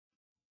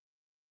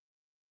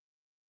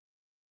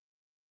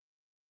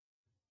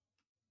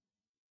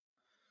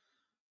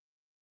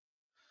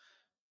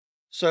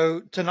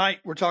So tonight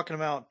we're talking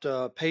about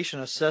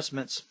patient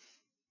assessments,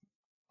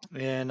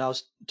 and I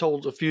was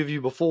told a few of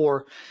you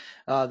before,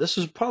 this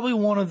is probably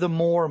one of the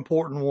more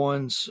important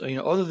ones.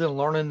 Other than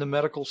learning the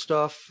medical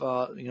stuff,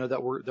 that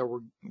we're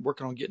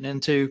working on getting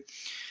into.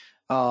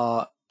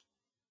 Uh,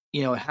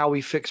 how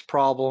we fix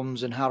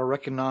problems and how to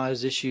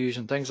recognize issues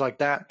and things like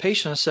that.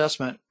 Patient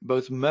assessment,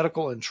 both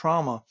medical and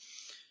trauma,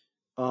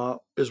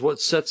 is what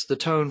sets the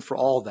tone for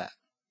all that.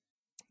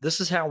 This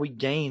is how we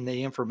gain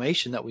the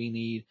information that we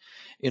need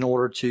in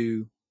order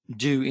to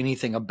do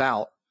anything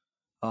about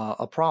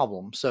a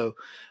problem. So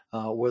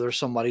whether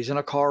somebody's in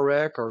a car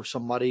wreck or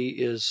somebody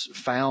is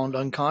found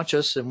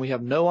unconscious and we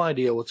have no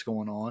idea what's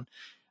going on,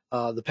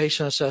 the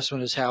patient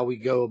assessment is how we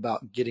go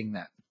about getting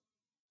that.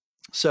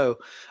 So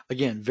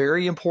again,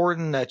 very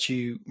important that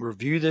you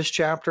review this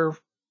chapter,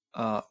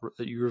 that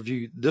you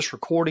review this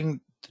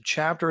recording, the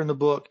chapter in the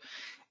book,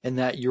 and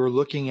that you're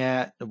looking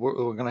at, we're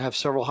going to have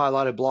several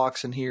highlighted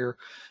blocks in here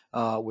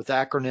with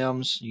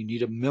acronyms. You need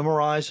to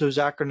memorize those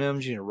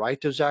acronyms. You need to write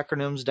those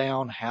acronyms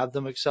down, have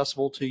them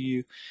accessible to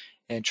you,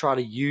 and try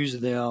to use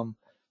them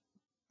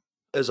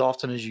as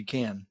often as you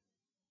can.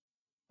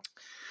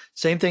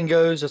 Same thing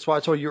goes, that's why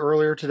I told you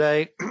earlier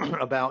today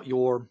about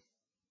your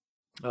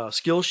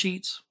skill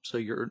sheets. So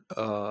your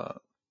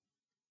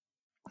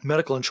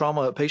medical and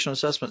trauma patient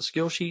assessment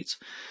skill sheets.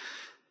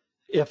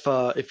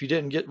 If you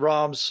didn't get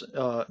Rob's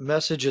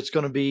message, it's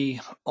going to be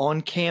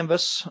on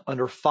Canvas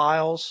under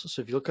Files.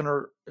 So if you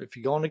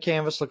go into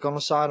Canvas, look on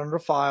the side under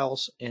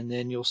Files, and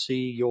then you'll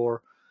see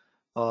your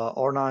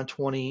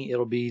R920.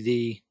 It'll be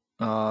the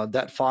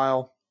that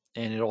file,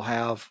 and it'll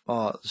have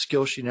the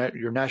skill sheet,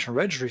 your National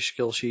Registry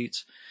skill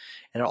sheets,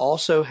 and it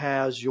also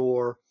has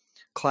your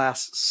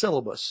class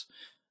syllabus.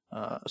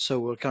 So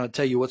we'll kind of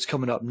tell you what's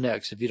coming up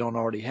next. If you don't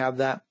already have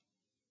that,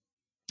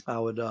 I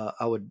would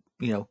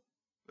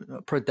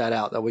print that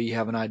out. That way you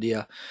have an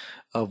idea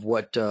of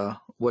what to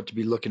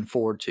be looking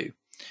forward to.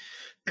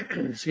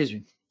 Excuse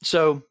me.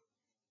 So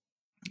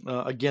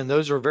again,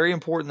 those are very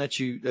important that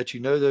you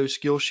know those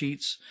skill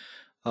sheets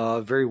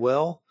very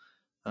well.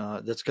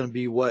 That's going to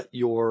be what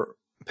your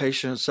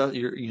patient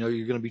you're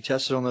going to be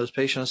tested on those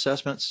patient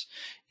assessments.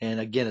 And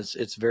again,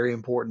 it's very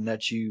important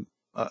that you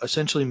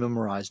essentially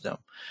memorize them.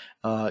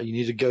 You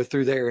need to go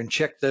through there and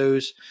check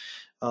those.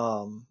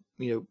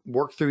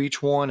 Work through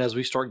each one as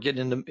we start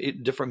getting into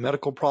different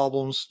medical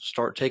problems,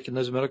 start taking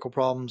those medical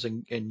problems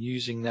and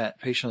using that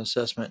patient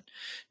assessment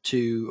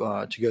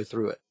to go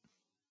through it.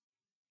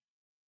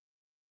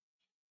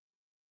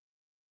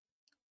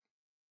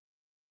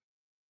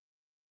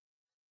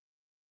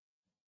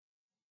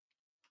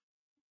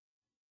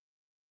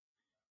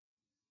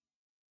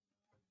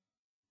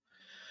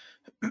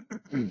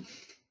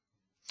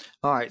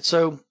 All right,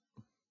 so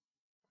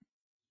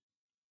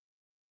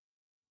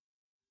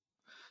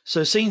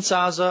scene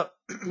size up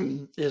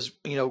is,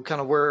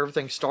 kind of where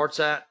everything starts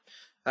at.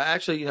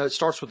 Actually, it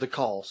starts with the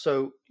call.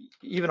 So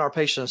even our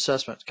patient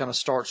assessment kind of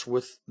starts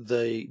with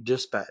the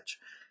dispatch.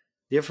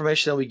 The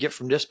information that we get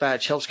from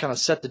dispatch helps kind of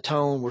set the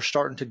tone. We're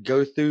starting to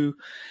go through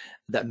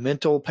that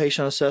mental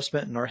patient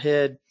assessment in our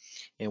head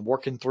and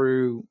working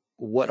through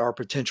what our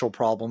potential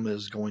problem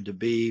is going to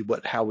be,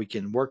 how we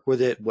can work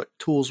with it, what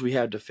tools we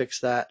have to fix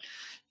that.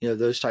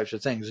 Those types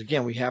of things.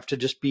 Again, we have to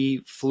just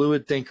be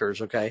fluid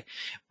thinkers, okay?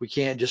 We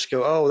can't just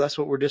go, oh, that's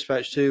what we're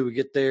dispatched to. We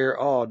get there,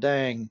 oh,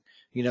 dang,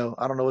 I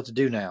don't know what to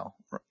do now,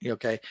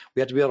 okay? We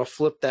have to be able to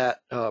flip that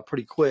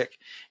pretty quick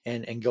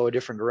and go a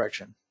different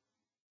direction.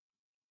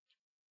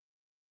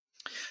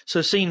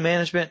 So scene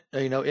management,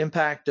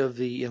 impact of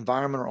the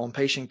environment on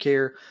patient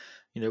care,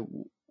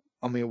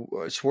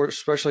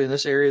 especially in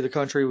this area of the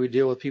country, we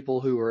deal with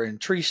people who are in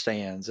tree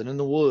stands and in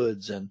the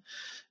woods, and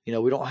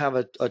we don't have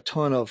a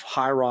ton of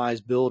high-rise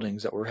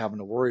buildings that we're having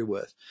to worry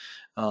with.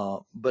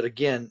 But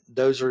again,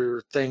 those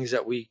are things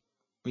that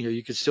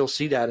you can still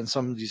see that in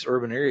some of these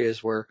urban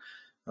areas where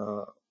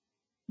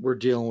we're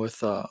dealing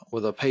with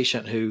a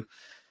patient who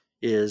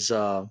is,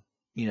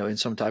 in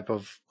some type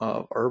of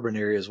urban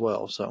area as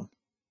well. So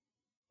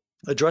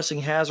addressing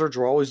hazards,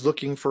 we're always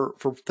looking for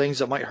things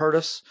that might hurt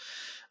us,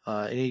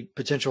 any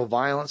potential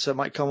violence that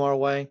might come our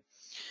way.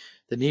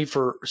 The need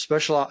for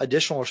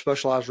additional or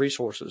specialized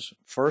resources.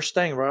 First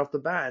thing right off the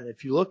bat, and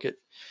if you look at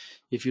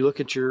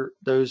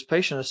those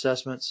patient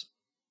assessments,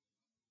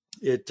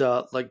 it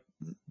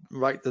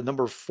write the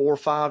number 4 or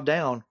 5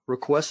 down.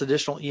 Request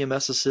additional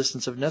EMS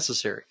assistance if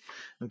necessary.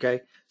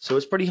 Okay, so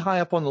it's pretty high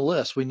up on the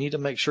list. We need to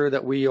make sure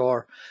that we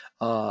are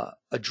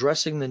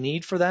addressing the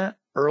need for that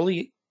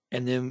early,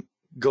 and then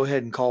go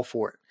ahead and call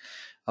for it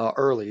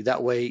early.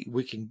 That way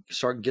we can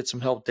start and get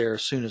some help there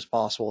as soon as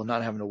possible, and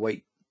not having to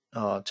wait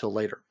till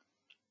later.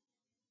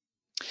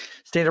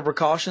 Standard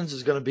precautions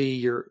is going to be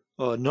your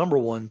number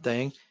one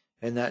thing,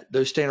 and that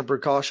those standard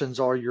precautions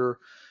are your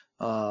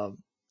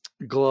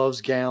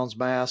gloves, gowns,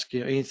 masks,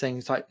 any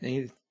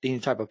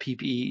type of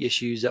PPE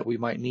issues that we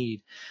might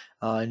need.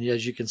 And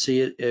as you can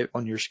see it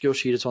on your skill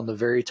sheet, it's on the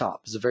very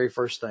top. It's the very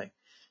first thing.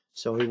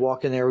 So we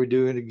walk in there, we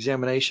do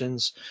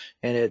examinations,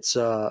 and it's,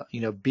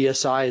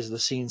 BSI is the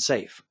scene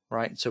safe,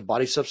 right? So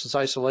body substance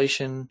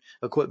isolation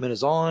equipment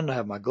is on. I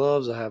have my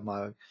gloves, I have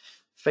my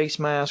face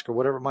mask or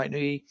whatever it might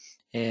be,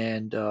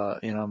 and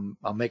I'm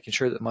making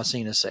sure that my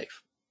scene is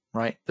safe,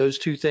 right? Those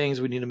two things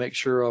we need to make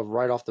sure of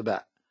right off the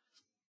bat.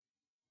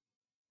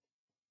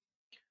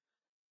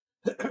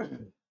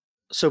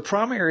 So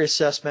primary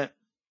assessment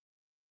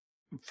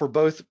for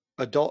both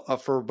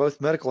for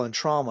both medical and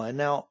trauma, and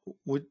now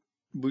we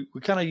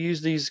kind of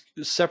use these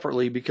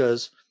separately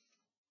because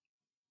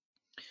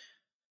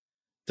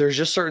there's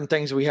just certain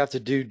things we have to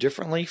do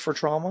differently for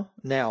trauma.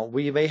 Now,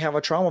 we may have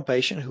a trauma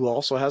patient who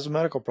also has a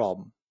medical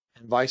problem,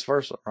 and vice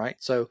versa, right?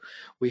 So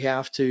we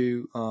have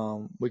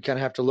to we kind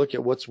of have to look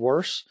at what's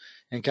worse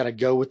and kind of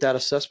go with that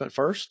assessment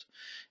first,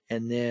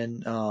 and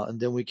then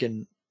we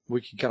can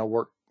kind of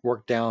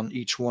work down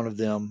each one of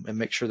them and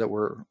make sure that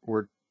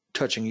we're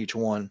touching each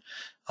one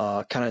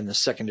kind of in the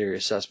secondary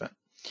assessment.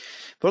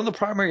 But on the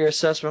primary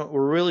assessment,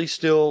 we're really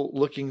still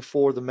looking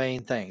for the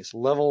main things: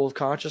 level of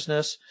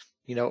consciousness.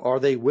 Are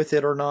they with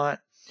it or not?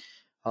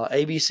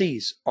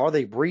 ABCs, are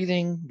they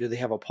breathing? Do they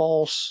have a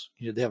pulse?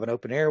 Do they have an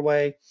open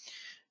airway?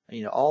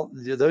 All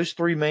those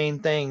three main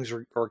things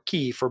are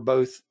key for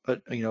both,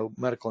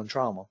 medical and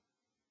trauma.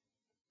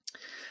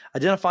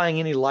 Identifying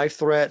any life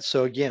threats.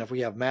 So again, if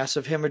we have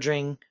massive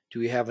hemorrhaging, do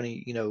we have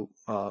any,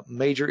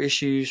 major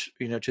issues,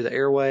 to the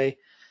airway?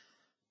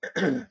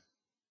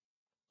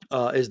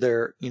 Is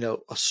there,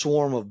 a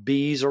swarm of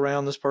bees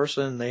around this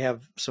person? They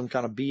have some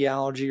kind of bee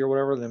allergy or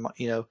whatever. They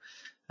might,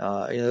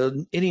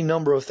 any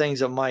number of things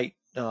that might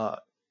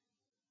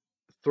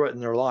threaten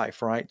their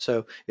life, right?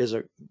 So is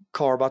a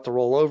car about to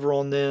roll over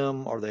on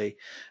them? Are they,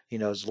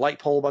 is a light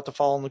pole about to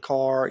fall on the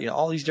car?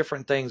 All these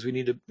different things we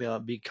need to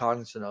be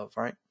cognizant of,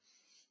 right?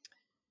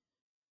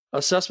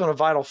 Assessment of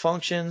vital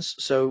functions.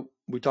 So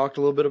we talked a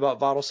little bit about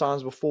vital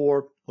signs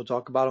before. We'll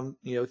talk about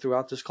them,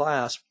 throughout this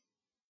class.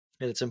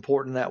 And it's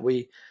important that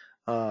we,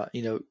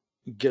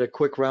 get a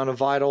quick round of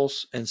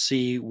vitals and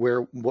see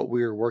what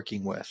we're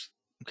working with.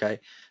 Okay.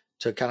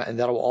 And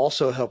that'll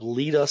also help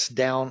lead us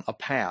down a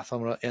path.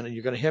 And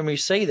you're going to hear me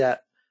say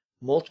that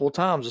multiple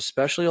times,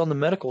 especially on the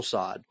medical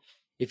side.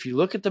 If you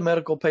look at the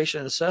medical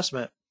patient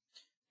assessment,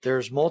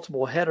 there's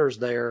multiple headers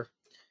there.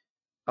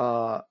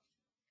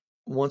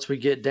 Once we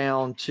get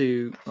down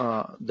to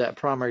that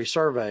primary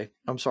survey,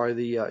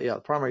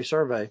 primary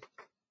survey.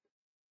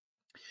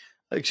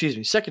 Excuse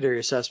me, secondary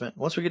assessment.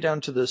 Once we get down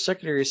to the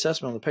secondary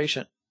assessment on the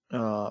patient,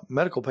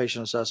 medical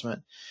patient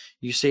assessment,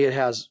 you see it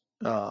has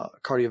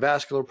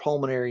cardiovascular,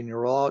 pulmonary,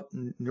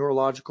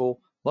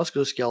 neurological,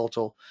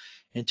 musculoskeletal,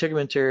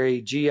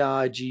 integumentary,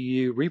 GI,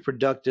 GU,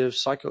 reproductive,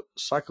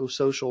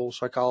 psychosocial,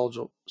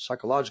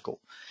 psychological.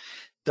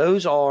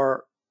 Those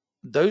are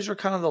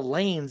kind of the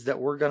lanes that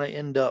we're going to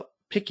end up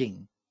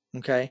picking.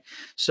 Okay.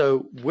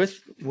 So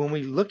when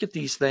we look at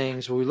these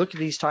things, when we look at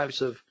these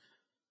types of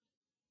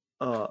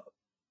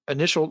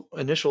initial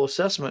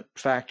assessment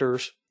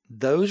factors,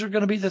 those are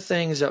going to be the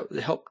things that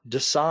help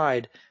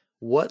decide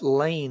what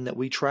lane that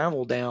we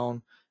travel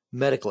down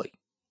medically.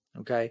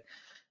 Okay.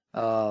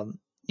 The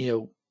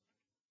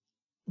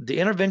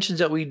interventions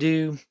that we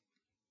do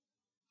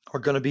are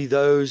going to be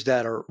those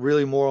that are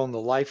really more on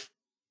the life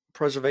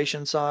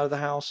preservation side of the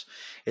house.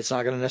 It's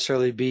not going to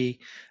necessarily be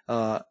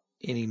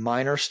any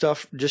minor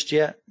stuff just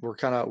yet. We're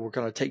going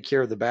to take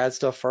care of the bad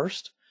stuff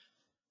first,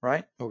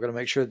 right? We're going to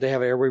make sure that they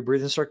have airway,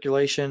 breathing,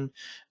 circulation,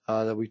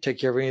 that we take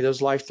care of any of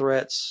those life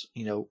threats,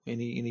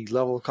 any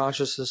level of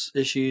consciousness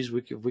issues.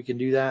 We can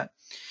do that,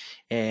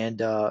 and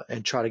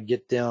try to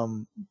get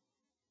them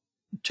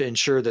to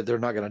ensure that they're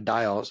not going to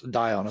die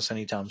on us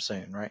anytime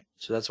soon, right?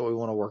 So that's what we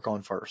want to work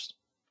on first.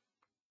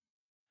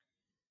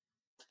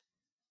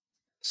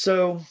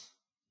 So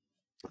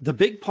the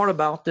big part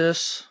about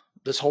this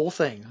whole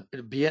thing,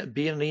 being an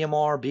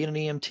EMR, being an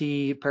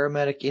EMT,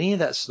 paramedic, any of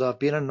that stuff,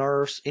 being a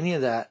nurse, any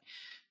of that,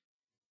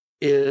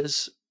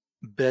 is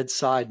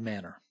bedside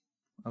manner.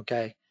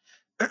 Okay.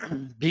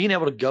 Being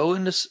able to go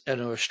into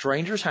a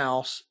stranger's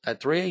house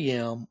at 3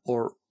 a.m.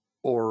 or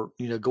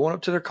going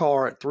up to their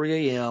car at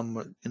 3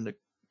 a.m. in the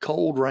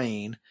cold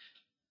rain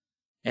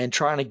and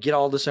trying to get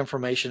all this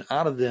information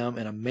out of them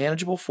in a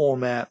manageable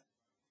format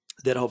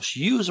that helps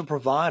you as a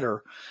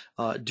provider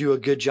do a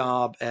good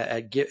job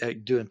at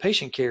doing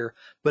patient care,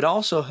 but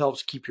also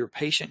helps keep your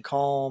patient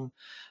calm,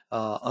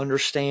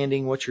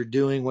 understanding what you're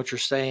doing, what you're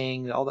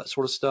saying, all that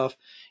sort of stuff.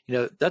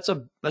 That's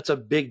a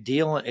big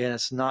deal, and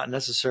it's not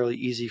necessarily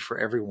easy for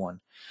everyone.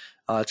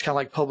 It's kind of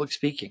like public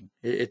speaking.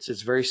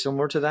 It's very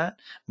similar to that.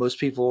 Most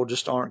people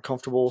just aren't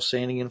comfortable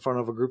standing in front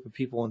of a group of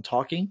people and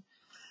talking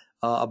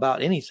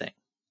about anything.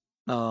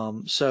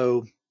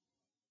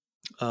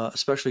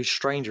 Especially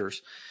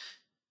strangers.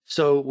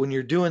 So when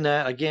you're doing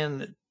that,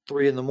 again,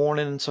 3 a.m.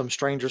 in some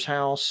stranger's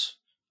house,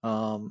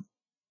 and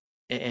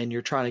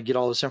you're trying to get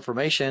all this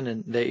information,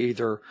 and they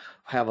either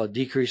have a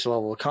decreased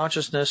level of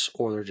consciousness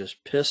or they're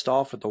just pissed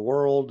off at the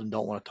world and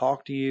don't want to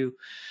talk to you,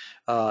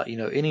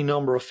 any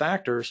number of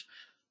factors,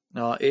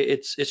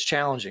 it's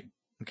challenging.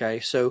 Okay.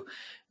 So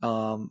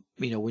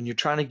When you're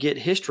trying to get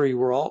history,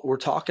 we're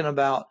talking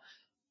about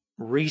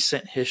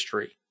recent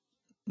history.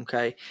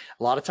 Okay.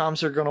 A lot of times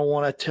they're going to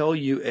want to tell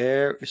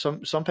you,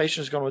 some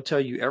patients are going to tell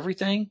you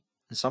everything,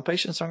 and some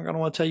patients aren't going to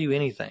want to tell you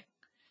anything.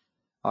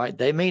 All right.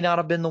 They may not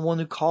have been the one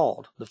who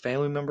called. The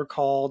family member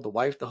called, the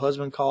wife, the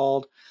husband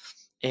called,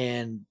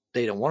 and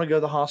they don't want to go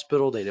to the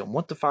hospital. They don't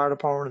want the fire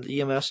department or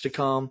the EMS to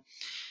come,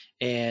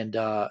 and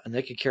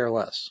they could care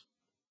less.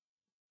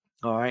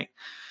 All right.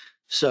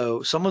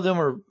 So some of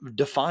them are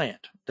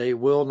defiant. They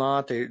will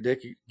not. They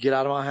could get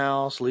out of my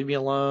house, leave me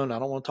alone. I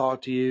don't want to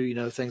talk to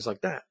you. Things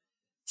like that.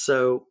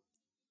 So,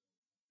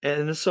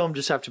 and some of them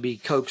just have to be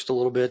coaxed a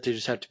little bit. They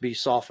just have to be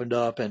softened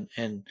up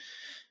and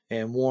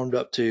warmed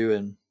up to.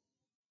 And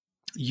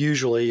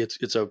usually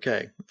it's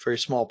okay. Very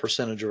small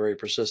percentage are very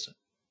persistent.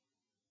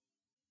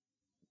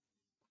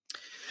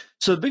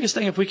 So the biggest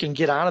thing, if we can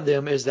get out of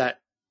them, is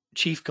that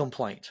chief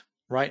complaint,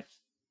 right?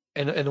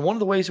 And one of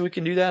the ways we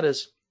can do that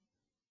is,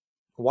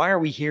 why are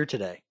we here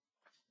today?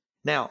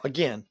 Now,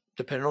 again,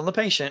 depending on the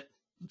patient,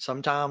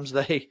 sometimes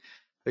they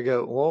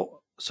go,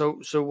 well,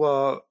 so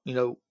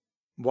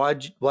why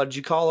did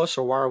you call us,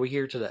 or why are we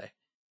here today?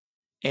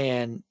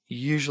 And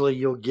usually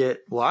you'll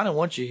get, well, I didn't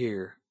want you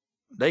here.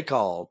 They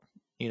called,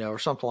 or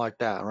something like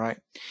that, right?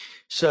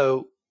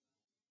 So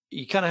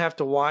you kind of have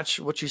to watch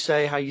what you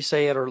say, how you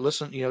say it, or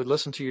listen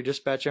to your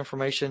dispatch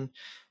information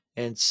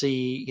and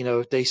see,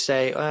 if they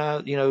say,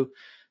 the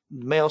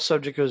male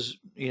subject was,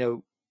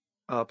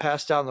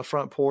 passed out on the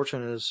front porch,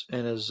 and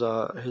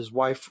his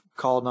wife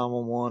called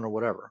 911 or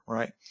whatever,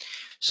 right?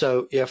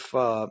 So if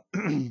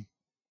you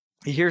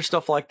hear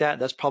stuff like that,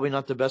 that's probably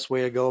not the best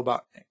way to go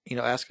about,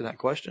 asking that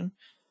question.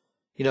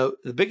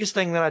 The biggest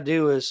thing that I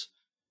do is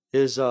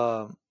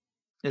I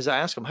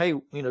ask them, hey,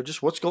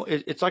 just what's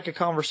going. It's like a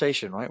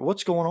conversation, right?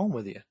 What's going on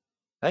with you?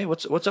 Hey,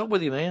 what's up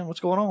with you, man?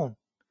 What's going on?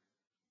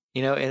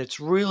 And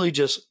it's really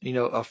just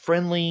a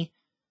friendly,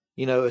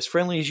 as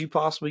friendly as you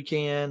possibly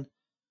can,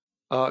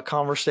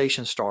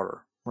 conversation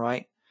starter,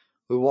 right?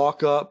 We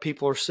walk up,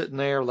 people are sitting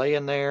there,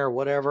 laying there,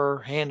 whatever,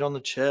 hand on the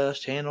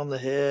chest, hand on the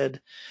head,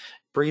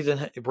 breathing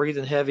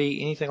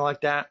heavy, anything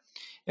like that,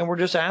 and we're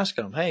just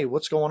asking them, hey,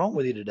 what's going on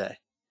with you today?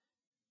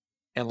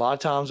 And a lot of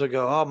times they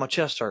go, oh, my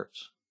chest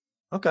hurts.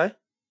 Okay.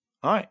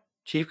 All right.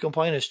 Chief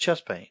complaint is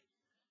chest pain.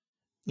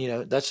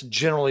 That's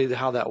generally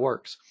how that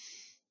works.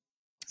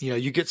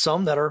 You get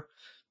some that are,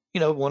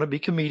 want to be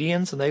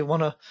comedians, and they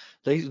want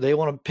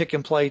to pick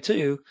and play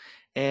too.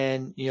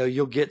 And,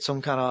 you'll get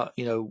some kind of,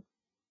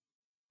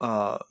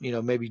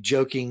 maybe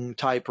joking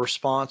type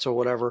response or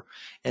whatever.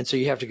 And so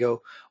you have to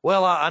go,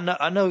 well,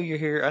 I know you're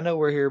here. I know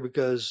we're here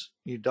because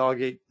your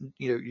dog ate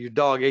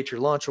your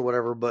lunch or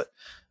whatever. But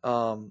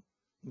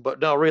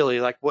no, really,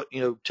 like, what,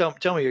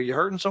 tell me, are you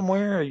hurting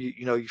somewhere? Are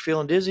you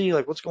feeling dizzy?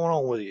 Like, what's going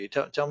on with you?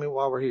 Tell me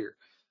why we're here.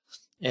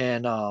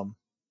 And,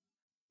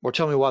 or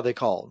tell me why they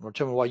called, or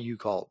tell me why you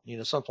called,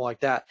 something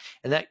like that.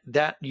 And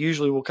that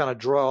usually will kind of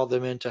draw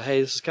them into, hey,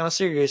 this is kind of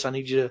serious. I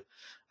need you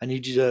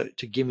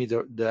to give me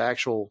the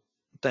actual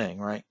thing,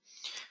 right?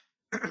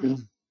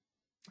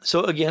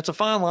 So again, it's a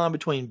fine line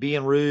between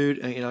being rude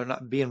and,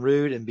 not being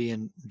rude, and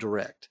being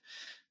direct.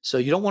 So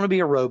you don't want to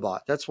be a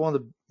robot. That's one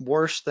of the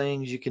worst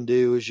things you can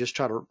do, is just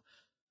try to,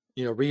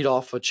 read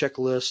off a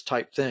checklist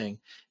type thing.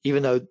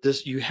 Even though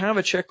you have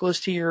a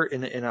checklist here,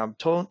 and I'm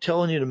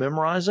telling you to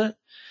memorize it,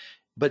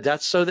 but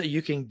that's so that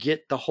you can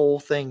get the whole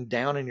thing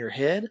down in your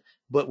head.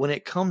 But when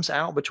it comes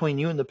out between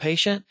you and the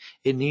patient,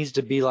 it needs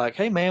to be like,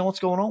 hey man, what's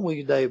going on with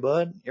you today,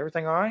 bud?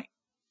 Everything all right?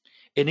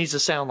 It needs to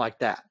sound like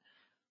that.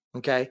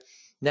 Okay.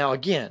 Now,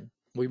 again,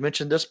 we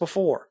mentioned this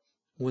before.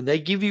 When they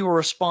give you a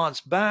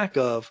response back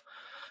of,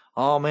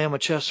 oh man, my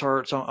chest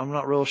hurts, I'm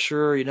not real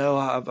sure,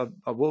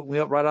 I woke me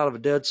up right out of a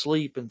dead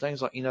sleep, and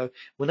things like,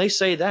 when they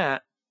say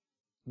that,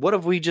 what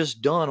have we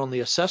just done on the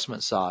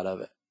assessment side of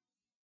it?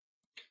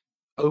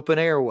 Open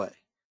airway,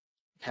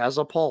 has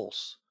a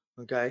pulse.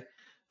 Okay.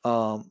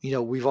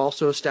 We've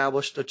also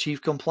established a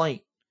chief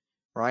complaint,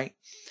 right?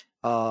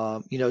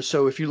 So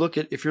if you're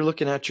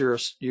looking at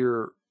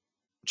your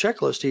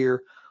checklist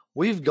here,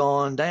 we've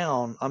gone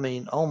down,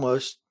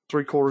 almost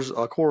a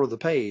quarter of the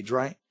page,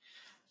 right?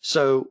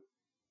 So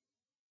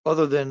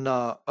other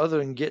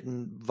than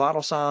getting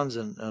vital signs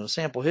and a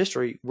sample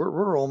history,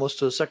 we're almost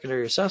to a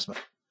secondary assessment,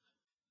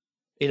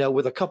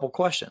 with a couple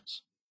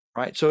questions,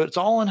 right? So it's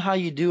all in how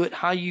you do it,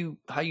 how you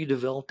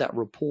develop that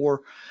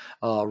rapport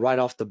right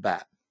off the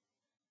bat.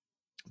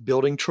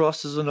 Building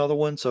trust is another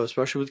one. So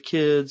especially with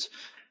kids,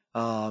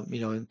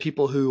 and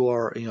people who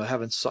are,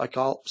 having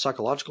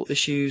psychological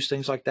issues,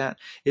 things like that,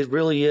 it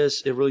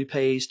really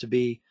pays to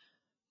be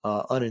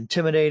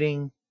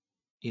unintimidating,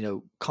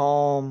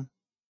 calm,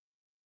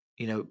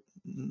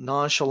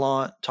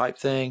 nonchalant type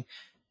thing,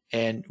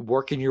 and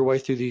working your way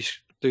through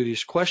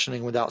these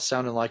questioning without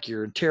sounding like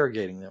you're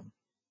interrogating them.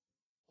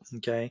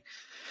 Okay.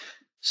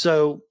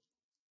 So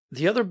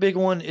the other big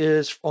one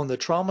is on the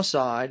trauma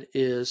side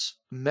is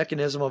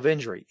mechanism of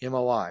injury,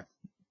 MOI.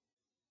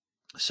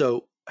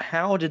 So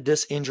how did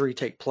this injury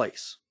take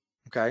place?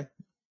 Okay.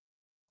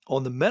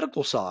 On the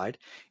medical side,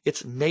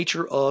 it's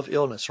nature of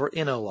illness, or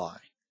NOI.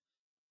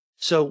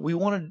 So we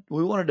want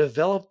to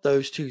develop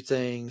those two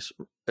things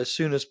as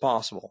soon as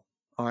possible.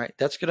 All right,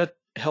 that's going to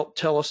help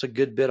tell us a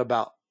good bit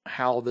about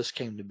how this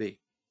came to be.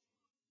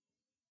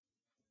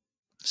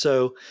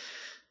 So,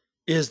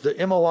 is the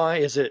MOI,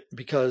 is it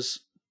because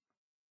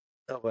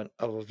of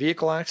a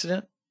vehicle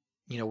accident?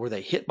 Were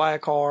they hit by a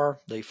car?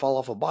 They fall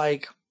off a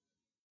bike?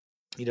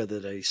 Did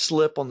they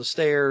slip on the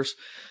stairs?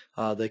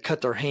 They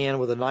cut their hand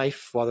with a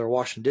knife while they're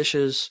washing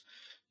dishes?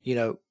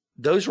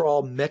 Those are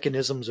all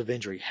mechanisms of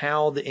injury,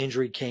 how the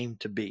injury came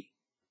to be.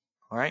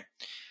 All right.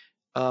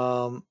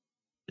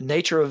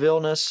 Nature of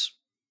illness,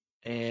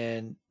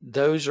 and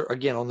those are,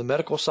 again, on the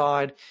medical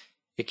side,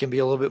 it can be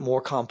a little bit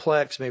more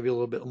complex, maybe a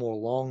little bit more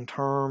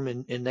long-term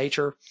in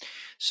nature.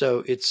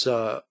 So it's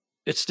one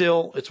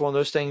of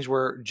those things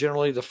where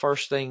generally the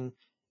first thing,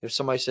 if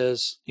somebody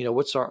says,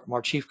 what's my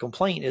chief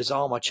complaint, is,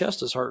 oh, my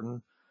chest is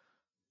hurting.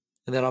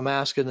 And then I'm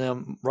asking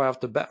them right off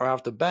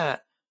the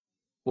bat,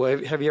 well,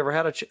 have you ever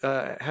had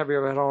a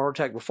heart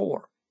attack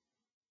before?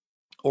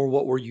 Or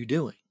what were you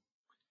doing?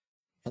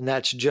 And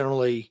that's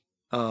generally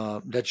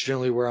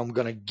where I'm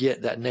going to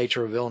get that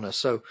nature of illness.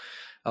 So,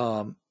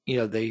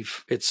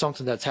 it's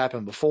something that's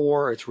happened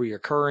before, it's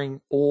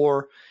reoccurring,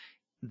 or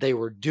they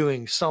were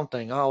doing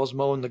something. I was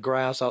mowing the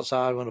grass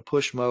outside with a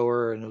push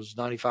mower and it was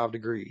 95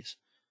 degrees.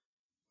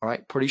 All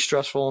right. Pretty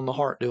stressful on the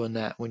heart doing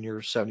that when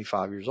you're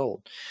 75 years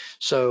old.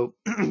 So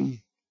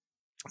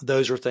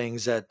those are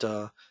things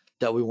that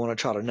we want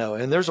to try to know.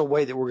 And there's a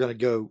way that we're going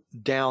to go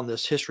down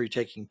this history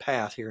taking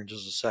path here in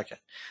just a second.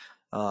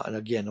 And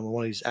again,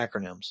 one of these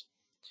acronyms.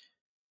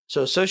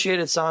 So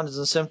associated signs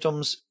and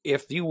symptoms,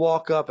 if you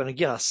walk up, and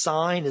again, a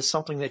sign is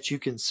something that you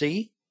can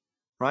see,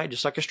 right?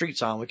 Just like a street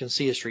sign, we can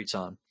see a street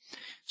sign.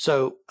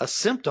 So a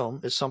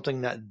symptom is something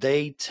that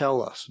they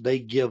tell us, they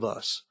give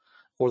us,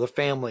 or the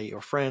family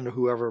or friend or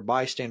whoever,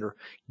 bystander,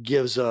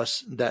 gives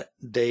us that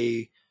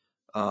they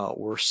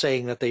were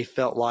saying that they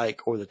felt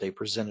like, or that they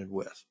presented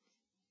with.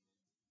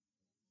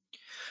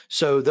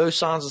 So those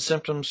signs and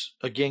symptoms,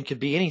 again,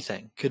 could be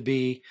anything. Could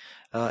be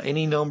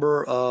any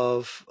number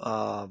of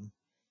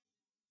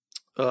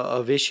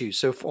issues.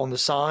 So on the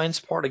signs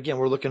part, again,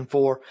 we're looking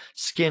for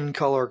skin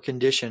color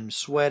condition,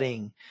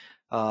 sweating,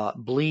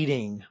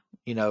 bleeding,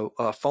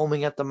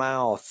 foaming at the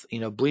mouth,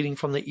 bleeding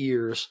from the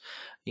ears,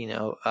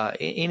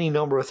 any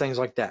number of things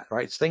like that,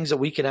 right? It's things that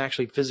we can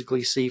actually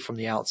physically see from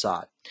the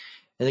outside.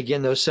 And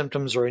again, those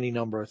symptoms are any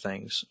number of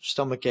things: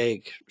 stomach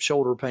ache,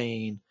 shoulder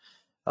pain,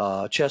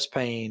 chest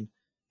pain,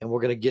 and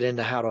we're going to get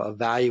into how to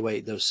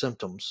evaluate those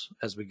symptoms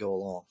as we go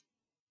along.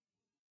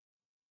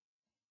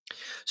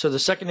 So the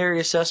secondary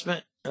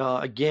assessment,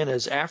 again,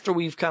 is after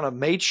we've kind of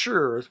made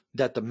sure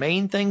that the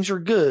main things are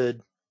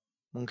good,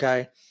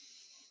 okay,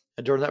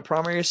 and during that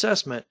primary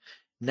assessment,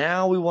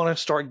 now we want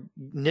to start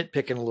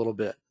nitpicking a little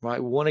bit,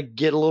 right? We want to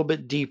get a little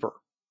bit deeper,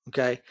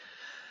 okay?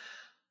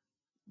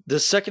 The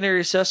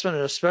secondary assessment,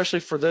 and especially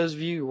for those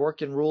of you who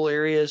work in rural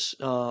areas,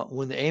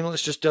 when the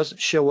ambulance just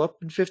doesn't show up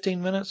in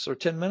 15 minutes or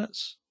 10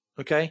 minutes,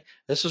 okay,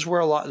 this is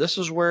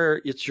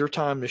where it's your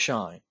time to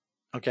shine.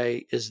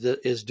 Okay,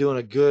 is doing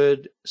a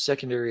good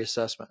secondary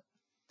assessment.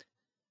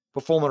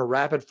 Performing a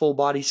rapid full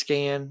body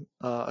scan,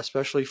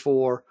 especially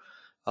for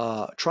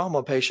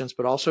trauma patients,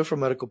 but also for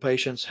medical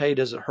patients. Hey,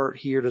 does it hurt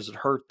here? Does it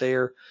hurt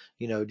there?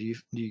 Can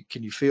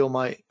you feel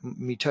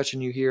me touching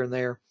you here and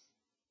there?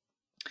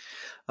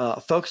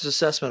 Focus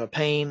assessment of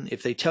pain.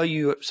 If they tell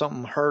you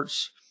something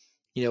hurts,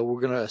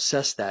 we're going to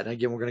assess that. And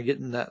again, we're going to get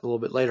into that a little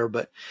bit later,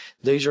 but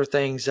these are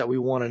things that we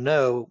want to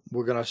know.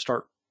 We're going to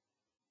start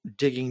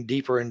digging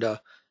deeper into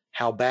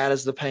how bad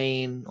is the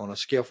pain on a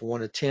scale from 1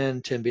 to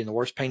 10, 10 being the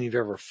worst pain you've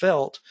ever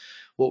felt.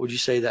 What would you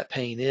say that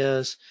pain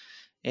is?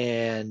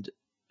 And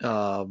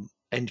kind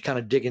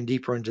of digging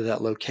deeper into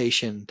that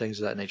location,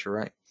 things of that nature,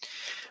 right?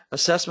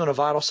 Assessment of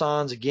vital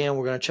signs. Again,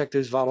 we're going to check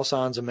those vital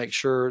signs and make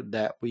sure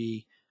that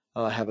we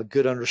have a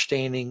good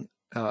understanding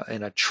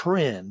and a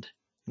trend.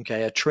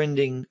 Okay, a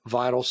trending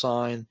vital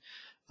sign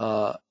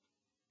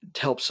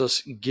helps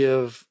us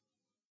give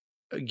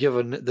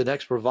the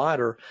next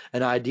provider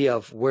an idea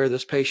of where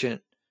this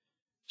patient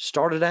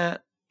started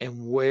at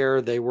and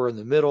where they were in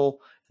the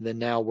middle, and then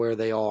now where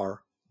they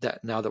are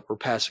now that we're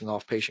passing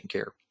off patient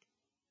care.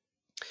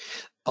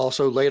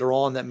 Also later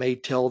on, that may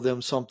tell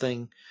them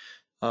something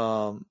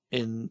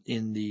in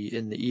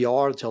the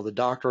ER, tell the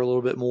doctor a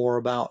little bit more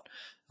about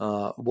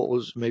what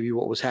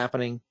was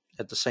happening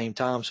at the same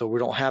time. So we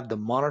don't have the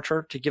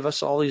monitor to give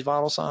us all these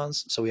vital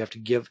signs, so we have to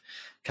give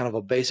kind of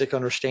a basic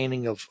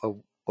understanding of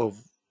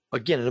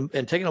again,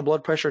 and taking a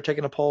blood pressure,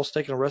 taking a pulse,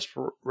 taking a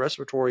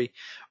respiratory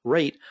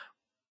rate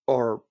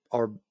are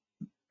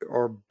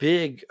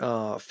big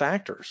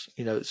factors,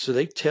 so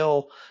they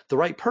tell the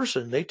right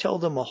person, they tell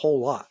them a whole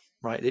lot,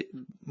 right?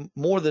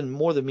 More than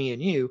me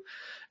and you,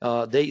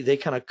 they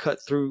kind of cut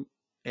through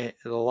a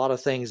lot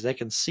of things. They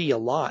can see a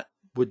lot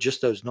with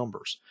just those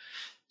numbers.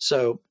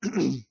 So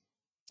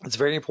it's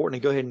very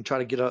important to go ahead and try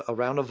to get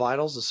around the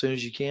vitals as soon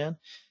as you can.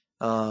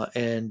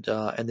 and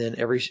then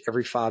every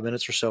 5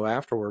 minutes or so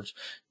afterwards.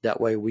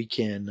 That way we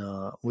can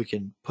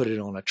put it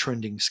on a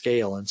trending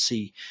scale and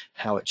see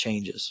how it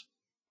changes.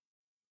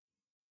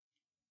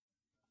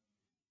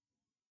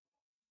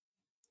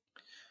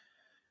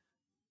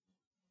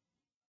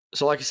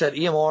 So like I said,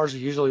 EMRs are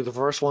usually the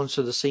first ones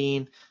to the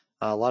scene.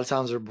 A lot of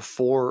times they're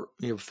before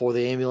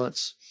the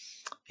ambulance,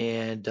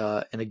 and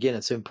again,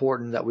 it's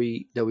important that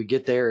we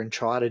get there and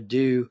try to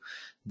do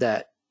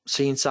that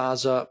scene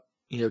size up.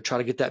 Try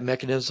to get that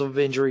mechanism of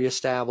injury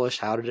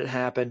established. How did it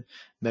happen?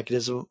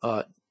 Mechanism,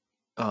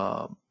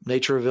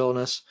 nature of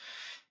illness.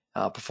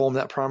 Perform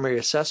that primary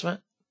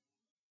assessment.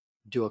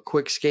 Do a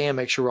quick scan.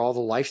 Make sure all the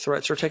life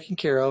threats are taken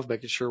care of.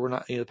 Making sure we're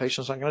not, the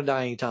patient's not going to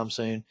die anytime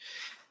soon.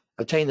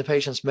 Obtain the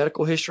patient's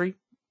medical history,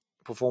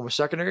 perform a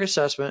secondary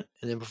assessment,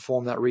 and then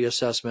perform that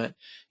reassessment,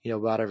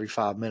 about every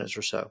 5 minutes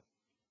or so.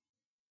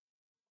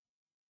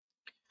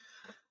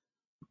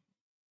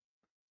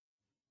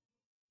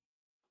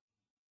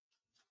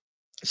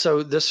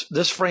 So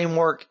this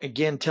framework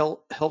again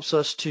helps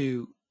us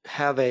to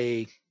have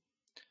a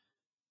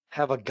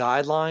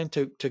guideline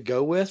to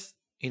go with.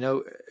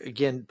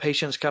 Again,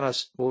 patients kind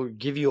of will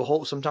give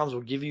you sometimes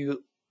will give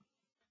you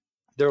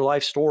their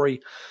life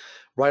story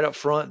right up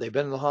front. They've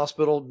been in the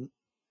hospital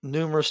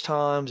numerous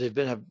times. They've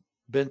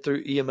been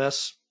through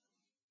EMS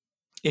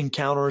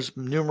encounters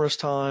numerous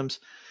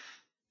times,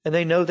 and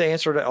they know the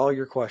answer to all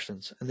your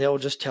questions, and they'll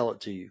just tell it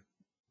to you.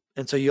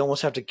 And so you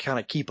almost have to kind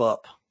of keep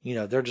up.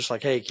 They're just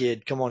like, "Hey,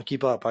 kid, come on,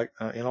 keep up. I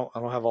don't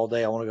have all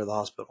day. I want to go to the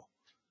hospital."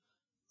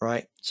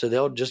 Right? So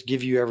they'll just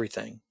give you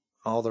everything,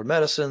 all their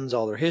medicines,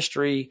 all their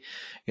history,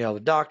 the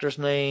doctor's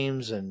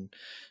names, and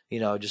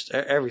just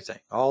everything,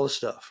 all the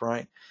stuff.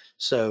 Right?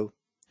 So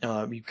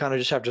you kind of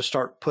just have to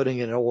start putting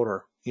it in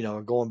order,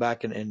 going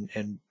back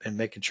and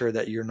making sure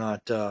that you're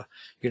not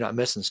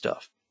missing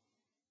stuff.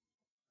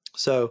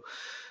 So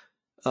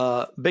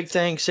big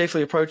thing,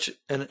 safely approach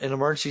an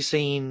emergency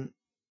scene.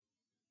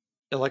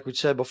 And like we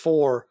said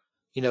before,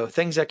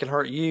 things that can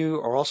hurt you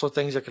are also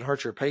things that can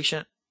hurt your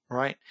patient,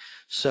 right?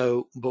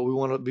 So, but we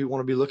want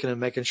to be looking at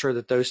making sure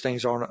that those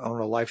things aren't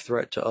a life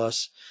threat to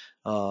us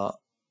or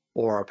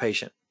our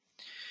patient.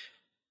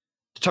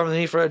 Determine the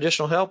need for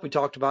additional help. We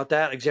talked about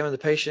that. Examine the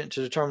patient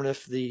to determine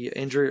if the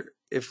injury,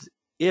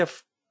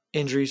 if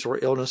injuries or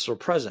illness are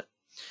present.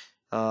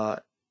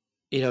 Again,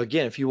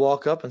 if you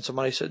walk up and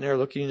somebody's sitting there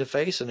looking you in the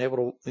face and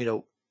able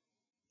to,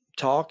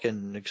 talk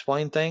and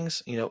explain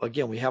things,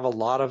 again, we have a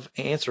lot of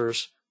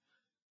answers.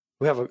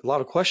 We have a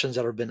lot of questions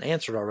that have been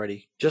answered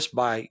already just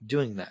by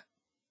doing that.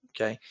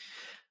 Okay.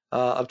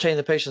 Obtain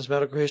the patient's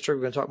medical history.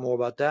 We're going to talk more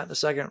about that in a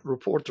second.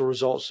 Report the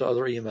results to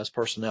other EMS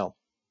personnel.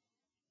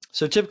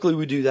 So typically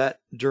we do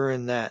that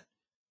during that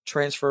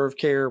transfer of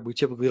care. We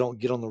typically don't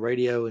get on the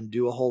radio and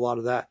do a whole lot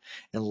of that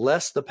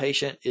unless the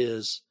patient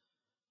is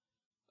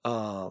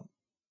a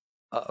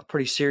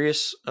pretty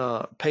serious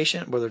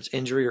patient, whether it's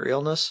injury or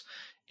illness,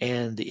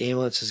 and the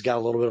ambulance has got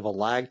a little bit of a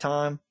lag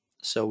time.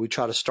 So we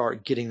try to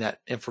start getting that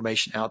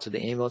information out to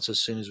the ambulance as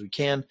soon as we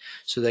can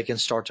so they can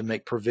start to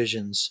make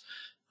provisions,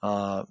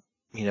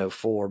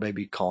 for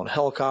maybe calling a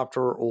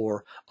helicopter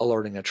or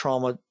alerting a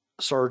trauma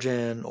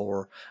surgeon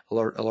or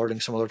alerting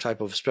some other type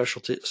of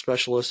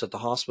specialist at the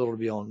hospital to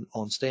be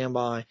on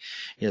standby,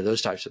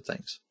 those types of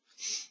things.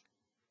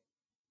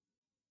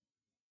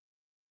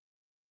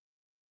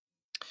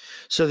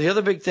 So the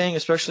other big thing,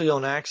 especially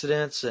on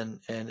accidents and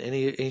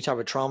any type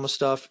of trauma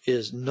stuff,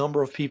 is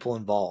number of people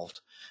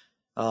involved.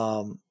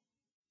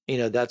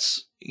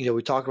 That's,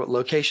 we talk about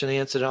location of the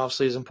incident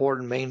obviously is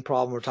important, main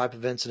problem or type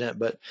of incident,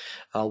 but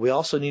we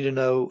also need to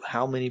know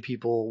how many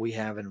people we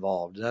have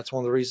involved. And that's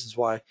one of the reasons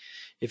why,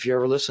 if you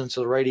ever listen to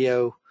the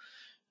radio,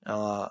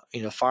 fire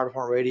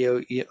department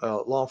radio,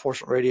 law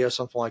enforcement radio,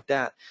 something like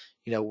that,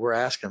 we're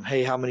asking them,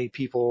 hey, how many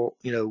people,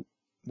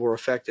 were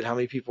affected, how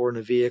many people were in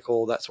the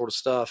vehicle, that sort of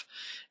stuff.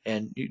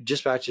 And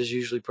dispatch is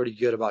usually pretty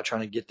good about trying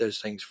to get those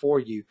things for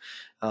you.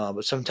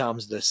 But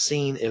sometimes the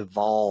scene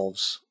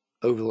evolves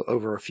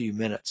over a few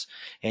minutes,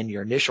 and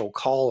your initial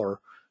caller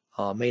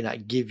may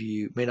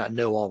not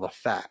know all the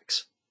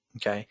facts.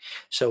 Okay.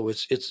 So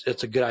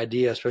it's a good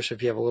idea, especially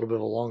if you have a little bit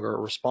of a longer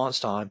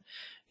response time.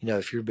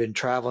 If you've been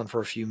traveling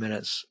for a few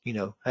minutes,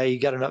 hey, you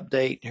got an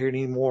update, hear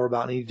any more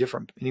about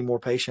any more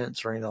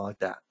patients or anything like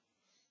that.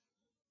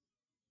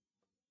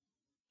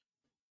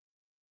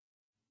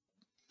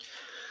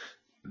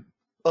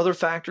 Other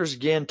factors,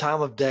 again,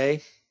 time of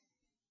day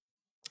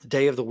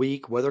of the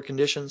week, weather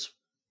conditions.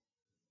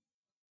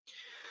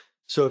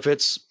 So if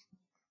it's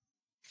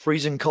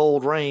freezing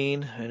cold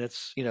rain and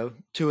it's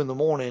 2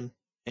 a.m.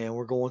 and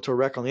we're going to a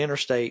wreck on the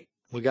interstate,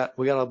 we got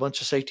a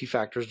bunch of safety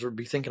factors to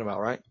be thinking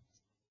about, right?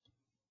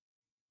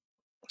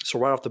 So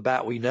right off the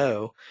bat, we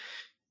know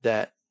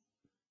that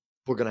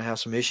we're going to have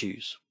some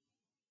issues,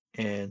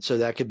 and so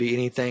that could be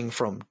anything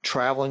from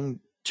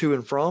traveling to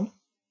and from.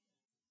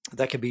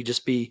 That could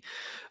be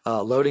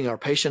loading our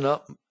patient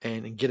up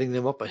and getting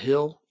them up a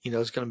hill.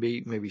 It's going to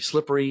be maybe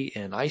slippery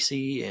and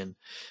icy, and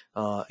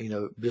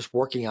just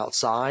working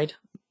outside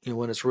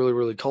when it's really,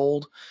 really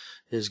cold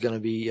is going to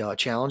be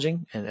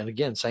challenging. And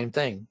again, same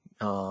thing.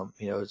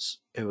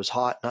 It was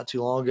hot not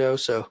too long ago,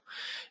 so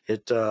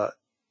it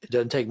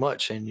doesn't take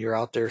much, and you're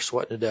out there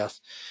sweating to death,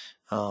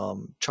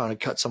 trying to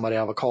cut somebody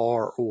out of a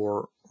car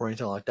or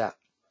anything like that.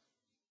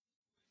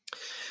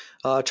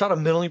 Try to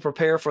mentally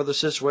prepare for the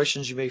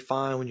situations you may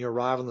find when you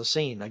arrive on the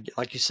scene.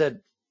 Like you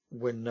said,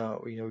 when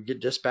we get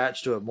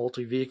dispatched to a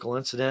multi-vehicle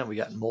incident, we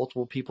got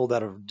multiple people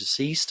that are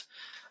deceased.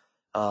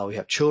 We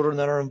have children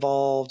that are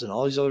involved, and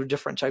all these other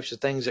different types of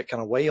things that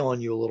kind of weigh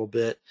on you a little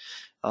bit.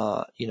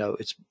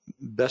 It's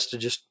best to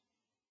just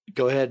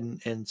go ahead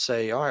and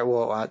say, all right,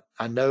 well,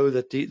 I know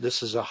that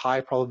this is a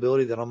high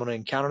probability that I'm going to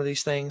encounter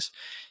these things,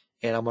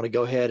 and I'm going to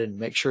go ahead and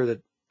make sure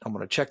that I'm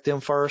going to check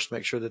them first,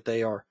 make sure that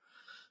they are,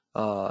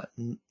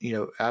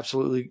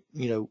 absolutely,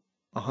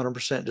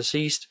 100%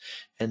 deceased,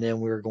 and then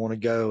we're going to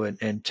go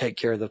and take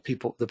care of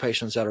the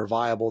patients that are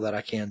viable that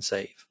I can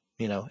save,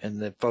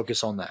 and then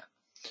focus on that.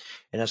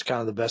 And that's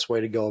kind of the best way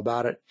to go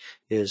about it,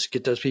 is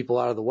get those people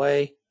out of the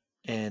way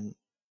and,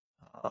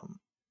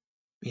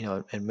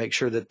 and make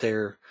sure that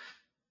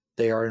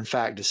they are in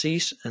fact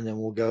deceased. And then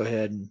we'll go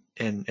ahead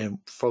and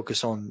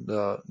focus on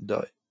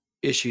the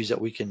issues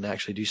that we can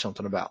actually do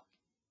something about.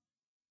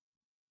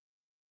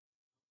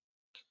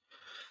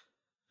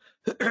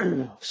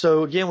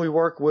 So again, we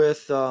work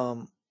with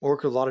a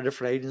lot of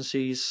different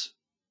agencies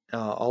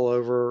all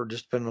over,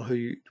 just depending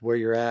on where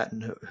you're at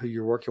and who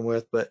you're working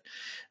with. But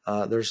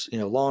there's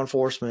law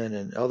enforcement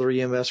and other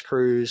EMS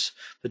crews,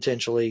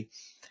 potentially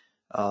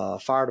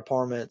fire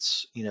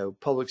departments,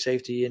 public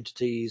safety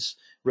entities,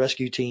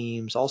 rescue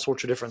teams, all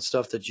sorts of different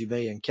stuff that you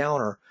may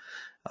encounter.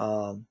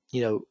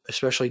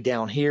 Especially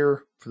down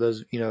here, for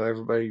those,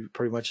 everybody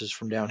pretty much is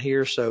from down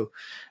here. So,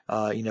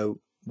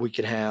 we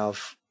could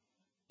have,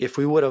 if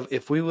we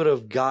would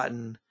have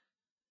gotten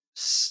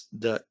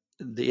the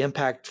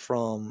impact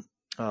from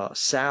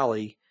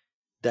Sally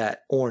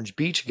that Orange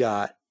Beach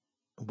got,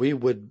 we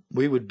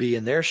would be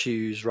in their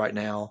shoes right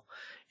now,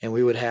 and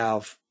we would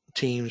have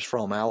teams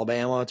from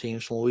Alabama,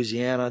 teams from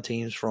Louisiana,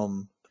 teams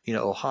from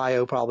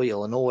Ohio, probably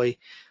Illinois,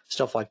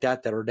 stuff like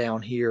that are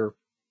down here,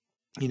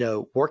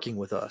 working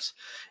with us.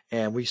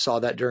 And we saw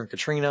that during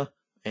Katrina,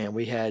 and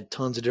we had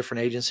tons of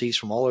different agencies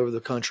from all over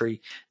the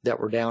country that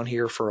were down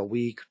here for a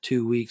week,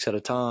 2 weeks at a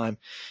time,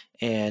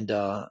 and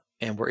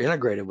were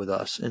integrated with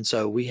us. And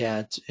so we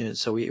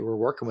were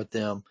working with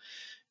them,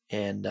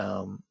 and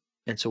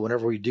so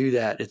whenever we do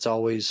that, it's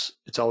always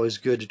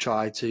good to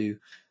try to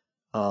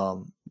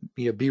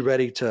be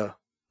ready to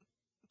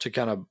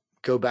kind of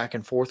go back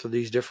and forth with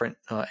these different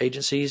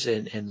agencies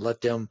and let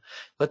them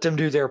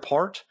do their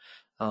part.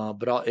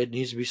 But it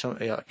needs to be some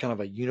kind of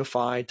a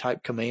unified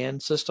type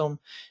command system,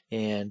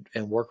 and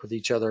work with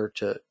each other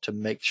to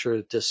make sure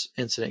that this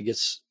incident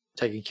gets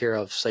taken care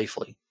of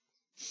safely.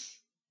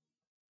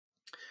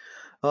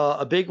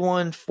 A big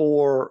one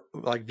for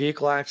like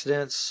vehicle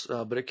accidents,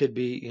 but it could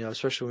be,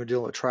 especially when we're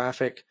dealing with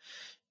traffic,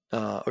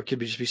 or it could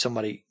just be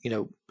somebody,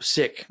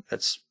 sick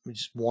that's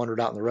just wandered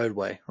out in the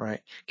roadway, right?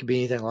 It could be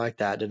anything like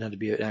that. It doesn't have to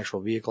be an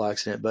actual vehicle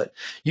accident, but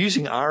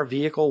using our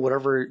vehicle,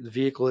 whatever the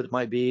vehicle it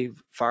might be,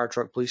 fire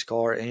truck, police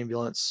car,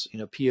 ambulance,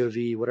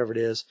 POV, whatever it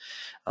is.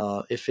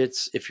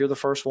 If you're the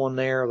first one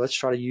there, let's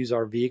try to use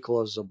our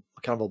vehicle as a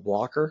kind of a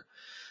blocker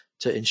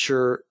to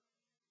ensure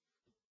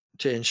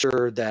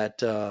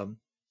that,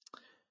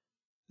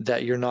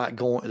 that you're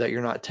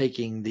not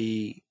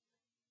taking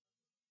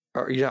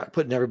or you're not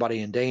putting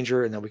everybody in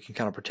danger, and then we can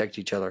kind of protect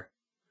each other.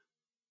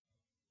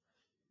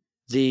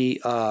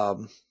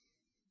 Can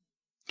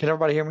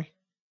everybody hear me?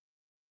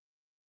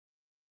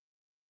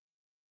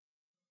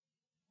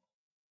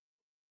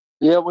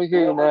 Yeah, we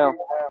hear you now.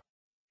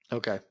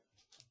 Okay.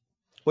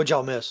 What'd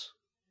y'all miss?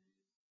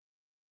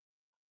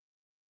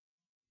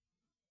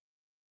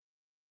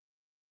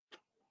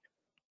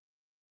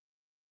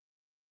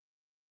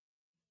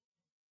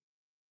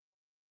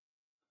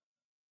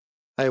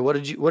 Hey, what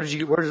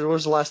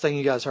was the last thing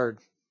you guys heard?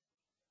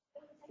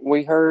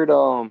 We heard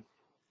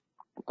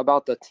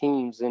about the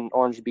teams in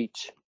Orange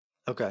Beach.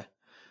 Okay.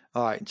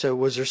 All right. So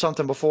was there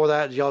something before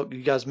that you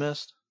guys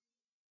missed?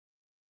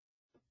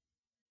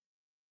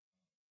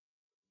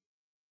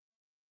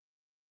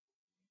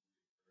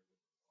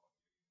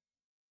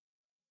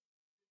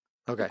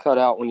 Okay. Cut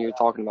out when you were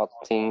talking about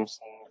the teams.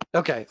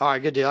 Okay. All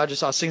right. Good deal. I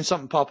seen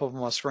something pop up on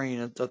my screen,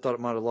 and I thought it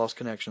might have lost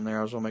connection there.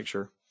 I was going to make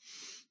sure.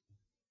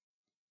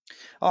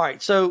 All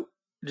right. So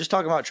just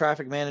talking about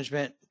traffic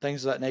management,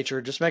 things of that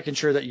nature, just making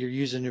sure that you're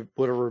using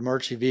whatever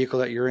emergency vehicle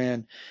that you're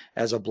in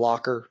as a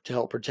blocker to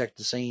help protect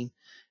the scene.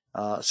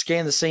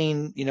 Scan the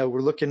scene.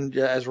 We're looking,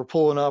 as we're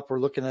pulling up,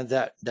 we're looking at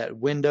that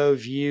window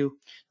view,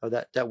 or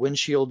that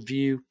windshield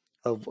view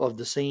of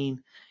the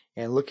scene,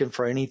 and looking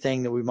for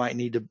anything that we might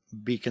need to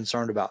be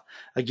concerned about.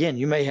 Again,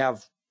 you may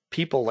have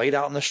people laid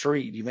out in the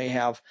street. You may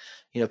have,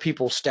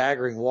 people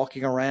staggering,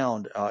 walking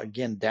around,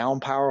 again, down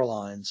power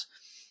lines,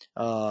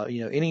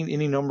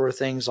 any number of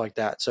things like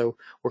that. So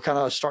we're kind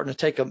of starting to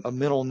take a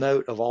mental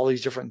note of all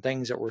these different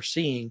things that we're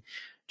seeing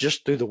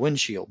just through the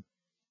windshield,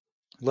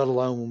 let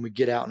alone when we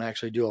get out and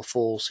actually do a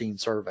full scene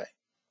survey.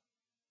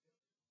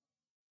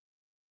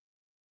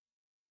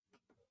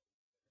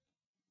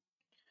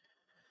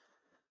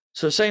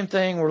 So same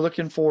thing, we're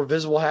looking for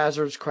visible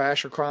hazards,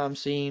 crash or crime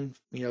scene,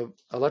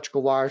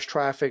 electrical wires,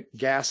 traffic,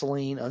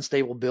 gasoline,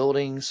 unstable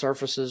buildings,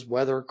 surfaces,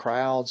 weather,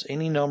 crowds,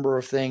 any number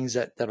of things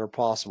that are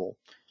possible.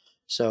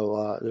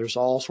 So there's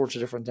all sorts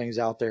of different things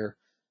out there.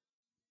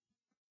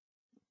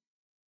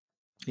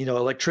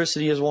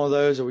 Electricity is one of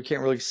those that we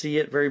can't really see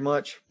it very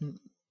much.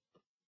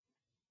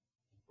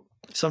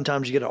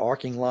 Sometimes you get an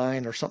arcing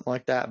line or something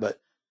like that, but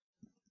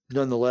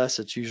nonetheless,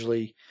 it's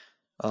usually,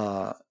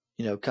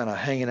 kind of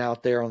hanging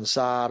out there on the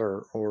side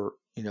or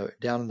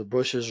down in the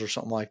bushes or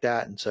something like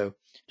that. And so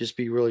just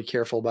be really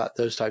careful about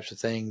those types of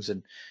things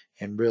and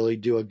really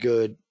do a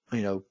good,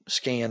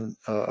 scan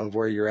of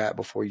where you're at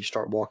before you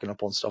start walking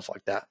up on stuff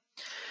like that.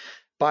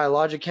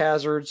 Biologic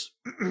hazards,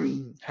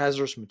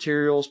 hazardous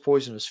materials,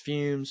 poisonous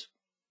fumes.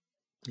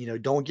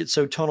 Don't get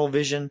so tunnel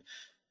vision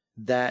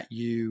that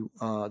you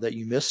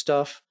miss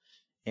stuff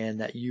and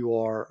that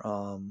you're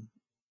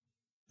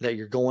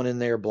going in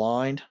there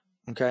blind.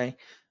 Okay.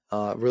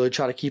 Really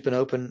try to keep an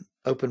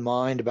open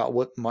mind about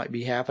what might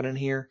be happening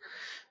here.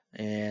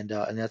 And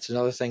that's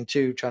another thing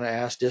too, trying to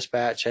ask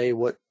dispatch, hey,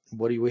 what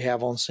do we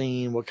have on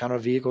scene? What kind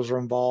of vehicles are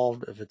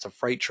involved? If it's a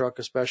freight truck,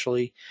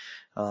 especially,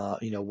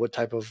 what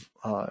type of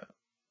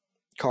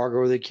cargo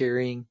are they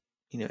carrying?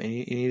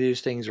 Any of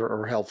those things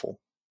are helpful.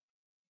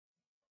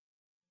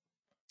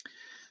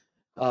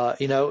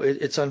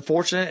 It's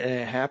unfortunate and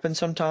it happens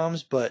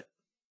sometimes, but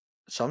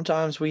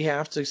sometimes we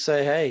have to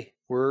say, hey,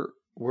 we're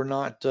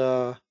not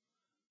going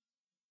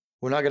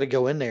to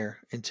go in there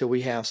until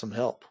we have some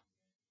help.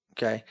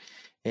 Okay.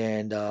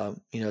 And,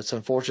 it's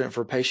unfortunate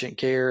for patient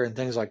care and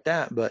things like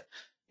that. But,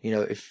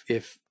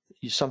 if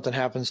something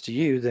happens to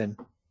you, then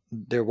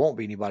there won't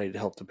be anybody to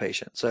help the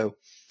patient. So,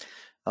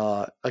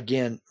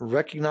 again,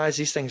 recognize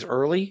these things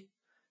early,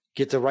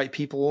 get the right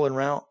people en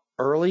route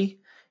early,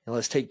 and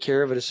let's take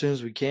care of it as soon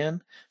as we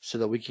can so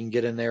that we can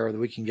get in there or that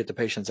we can get the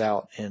patients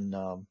out and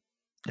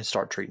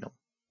start treating them.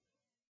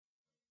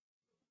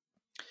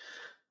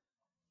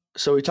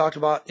 So we talked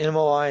about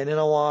MOI and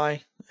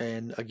NOI,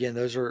 and again,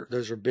 those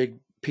are big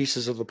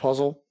pieces of the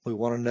puzzle. We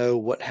want to know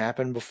what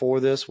happened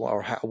before this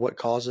or what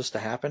caused this to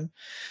happen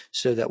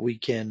so that we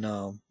can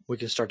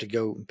start to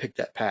go and pick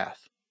that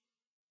path.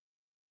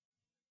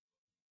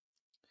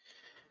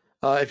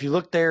 If you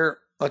look there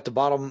at the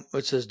bottom,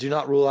 it says, do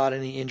not rule out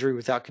any injury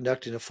without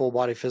conducting a full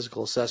body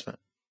physical assessment.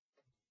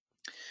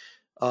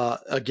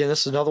 Again,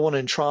 this is another one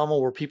in trauma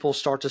where people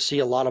start to see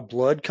a lot of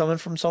blood coming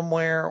from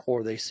somewhere,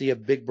 or they see a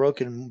big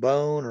broken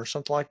bone or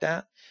something like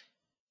that,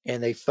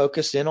 and they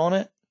focus in on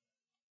it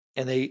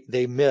and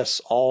they miss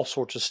all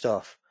sorts of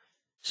stuff.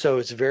 So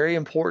it's very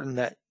important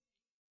that,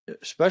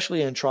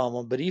 especially in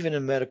trauma, but even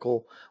in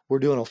medical, we're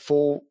doing a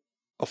full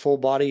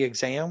body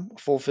exam, a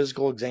full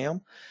physical exam.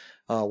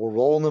 We're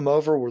rolling them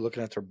over. We're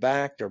looking at their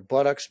back, their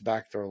buttocks,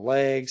 back their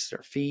legs,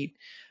 their feet,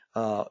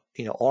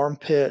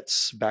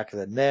 armpits, back of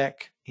the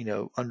neck,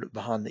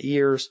 behind the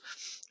ears,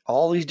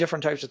 all these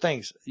different types of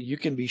things. You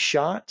can be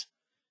shot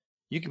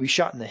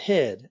in the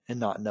head and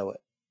not know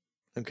it.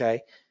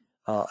 Okay.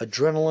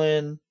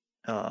 Adrenaline,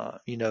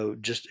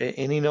 just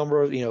any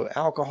number of,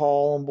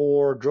 alcohol on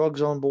board,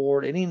 drugs on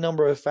board, any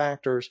number of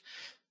factors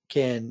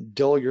can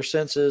dull your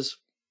senses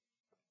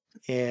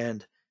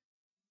and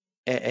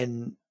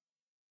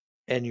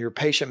your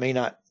patient may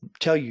not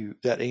tell you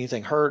that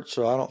anything hurts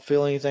or I don't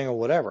feel anything or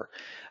whatever.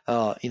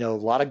 A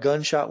lot of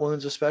gunshot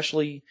wounds,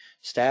 especially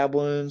stab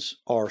wounds,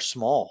 are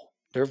small.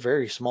 They're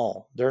very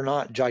small. They're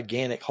not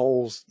gigantic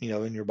holes,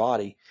 in your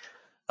body.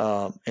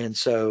 And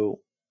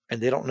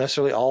they don't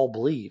necessarily all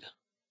bleed.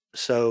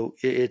 So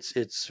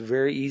it's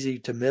very easy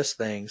to miss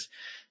things.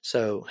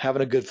 So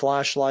having a good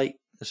flashlight,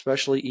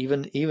 especially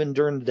even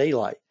during the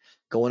daylight,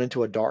 going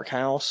into a dark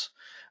house,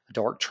 a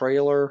dark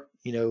trailer,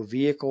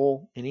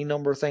 vehicle, any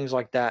number of things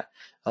like that,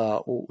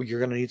 you're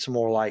going to need some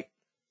more light.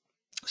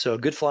 So a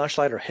good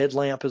flashlight or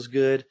headlamp is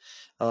good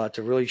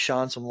to really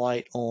shine some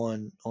light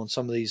on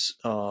some of these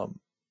on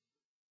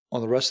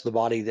the rest of the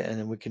body, and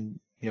then we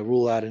can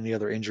rule out any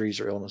other injuries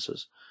or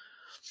illnesses.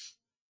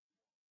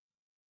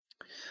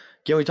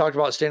 Again, we talked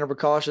about standard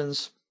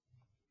precautions.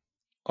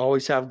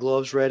 Always have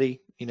gloves ready.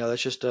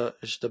 That's just a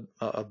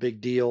big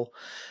deal.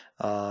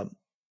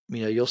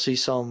 You'll see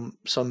some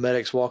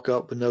medics walk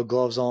up with no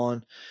gloves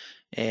on,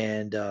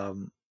 and a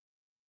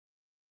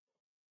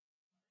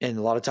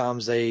lot of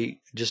times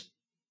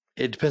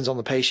it depends on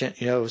the patient.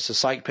 If it's a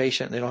psych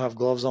patient, they don't have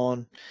gloves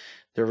on.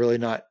 They're really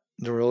not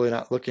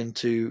looking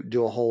to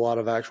do a whole lot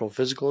of actual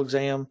physical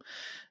exam.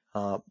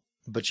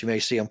 But you may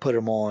see them put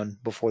them on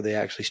before they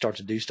actually start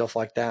to do stuff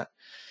like that.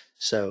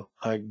 So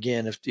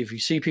again, if you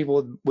see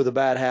people with a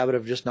bad habit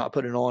of just not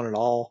putting it on at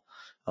all,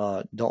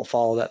 don't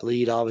follow that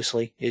lead.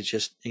 Obviously, it's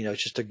just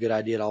a good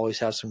idea to always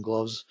have some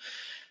gloves,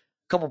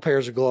 a couple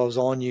pairs of gloves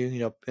on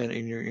you,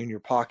 in your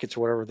pockets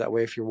or whatever. That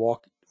way, if you're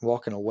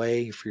walking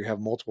away, if you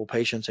have multiple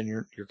patients and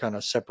you're kind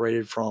of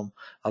separated from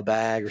a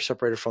bag or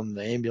separated from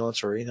the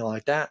ambulance or anything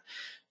like that,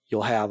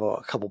 you'll have a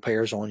couple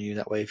pairs on you.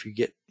 That way, if you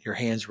get your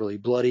hands really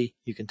bloody,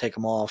 you can take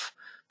them off,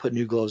 put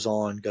new gloves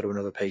on, go to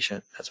another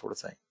patient, that sort of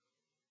thing.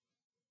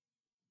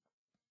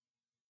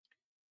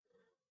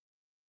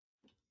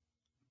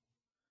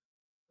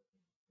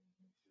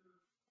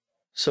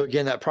 So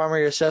again, that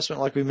primary assessment,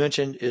 like we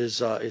mentioned,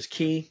 is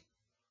key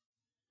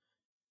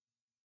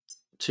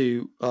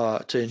to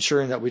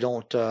ensuring that we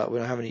don't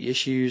have any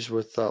issues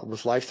with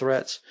life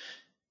threats.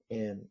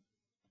 And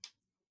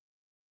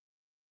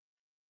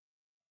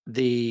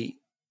the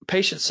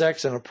patient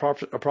sex and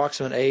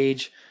approximate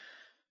age,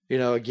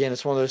 again,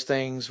 it's one of those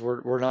things.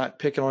 We're not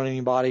picking on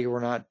anybody. We're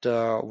not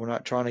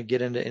trying to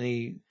get into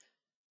any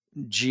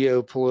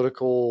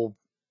geopolitical,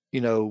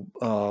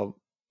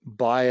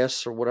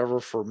 bias or whatever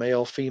for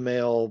male,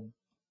 female,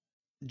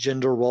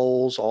 gender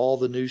roles, all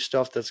the new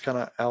stuff that's kind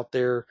of out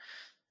there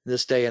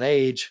this day and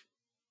age.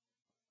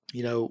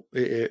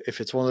 If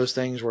it's one of those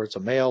things where it's a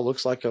male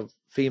looks like a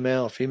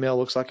female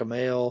looks like a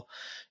male,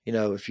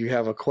 if you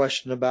have a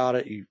question about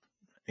it,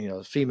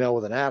 female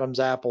with an Adam's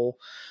apple,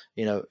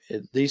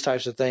 these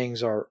types of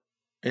things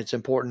it's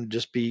important to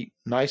just be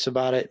nice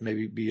about it,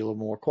 maybe be a little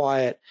more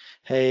quiet.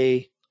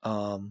 Hey,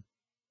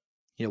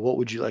 what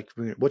would you like?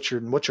 What's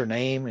your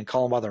name? And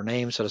call them by their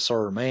name instead of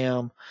sir or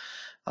ma'am,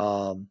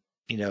 and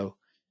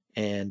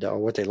or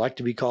what they like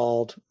to be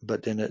called.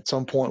 But then at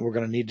some point we're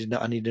going to need to know,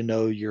 I need to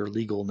know your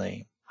legal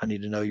name. I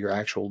need to know your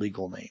actual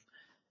legal name.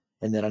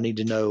 And then I need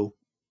to know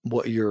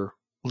what your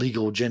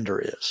legal gender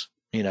is,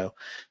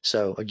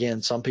 So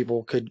again, some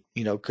people could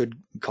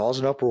cause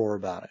an uproar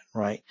about it,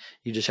 right?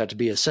 You just have to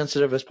be as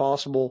sensitive as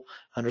possible.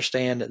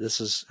 Understand that this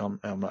is, I'm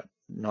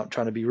not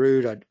trying to be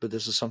rude, but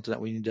this is something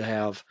that we need to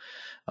have,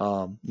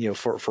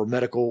 for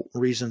medical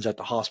reasons at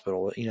the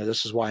hospital.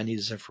 This is why I need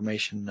this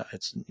information.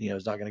 It's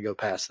not going to go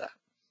past that.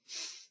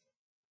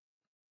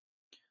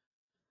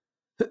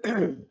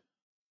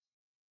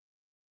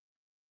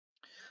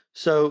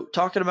 So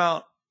talking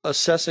about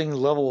assessing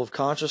level of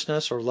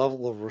consciousness or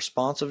level of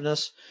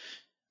responsiveness,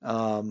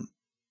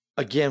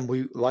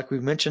 again, like we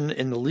mentioned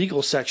in the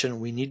legal section,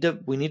 we need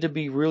to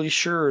be really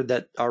sure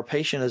that our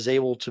patient is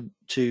able to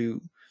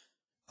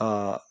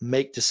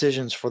make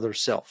decisions for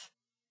themselves.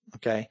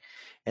 Okay,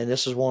 and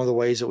this is one of the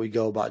ways that we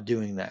go about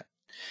doing that.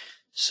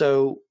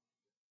 So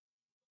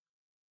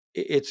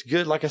it's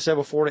good, like I said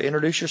before, to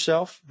introduce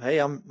yourself. Hey,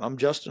 I'm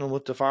Justin. I'm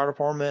with the fire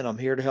department. I'm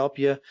here to help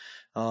you.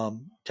 Tell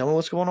me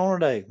what's going on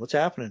today. What's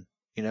happening?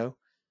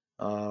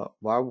 Why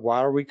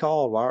are we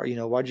called?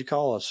 Why'd you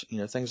call us?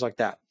 Things like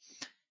that.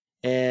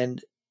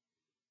 And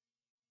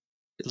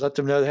let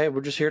them know that, hey,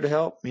 we're just here to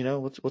help.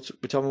 Tell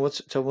me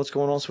what's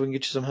going on so we can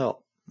get you some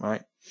help.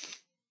 Right.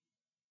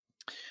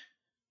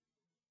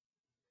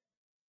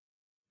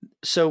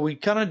 So we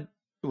can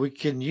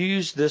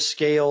use this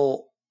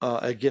scale,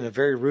 again, a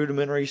very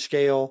rudimentary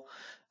scale,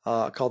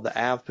 called the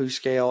AVPU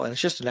scale, and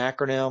it's just an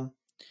acronym,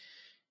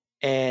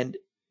 and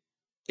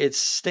it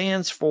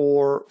stands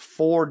for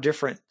 4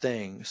 different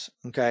things.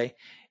 Okay.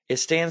 It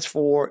stands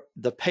for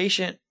the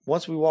patient.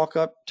 Once we walk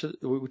up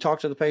we talk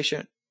to the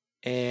patient,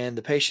 and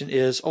the patient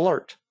is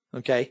alert.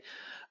 Okay.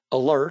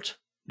 Alert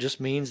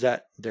just means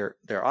that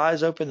their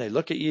eyes open, they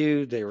look at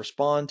you, they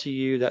respond to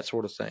you, that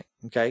sort of thing.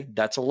 Okay.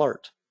 That's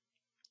alert.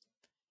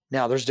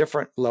 Now there's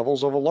different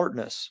levels of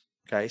alertness.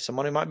 Okay.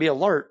 Somebody might be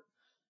alert,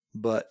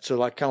 but so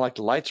kind of like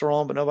the lights are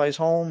on, but nobody's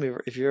home.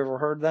 If you ever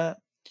heard that.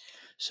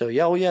 So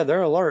yeah,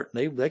 they're alert.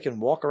 They can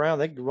walk around,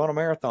 they can run a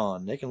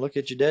marathon, they can look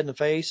at you dead in the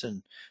face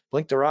and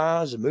blink their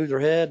eyes and move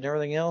their head and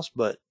everything else,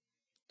 but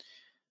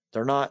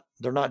they're not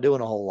doing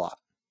a whole lot.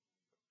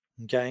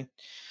 Okay.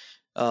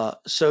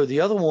 So the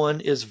other one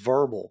is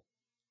verbal.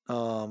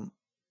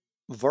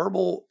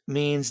 Verbal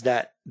means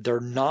that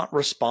they're not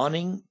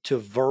responding to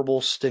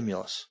verbal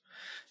stimulus.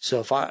 So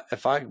if I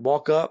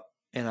walk up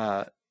and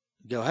I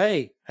go,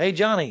 hey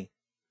Johnny,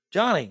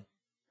 hey,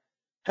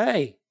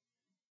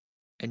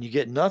 and you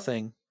get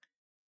nothing,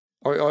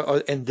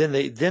 and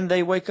then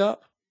they wake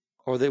up,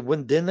 or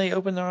then they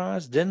open their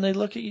eyes, then they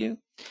look at you,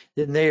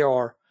 then they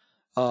are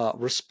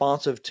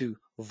responsive to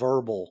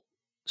verbal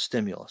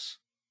stimulus.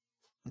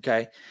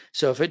 Okay,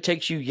 so if it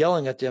takes you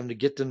yelling at them to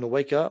get them to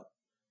wake up,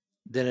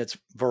 then it's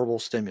verbal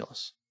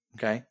stimulus.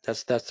 Okay,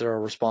 that's their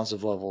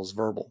responsive level, is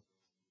verbal.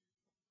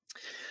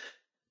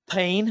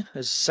 Pain is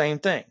the same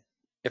thing.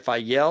 If I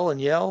yell and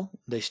yell,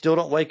 they still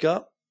don't wake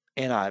up,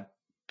 and I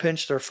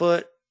pinch their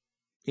foot,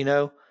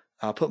 I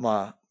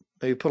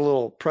maybe put a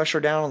little pressure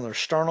down on their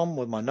sternum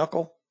with my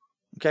knuckle,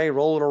 okay,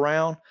 roll it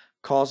around,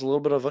 cause a little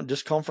bit of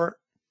discomfort,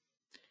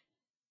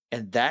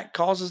 and that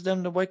causes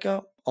them to wake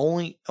up.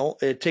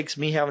 It takes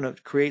me having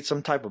to create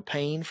some type of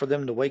pain for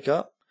them to wake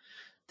up.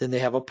 Then they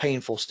have a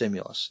painful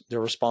stimulus. They're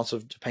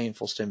responsive to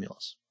painful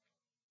stimulus.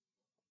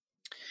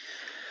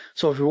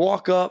 So if you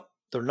walk up,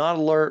 they're not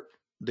alert,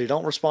 they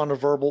don't respond to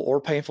verbal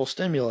or painful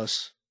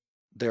stimulus,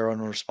 they're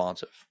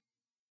unresponsive.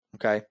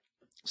 Okay,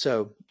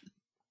 so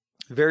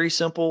very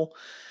simple.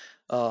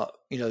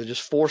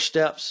 Just 4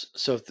 steps.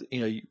 So if,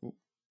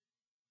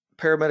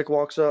 paramedic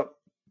walks up,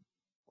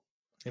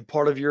 and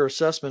part of your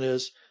assessment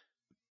is,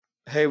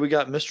 hey, we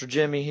got Mr.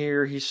 Jimmy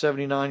here. He's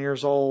 79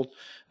 years old.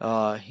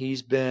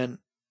 He's been,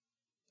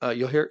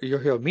 you'll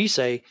hear me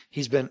say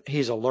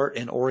he's alert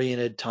and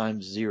oriented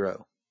times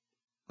 0.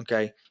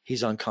 Okay.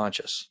 He's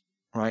unconscious.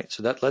 Right.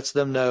 So that lets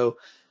them know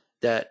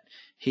that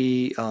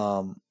he,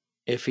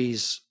 if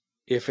he's,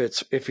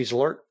 if he's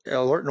alert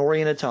and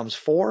oriented times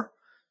 4,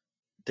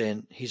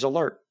 then he's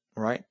alert,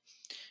 right?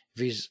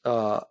 If he's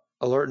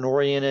alert and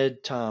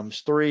oriented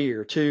times 3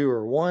 or 2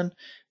 or 1,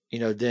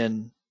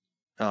 then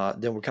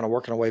we're kind of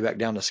working our way back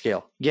down the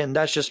scale. Again,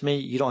 that's just me.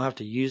 You don't have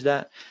to use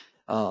that,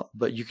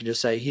 but you can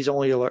just say he's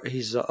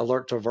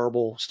alert to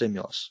verbal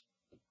stimulus.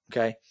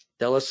 Okay,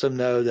 that lets them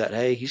know that,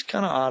 hey, he's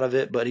kind of out of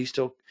it, but he's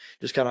still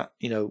just kind of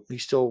he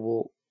still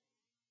will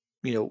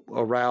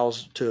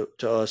arouse to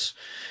us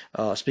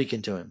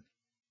speaking to him.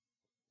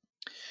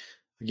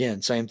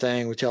 Again, same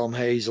thing. We tell him,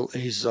 hey,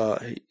 he's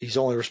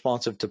only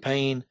responsive to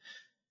pain,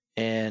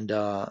 and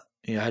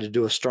had to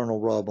do a sternal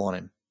rub on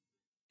him,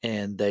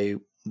 and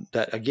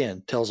that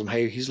again tells him,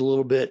 hey, he's a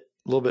little bit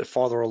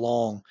farther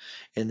along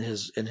in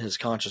his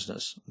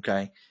consciousness.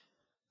 Okay,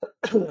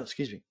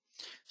 excuse me.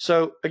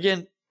 So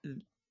again,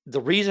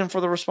 the reason for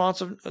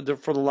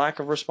the lack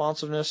of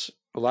responsiveness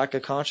or lack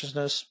of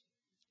consciousness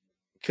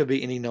could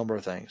be any number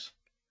of things.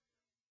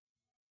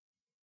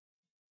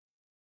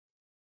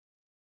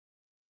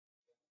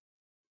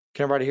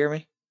 Can everybody hear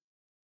me?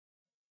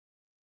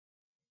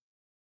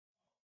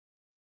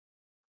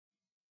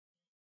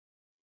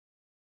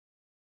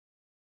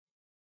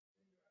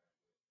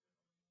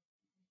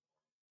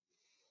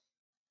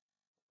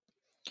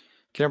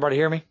 Can everybody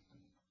hear me?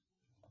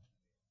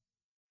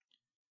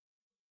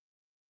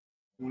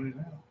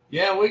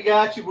 Yeah, we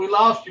got you. We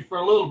lost you for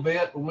a little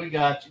bit, but we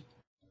got you.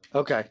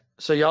 Okay.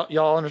 So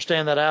y'all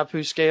understand that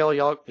APU scale?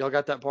 Y'all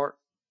got that part?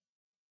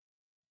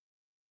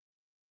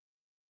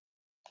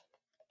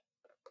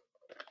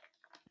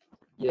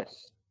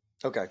 Yes.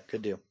 Okay,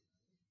 good deal.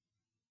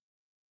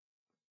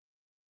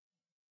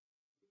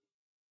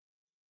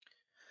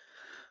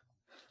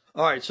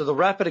 All right, so the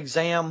rapid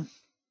exam,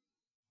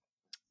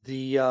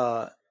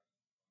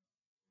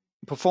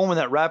 performing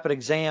that rapid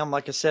exam,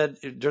 like I said,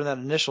 during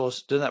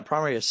that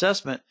primary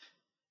assessment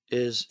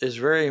is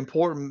very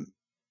important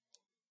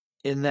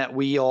in that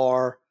we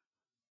are,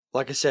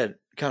 like I said,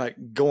 kind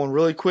of going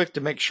really quick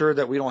to make sure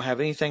that we don't have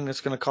anything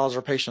that's going to cause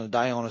our patient to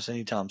die on us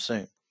anytime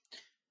soon.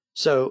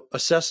 So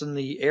assessing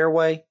the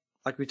airway,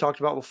 like we talked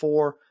about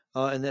before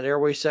in that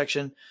airway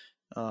section,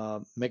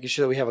 making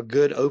sure that we have a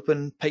good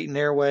open patent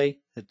airway,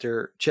 that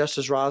their chest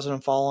is rising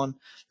and falling,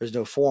 there's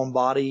no foreign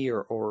body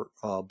or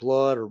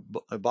blood or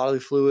bodily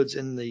fluids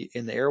in the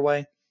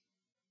airway.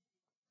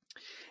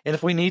 And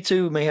if we need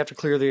to, we may have to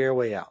clear the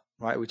airway out,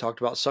 right? We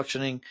talked about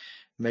suctioning,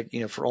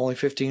 for only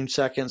 15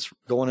 seconds,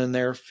 going in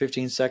there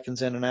 15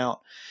 seconds in and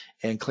out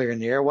and clearing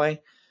the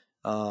airway.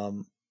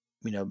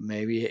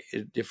 Maybe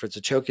if it's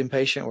a choking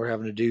patient, we're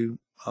having to do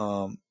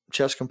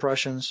chest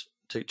compressions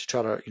to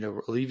try to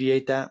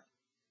alleviate that.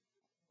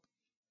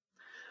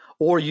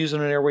 Or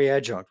using an airway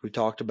adjunct. We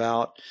talked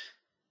about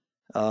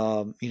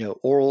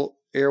oral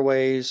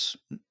airways,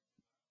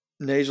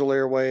 nasal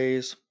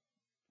airways,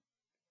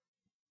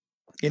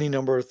 any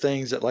number of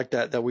things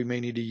that we may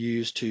need to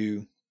use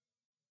to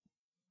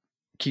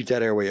keep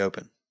that airway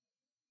open.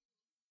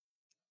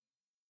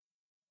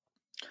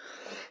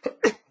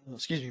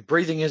 Excuse me.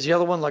 Breathing is the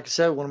other one. Like I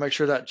said, we want to make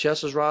sure that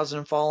chest is rising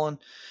and falling,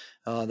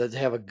 that they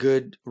have a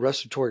good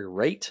respiratory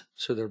rate,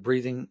 so they're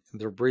breathing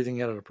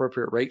at an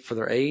appropriate rate for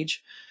their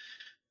age.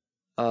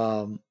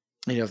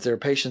 If their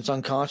patient's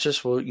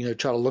unconscious, we'll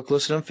try to look,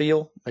 listen, and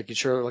feel, making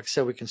sure, like I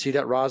said, we can see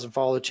that rise and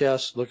fall of the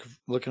chest,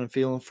 looking and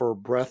feeling for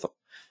breath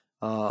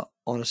on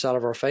the side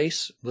of our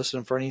face,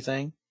 listening for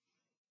anything.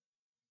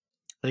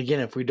 And again,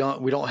 if we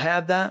don't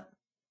have that,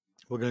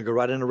 we're going to go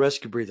right into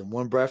rescue breathing.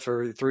 One breath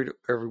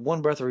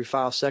every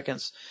 5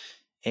 seconds,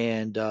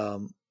 and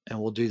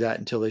we'll do that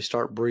until they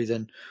start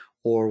breathing,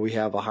 or we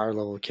have a higher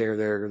level of care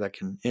there that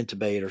can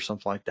intubate or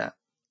something like that.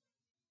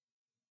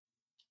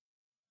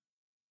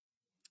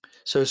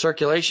 So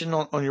circulation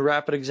on your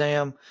rapid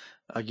exam,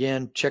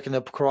 again, checking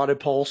the carotid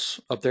pulse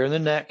up there in the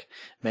neck,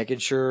 making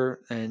sure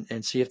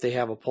and see if they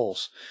have a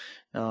pulse.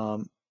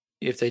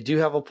 If they do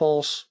have a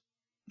pulse,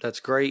 that's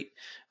great.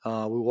 We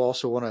will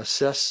also want to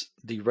assess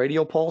the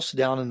radial pulse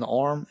down in the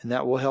arm, and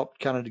that will help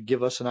kind of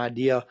give us an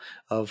idea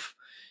of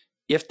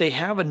if they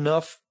have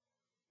enough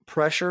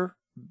pressure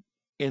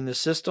in the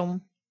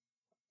system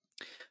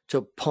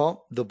to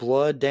pump the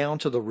blood down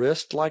to the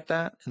wrist like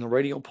that in the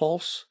radial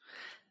pulse.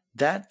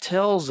 That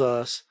tells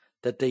us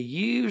that they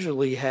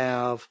usually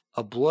have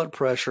a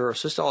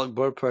systolic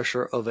blood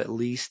pressure of at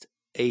least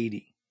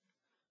 80.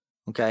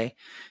 Okay,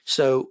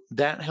 so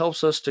that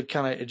helps us to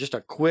kind of just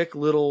a quick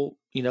little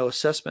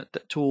assessment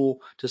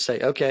tool to say,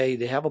 okay,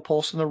 they have a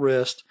pulse in the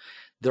wrist,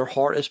 their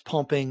heart is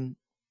pumping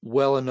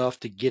well enough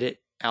to get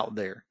it out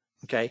there.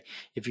 Okay,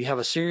 if you have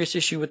a serious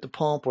issue with the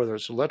pump, whether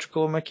it's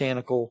electrical or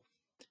mechanical,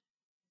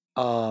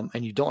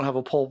 and you don't have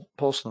a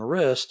pulse in the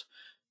wrist,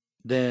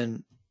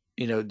 then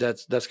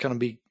that's going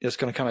to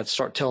kind of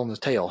start telling the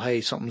tale.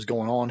 Hey, something's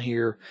going on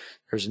here.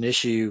 There's an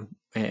issue,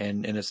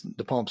 and it's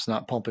the pump's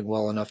not pumping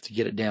well enough to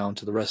get it down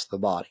to the rest of the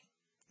body.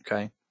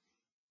 Okay.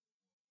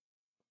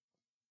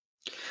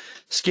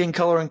 Skin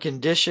color and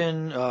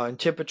condition and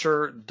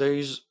temperature.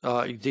 These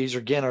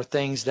again are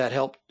things that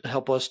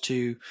help us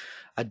to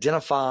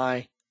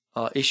identify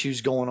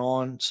issues going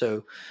on.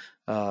 So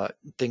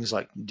things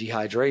like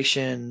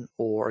dehydration,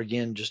 or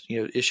again, just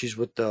issues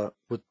with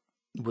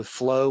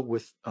flow,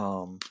 with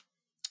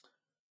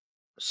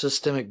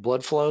systemic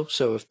blood flow.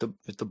 So if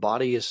the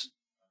body is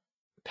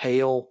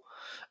pale,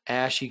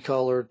 ashy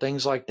color,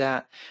 things like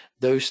that,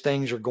 those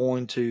things are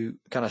going to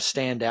kind of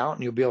stand out,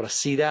 and you'll be able to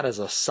see that as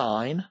a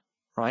sign,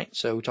 right?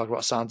 So we talk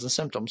about signs and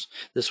symptoms.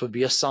 This would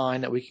be a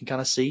sign that we can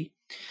kind of see.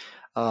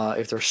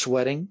 If they're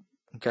sweating,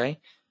 okay,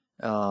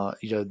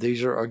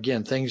 these are,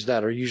 again, things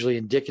that are usually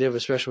indicative,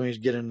 especially when you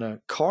get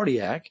into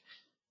cardiac,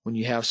 when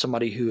you have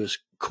somebody who is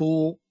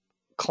cool,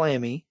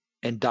 clammy,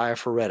 and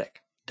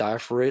diaphoretic.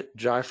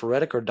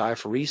 Diaphoretic or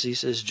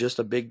diaphoresis is just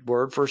a big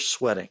word for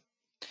sweating.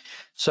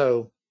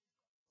 So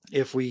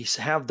if we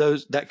have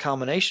that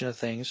combination of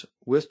things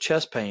with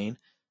chest pain,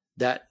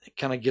 that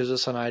kind of gives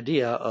us an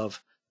idea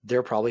of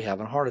they're probably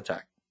having a heart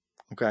attack.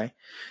 Okay.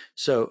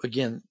 So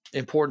again,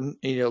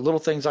 important, little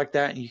things like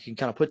that, and you can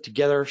kind of put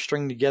together,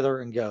 string together,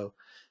 and go,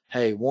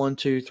 hey, 1,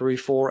 2, 3,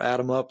 4, add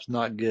them up is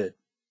not good.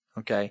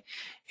 Okay.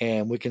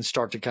 And we can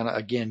start to kind of,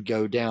 again,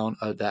 go down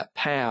that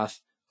path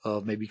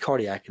of maybe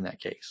cardiac in that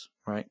case,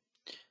 right?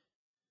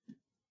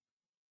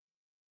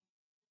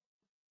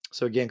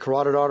 So again,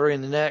 carotid artery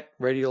in the neck,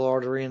 radial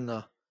artery in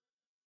the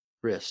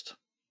wrist.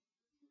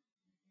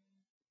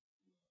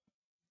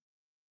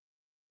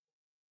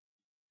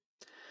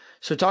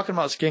 So talking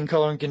about skin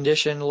color and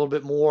condition a little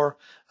bit more,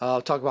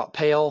 talk about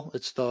pale.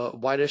 It's the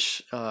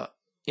whitish,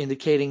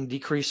 indicating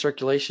decreased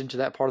circulation to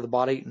that part of the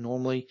body.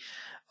 Normally,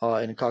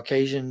 in the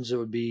Caucasians, it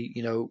would be,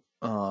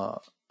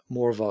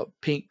 more of a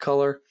pink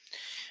color.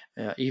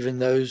 Even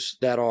those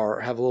that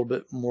have a little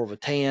bit more of a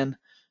tan,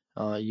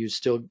 you'd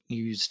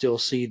still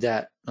see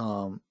that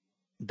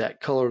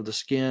that color of the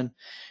skin.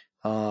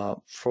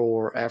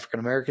 For African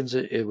Americans,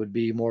 it would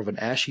be more of an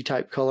ashy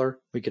type color.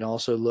 We can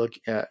also look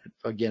at,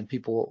 again,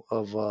 people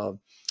of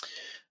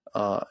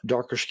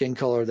darker skin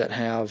color that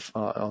have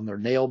on their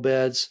nail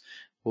beds.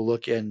 We'll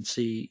look and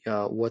see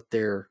what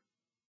their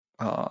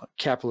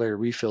capillary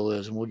refill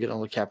is, and we'll get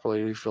on the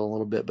capillary refill in a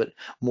little bit, but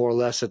more or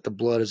less that the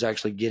blood is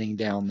actually getting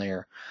down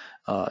there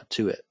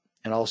to it,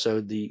 and also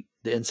the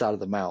inside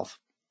of the mouth.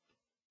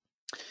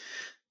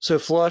 So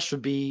flush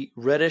would be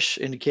reddish,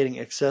 indicating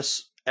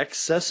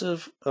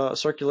excessive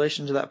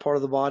circulation to that part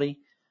of the body.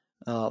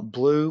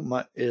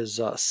 Blue is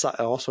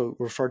also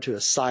referred to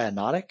as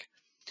cyanotic,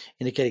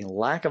 indicating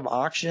lack of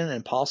oxygen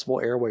and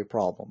possible airway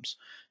problems.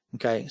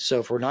 Okay, so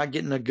if we're not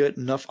getting a good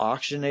enough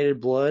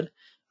oxygenated blood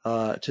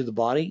to the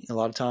body, a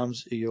lot of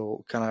times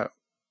it'll kind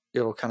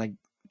of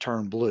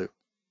turn blue.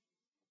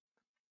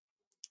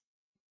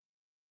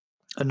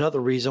 Another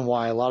reason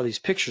why a lot of these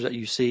pictures that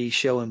you see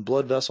showing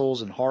blood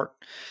vessels and heart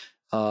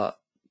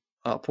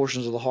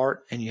portions of the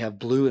heart, and you have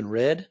blue and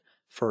red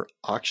for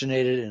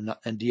oxygenated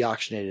and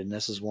deoxygenated, and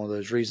this is one of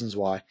those reasons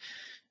why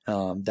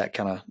that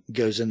kind of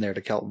goes in there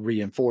to help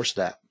reinforce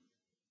that.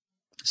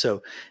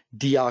 So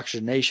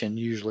deoxygenation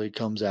usually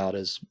comes out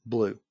as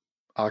blue.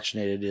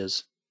 Oxygenated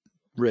is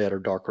red or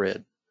dark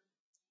red.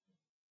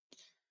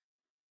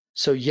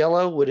 So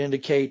yellow would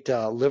indicate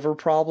liver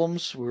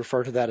problems. We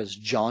refer to that as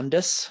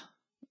jaundice.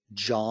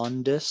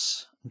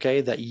 Jaundice,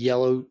 okay, that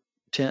yellow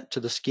tint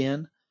to the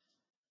skin.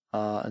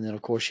 And then,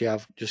 of course, you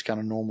have just kind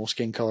of normal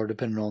skin color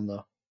depending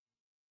on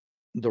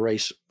the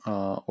race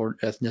or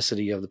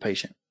ethnicity of the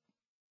patient.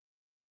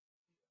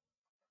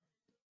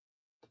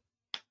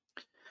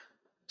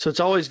 So it's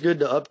always good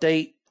to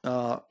update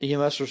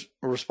EMS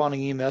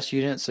responding EMS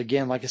units.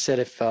 Again, like I said,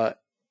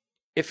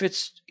 if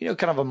it's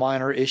kind of a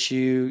minor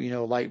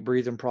issue, light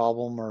breathing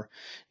problem, or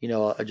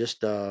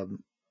just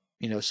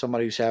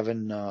somebody who's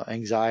having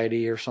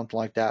anxiety or something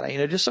like that,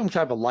 just some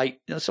type of light,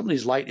 some of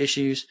these light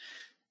issues,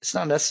 it's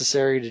not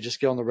necessary to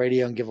just get on the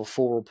radio and give a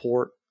full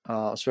report,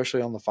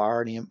 especially on the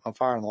fire and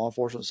law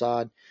enforcement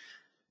side.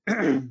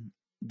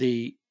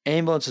 The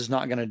ambulance is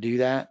not going to do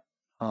that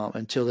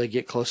until they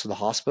get close to the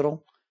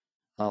hospital,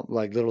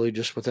 like literally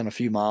just within a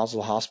few miles of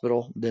the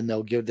hospital. Then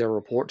they'll give their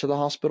report to the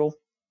hospital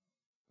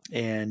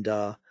and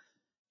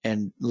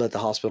let the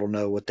hospital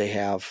know what they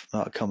have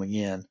coming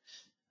in.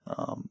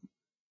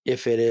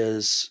 If it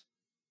is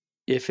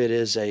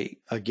a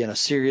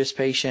serious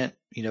patient,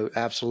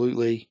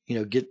 absolutely,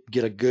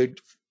 get a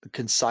good,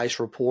 concise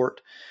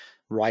report,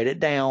 write it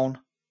down,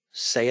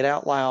 say it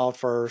out loud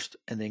first,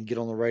 and then get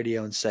on the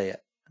radio and say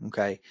it.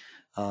 Okay.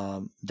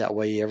 That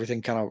way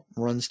everything kind of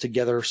runs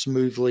together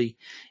smoothly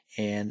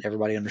and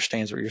everybody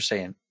understands what you're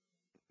saying.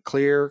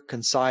 Clear,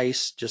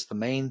 concise, just the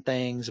main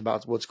things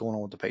about what's going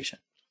on with the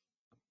patient.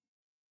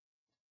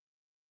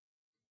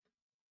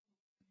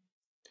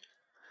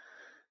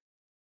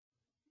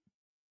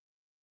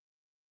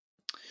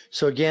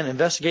 So again,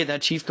 investigating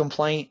that chief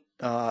complaint,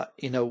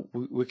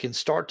 we can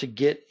start to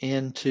get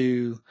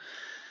into,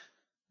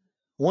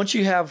 once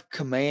you have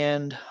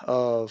command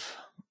of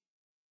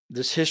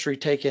this history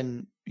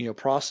taken,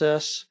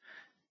 process,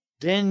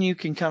 then you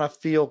can kind of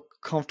feel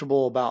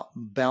comfortable about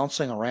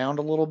bouncing around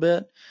a little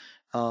bit.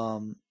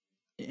 And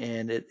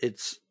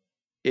it's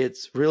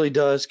really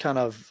does kind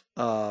of,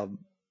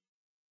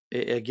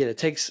 it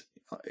takes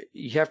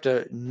you have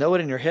to know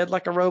it in your head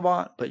like a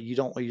robot, but you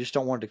just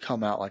don't want it to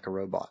come out like a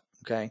robot.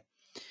 Okay.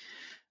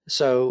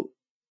 So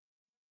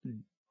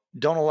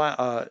don't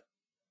allow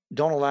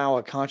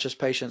a conscious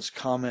patient's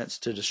comments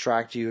to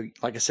distract you.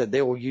 Like I said,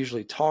 they will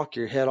usually talk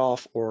your head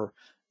off or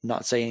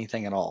not say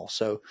anything at all.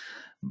 So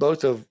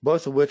both of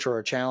which are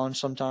a challenge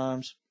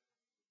sometimes.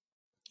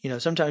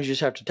 Sometimes you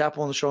just have to tap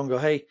on the shoulder and go,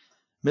 "Hey,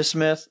 Miss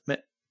Smith,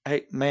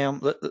 hey, ma'am,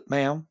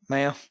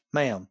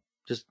 ma'am,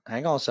 just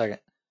hang on a second.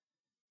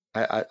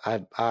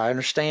 I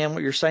understand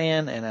what you're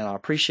saying, and I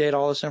appreciate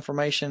all this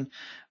information,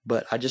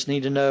 but I just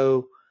need to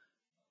know,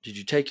 did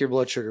you take your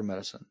blood sugar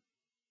medicine?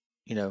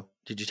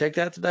 Did you take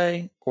that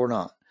today or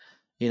not?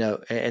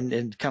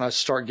 And kind of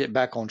start getting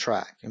back on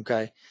track,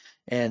 okay?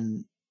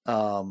 And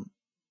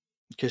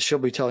because she'll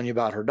be telling you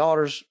about her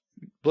daughter's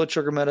blood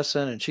sugar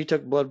medicine, and she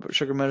took blood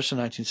sugar medicine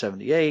in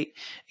 1978.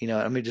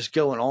 Just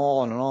going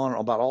on and on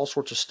about all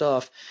sorts of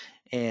stuff.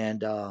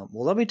 And well,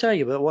 let me tell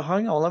you, but well,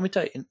 hang on, let me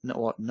tell you.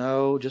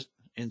 No, just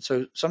and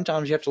so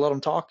sometimes you have to let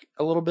them talk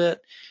a little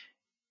bit,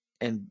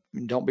 and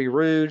don't be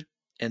rude,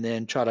 and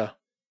then try to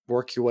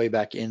work your way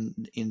back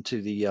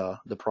into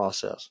the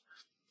process.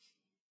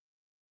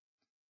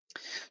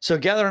 So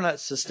gathering that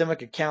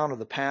systemic account of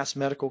the past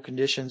medical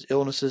conditions,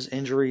 illnesses,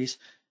 injuries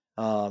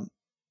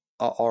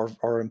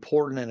are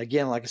important. And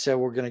again, like I said,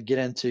 we're going to get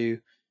into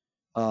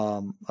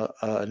an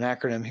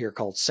acronym here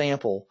called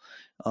SAMPLE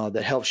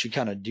that helps you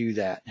kind of do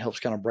that, helps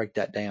kind of break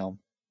that down.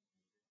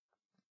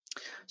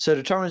 So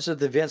determines the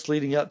events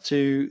leading up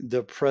to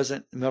the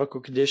present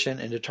medical condition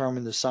and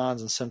determine the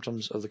signs and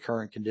symptoms of the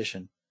current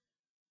condition.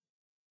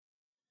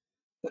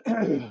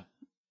 And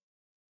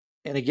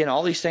again,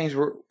 all these things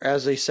were,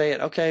 as they say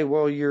it, okay,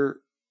 well, you're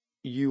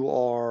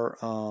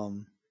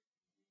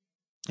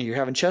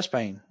having chest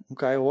pain.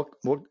 Okay, what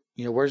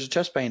where's the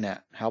chest pain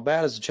at? How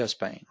bad is the chest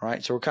pain?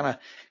 Right. So we're kind of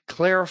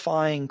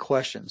clarifying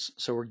questions.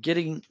 So we're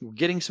getting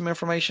some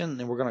information,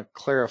 and we're going to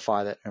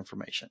clarify that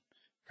information.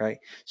 Okay.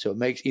 So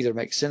it either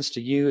makes sense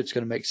to you, it's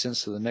going to make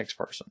sense to the next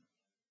person.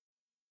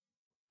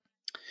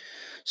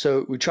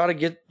 So we try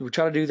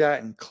to do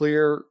that in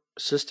clear,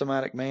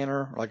 systematic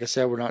manner. Like I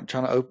said, we're not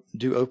trying to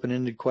do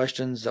open-ended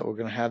questions that we're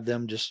going to have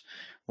them just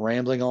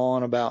rambling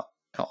on about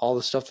all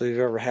the stuff that they've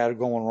ever had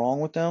going wrong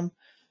with them.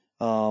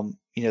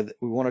 We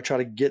want to try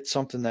to get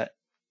something that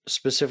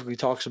specifically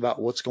talks about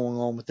what's going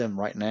on with them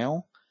right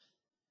now,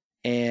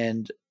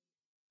 and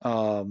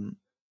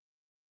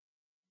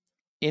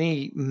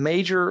any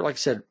major, like I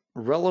said,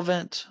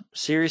 relevant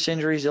serious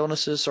injuries,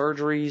 illnesses,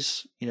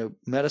 surgeries,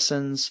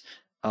 medicines.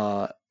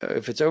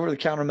 If it's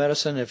over-the-counter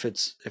medicine, if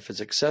it's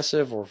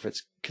excessive, or if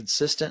it's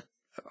consistent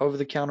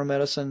over-the-counter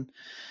medicine,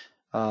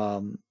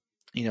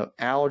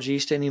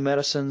 allergies to any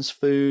medicines,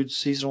 foods,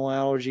 seasonal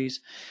allergies,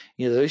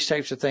 those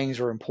types of things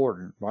are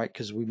important, right?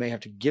 Because we may have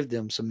to give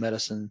them some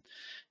medicine,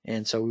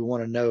 and so we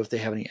want to know if they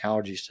have any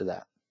allergies to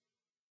that.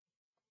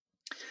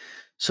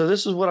 So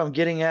this is what I'm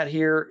getting at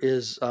here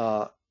is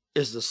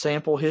the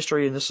sample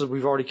history, and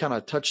we've already kind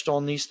of touched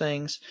on these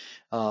things,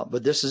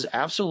 but this is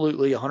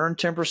absolutely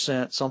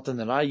 110% something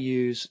that I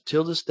use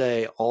till this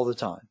day all the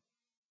time.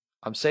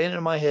 I'm saying it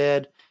in my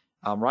head,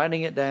 I'm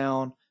writing it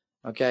down.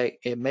 Okay,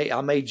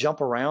 I may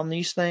jump around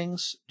these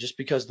things just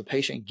because the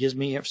patient gives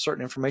me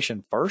certain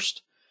information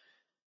first,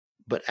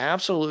 but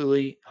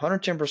absolutely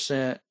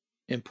 110%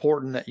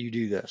 important that you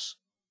do this.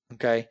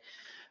 Okay,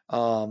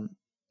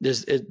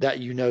 this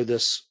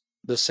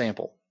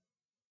sample.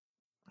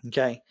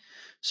 Okay,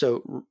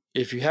 so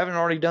if you haven't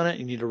already done it,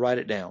 you need to write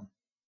it down.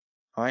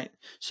 All right.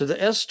 So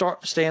the S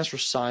stands for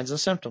signs and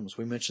symptoms.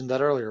 We mentioned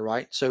that earlier,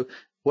 right? So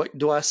what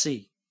do I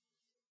see?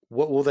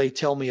 What will they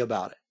tell me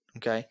about it?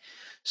 Okay.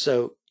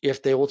 So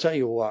if they will tell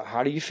you, well,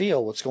 how do you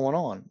feel? What's going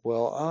on?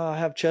 Well, I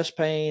have chest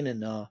pain, and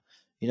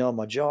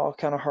my jaw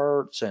kind of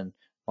hurts, and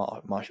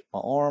my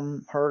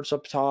arm hurts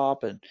up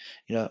top, and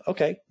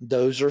okay,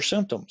 those are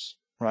symptoms,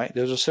 right?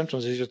 Those are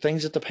symptoms. These are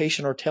things that the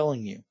patient are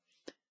telling you.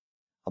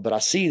 But I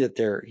see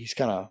that he's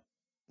kind of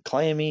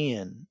clammy,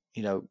 and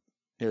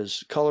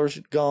his color's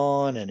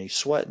gone, and he's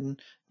sweating.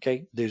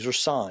 Okay, these are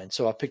signs.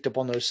 So I picked up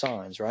on those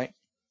signs, right?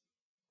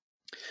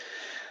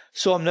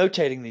 So I'm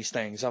notating these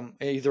things. I'm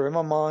either in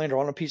my mind or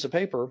on a piece of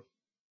paper.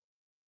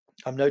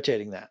 I'm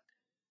notating that.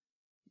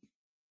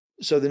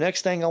 So the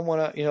next thing I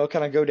want to,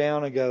 kind of go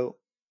down and go,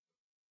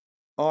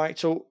 all right,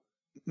 so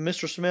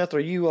Mr. Smith, are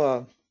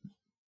you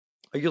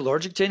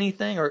allergic to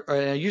anything? Or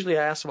I usually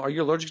ask them, are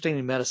you allergic to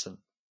any medicine?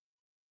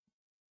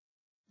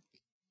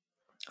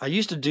 I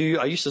used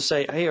to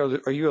say, hey,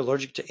 are you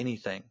allergic to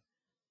anything?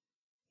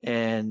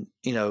 And,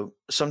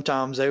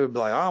 sometimes they would be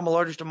like, oh, I'm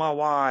allergic to my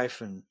wife.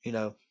 And,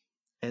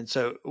 and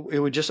so it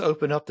would just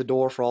open up the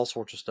door for all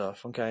sorts of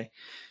stuff. Okay.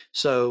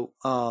 So,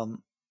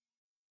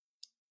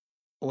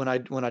 when I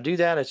do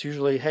that, it's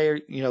usually, hey,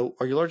 are you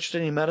allergic to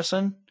any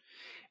medicine?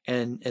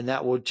 And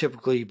that would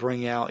typically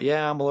bring out,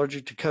 yeah, I'm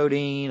allergic to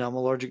codeine. I'm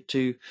allergic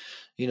to,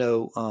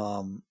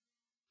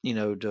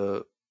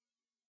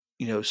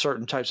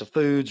 certain types of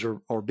foods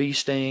or bee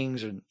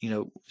stings, and,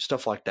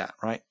 stuff like that.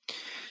 Right.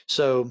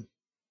 So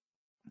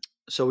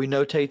we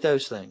notate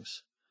those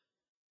things.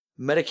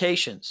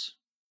 Medications.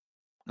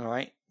 All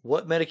right.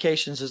 What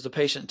medications is the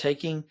patient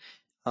taking?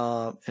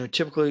 And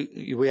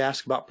typically we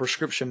ask about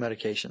prescription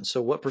medications.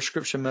 So what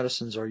prescription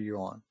medicines are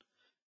you on?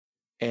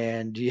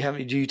 And do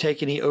you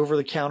take any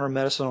over-the-counter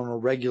medicine on a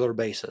regular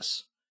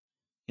basis?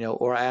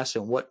 Or I ask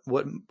them what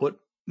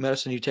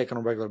medicine you take on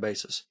a regular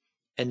basis,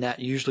 and that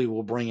usually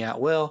will bring out,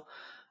 well,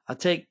 I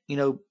take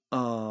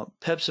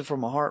Pepsi for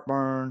my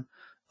heartburn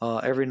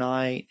every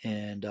night,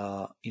 and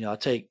I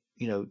take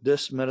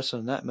this medicine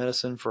and that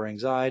medicine for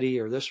anxiety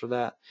or this or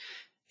that.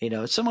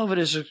 Some of it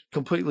is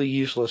completely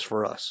useless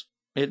for us.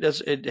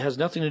 It has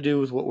nothing to do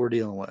with what we're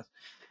dealing with,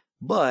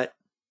 but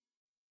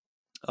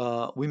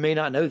we may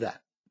not know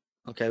that.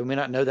 Okay, we may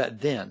not know that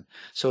then.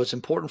 So it's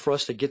important for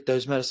us to get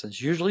those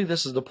medicines. Usually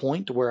this is the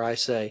point where I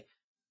say,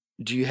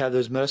 do you have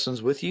those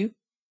medicines with you?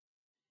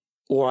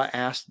 Or I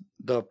ask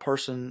the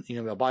person,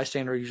 a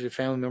bystander, usually a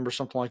family member,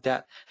 something like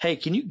that, hey,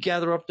 can you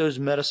gather up those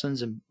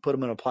medicines and put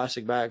them in a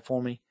plastic bag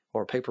for me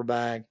or a paper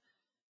bag?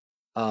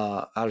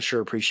 I'd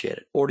sure appreciate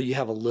it. Or do you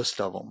have a list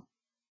of them?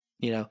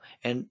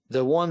 And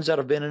the ones that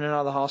have been in and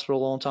out of the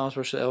hospital a long time,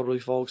 especially elderly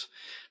folks,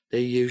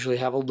 they usually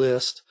have a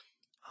list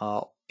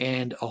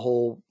and a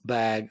whole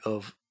bag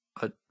of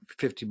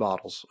 50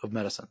 bottles of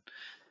medicine.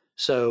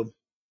 So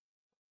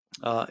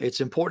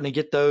it's important to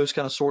get those,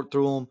 kind of sort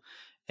through them,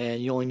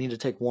 and you only need to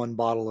take one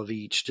bottle of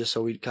each just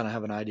so we kind of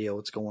have an idea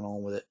what's going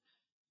on with it.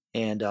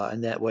 And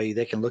that way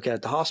they can look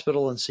at the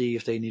hospital and see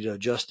if they need to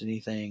adjust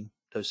anything,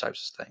 those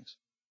types of things.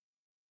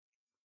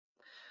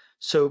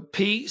 So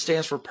P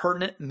stands for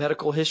pertinent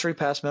medical history,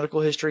 past medical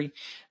history.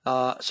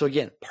 So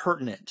again,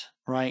 pertinent,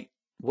 right?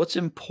 What's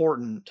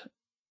important,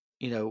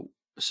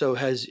 so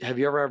have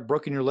you ever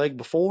broken your leg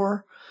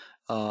before?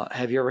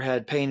 Have you ever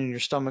had pain in your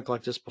stomach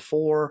like this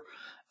before?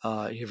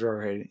 You've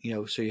ever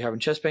had, so you're having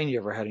chest pain, you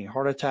ever had any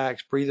heart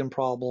attacks, breathing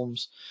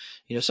problems?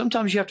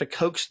 Sometimes you have to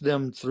coax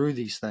them through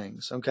these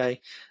things, okay?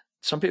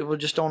 Some people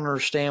just don't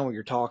understand what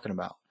you're talking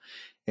about.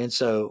 And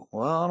so,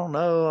 well, I don't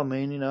know. I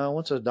mean, I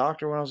went to a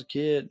doctor when I was a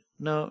kid.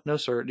 No,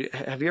 sir.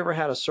 Have you ever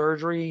had a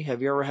surgery?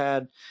 Have you ever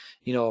had,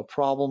 a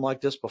problem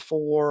like this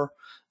before?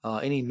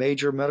 Any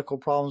major medical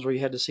problems where you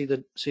had to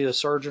see a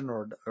surgeon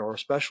or a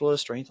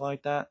specialist or anything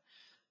like that?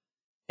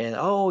 And,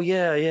 oh,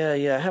 yeah,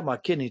 I had my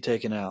kidney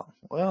taken out.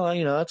 Well,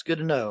 that's good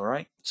to know,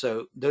 right?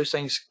 So those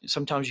things,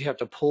 sometimes you have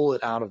to pull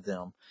it out of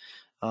them.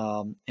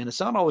 And it's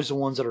not always the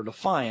ones that are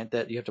defiant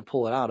that you have to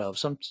pull it out of.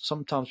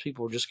 Sometimes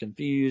people are just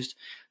confused,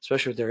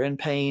 especially if they're in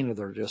pain or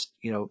they're just,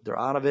 they're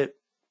out of it.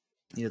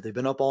 They've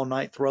been up all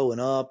night throwing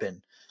up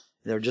and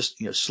they're just,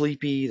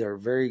 sleepy. They're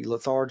very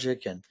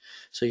lethargic. And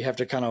so you have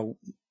to kind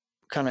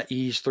of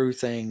ease through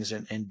things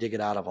and dig it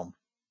out of them.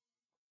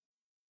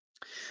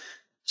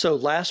 So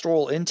last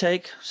oral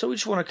intake. So we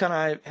just want to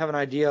kind of have an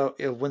idea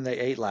of when they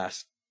ate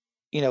last.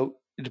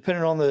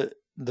 Depending on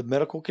the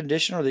medical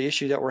condition or the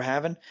issue that we're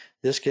having,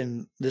 this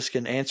can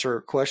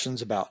answer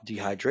questions about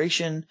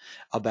dehydration,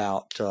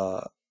 about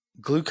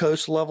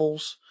glucose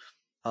levels,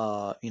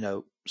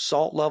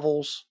 salt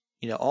levels,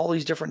 all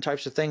these different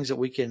types of things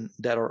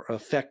that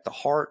affect the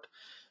heart,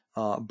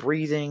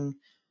 breathing,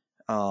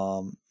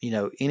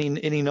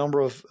 any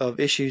number of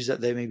issues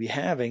that they may be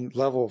having,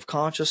 level of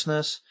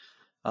consciousness,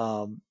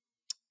 can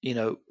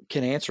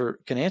answer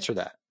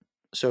that.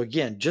 So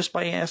again, just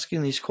by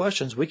asking these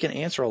questions, we can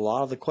answer a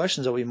lot of the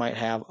questions that we might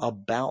have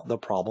about the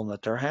problem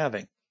that they're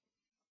having.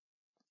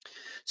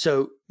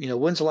 So,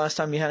 when's the last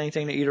time you had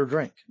anything to eat or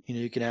drink?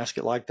 You can ask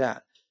it like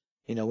that.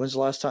 When's the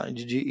last time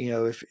did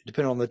you, if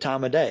depending on the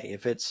time of day,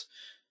 if it's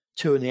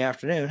 2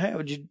 p.m, hey,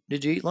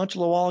 did you eat lunch a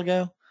little while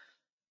ago?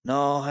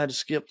 No, I had to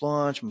skip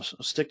lunch,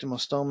 stick to my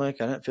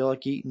stomach. I didn't feel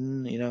like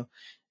eating, Yeah,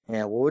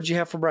 well, what'd you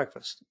have for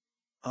breakfast?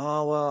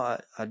 Oh, well,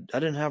 I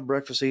didn't have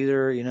breakfast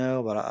either,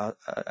 but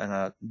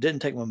I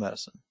didn't take my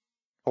medicine.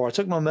 Or I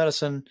took my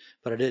medicine,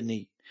 but I didn't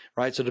eat,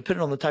 right? So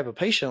depending on the type of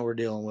patient we're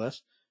dealing with,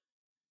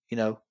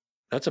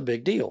 that's a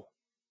big deal.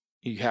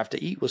 You have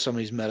to eat with some of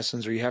these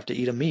medicines, or you have to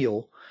eat a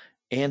meal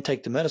and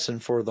take the medicine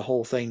for the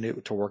whole thing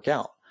to work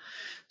out.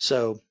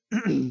 So,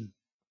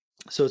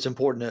 so it's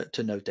important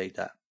to notate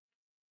that.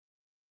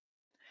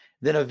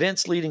 Then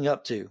events leading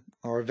up to,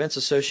 or events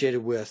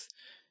associated with.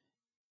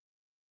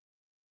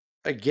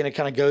 Again, it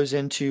kind of goes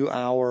into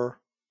our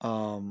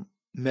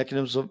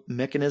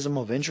mechanism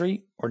of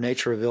injury or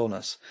nature of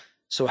illness.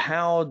 So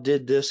how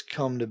did this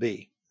come to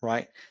be,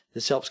 right?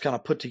 This helps kind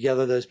of put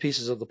together those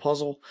pieces of the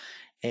puzzle,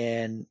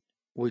 and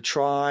we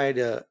try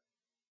to,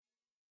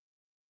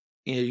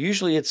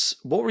 usually it's,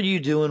 what were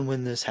you doing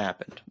when this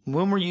happened?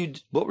 What were you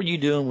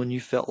doing when you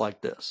felt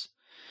like this?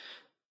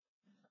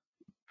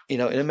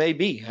 And it may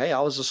be, hey, I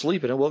was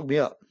asleep and it woke me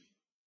up.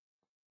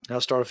 And I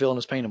started feeling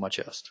this pain in my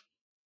chest.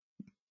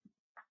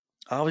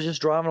 I was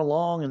just driving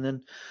along and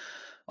then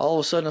all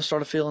of a sudden I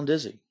started feeling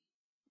dizzy,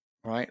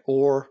 right?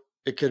 Or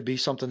it could be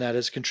something that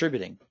is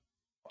contributing.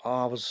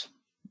 I was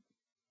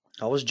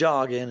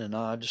jogging and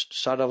I just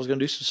decided I was going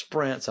to do some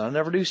sprints. I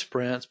never do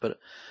sprints, but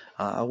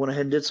I went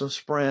ahead and did some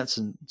sprints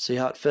and see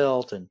how it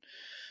felt. And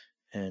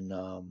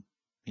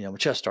my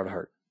chest started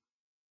hurting.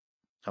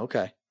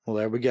 Okay. Well,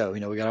 there we go. We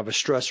got to have a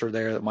stressor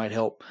there that might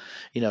help,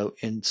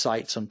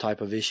 incite some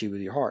type of issue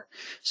with your heart.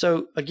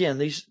 So again,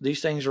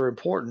 these things are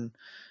important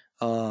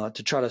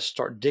to try to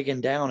start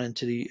digging down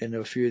into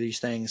a few of these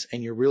things,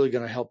 and you're really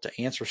going to help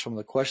to answer some of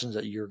the questions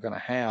that you're going to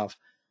have,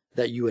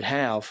 that you would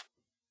have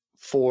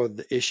for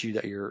the issue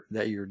that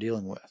you're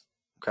dealing with.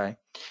 Okay.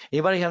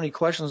 Anybody have any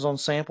questions on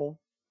sample?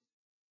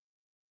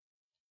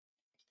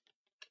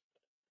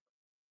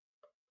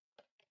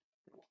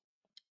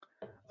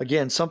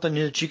 Again, something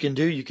that you can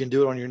do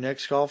it on your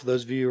next call. For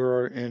those of you who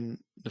are in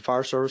the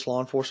fire service,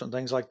 law enforcement,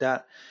 things like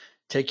that,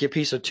 take your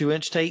piece of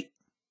 2-inch tape,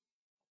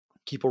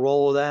 keep a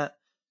roll of that,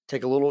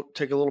 take a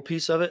little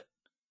piece of it,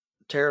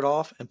 tear it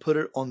off, and put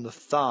it on the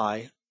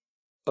thigh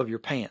of your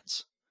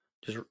pants.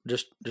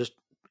 Just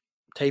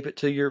tape it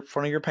to your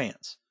front of your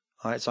pants.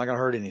 All right, it's not gonna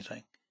hurt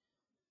anything.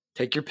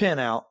 Take your pen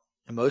out,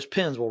 and most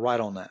pens will write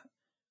on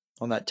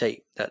that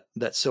tape,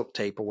 that silk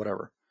tape or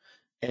whatever,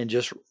 and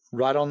just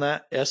write on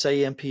that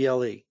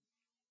SAMPLE.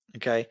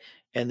 Okay,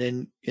 and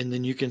then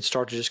you can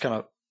start to just kind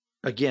of,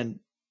 again,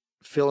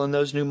 fill in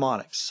those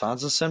mnemonics: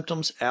 signs and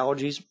symptoms,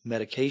 allergies,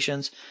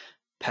 medications,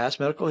 past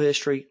medical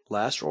history,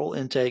 last oral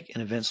intake,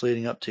 and events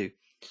leading up to.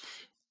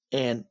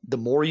 And the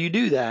more you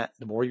do that,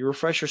 the more you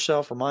refresh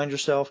yourself, remind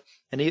yourself,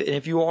 and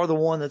if you are the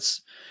one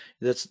that's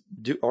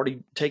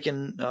already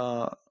taken,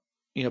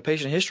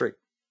 patient history,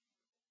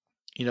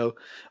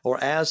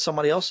 or as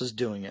somebody else is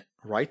doing it,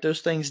 write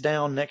those things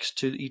down next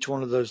to each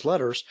one of those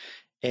letters,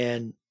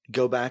 and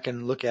go back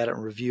and look at it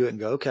and review it and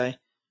go, okay,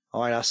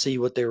 all right, I see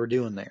what they were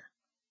doing there.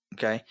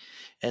 Okay.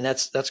 And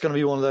that's going to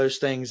be one of those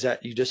things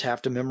that you just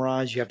have to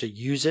memorize. You have to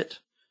use it.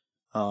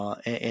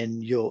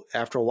 And you'll,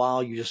 after a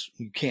while, you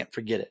can't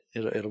forget it.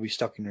 It'll be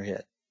stuck in your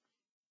head.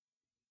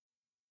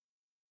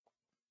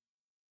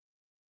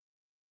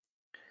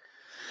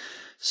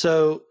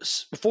 So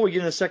before we get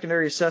into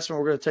secondary assessment,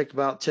 we're going to take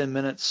about 10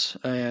 minutes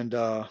and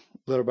let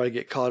everybody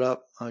get caught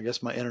up. I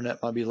guess my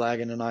internet might be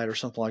lagging tonight or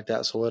something like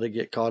that. So let it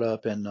get caught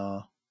up and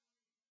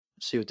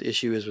see what the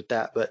issue is with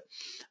that. But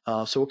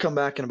so we'll come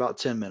back in about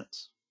 10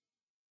 minutes.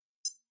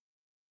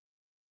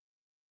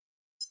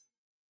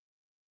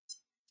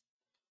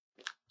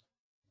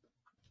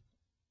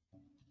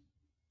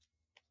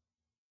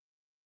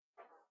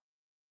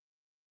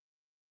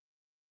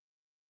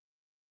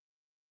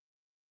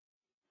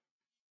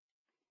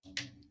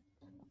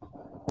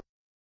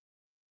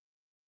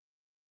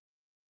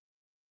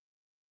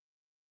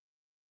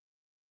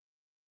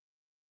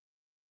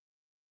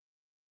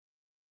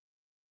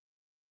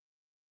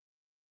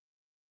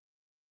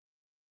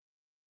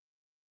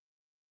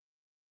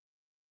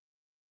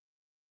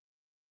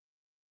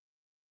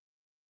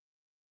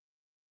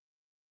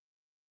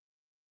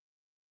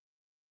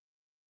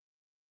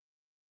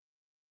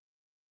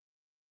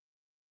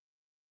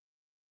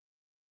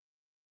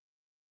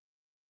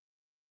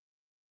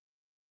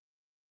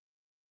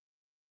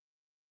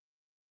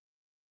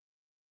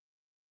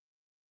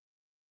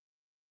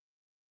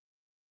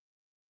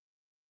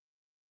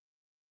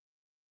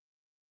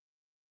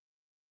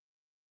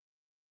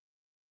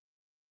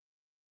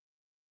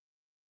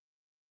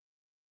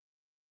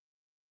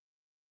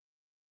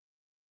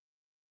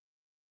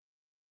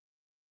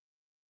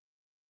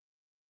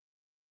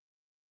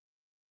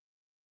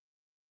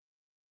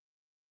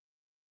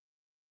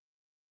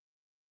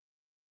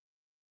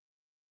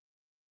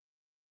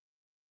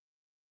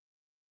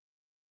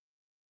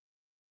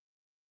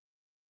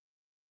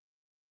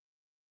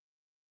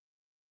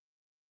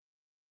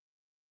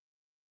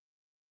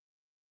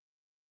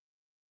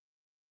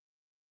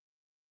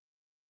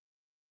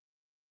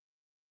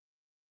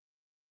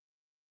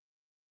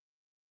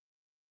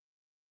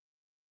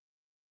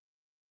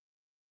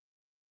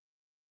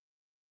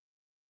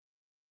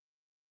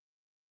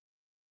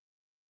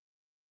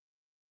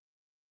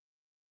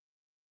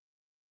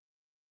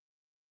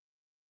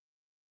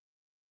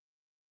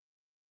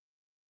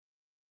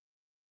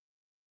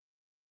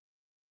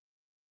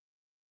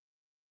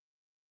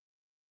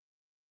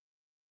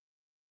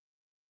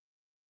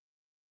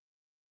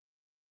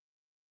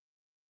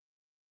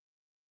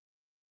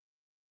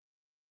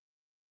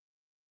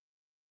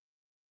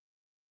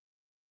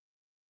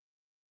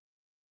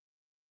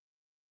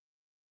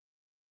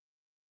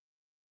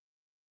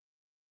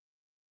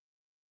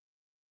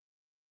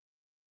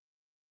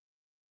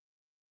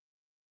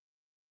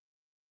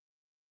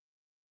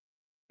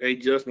 Hey,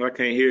 Justin, I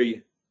can't hear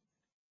you.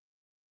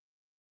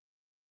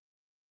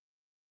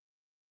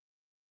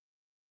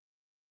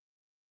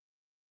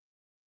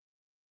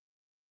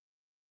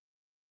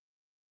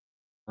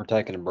 We're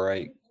taking a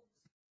break.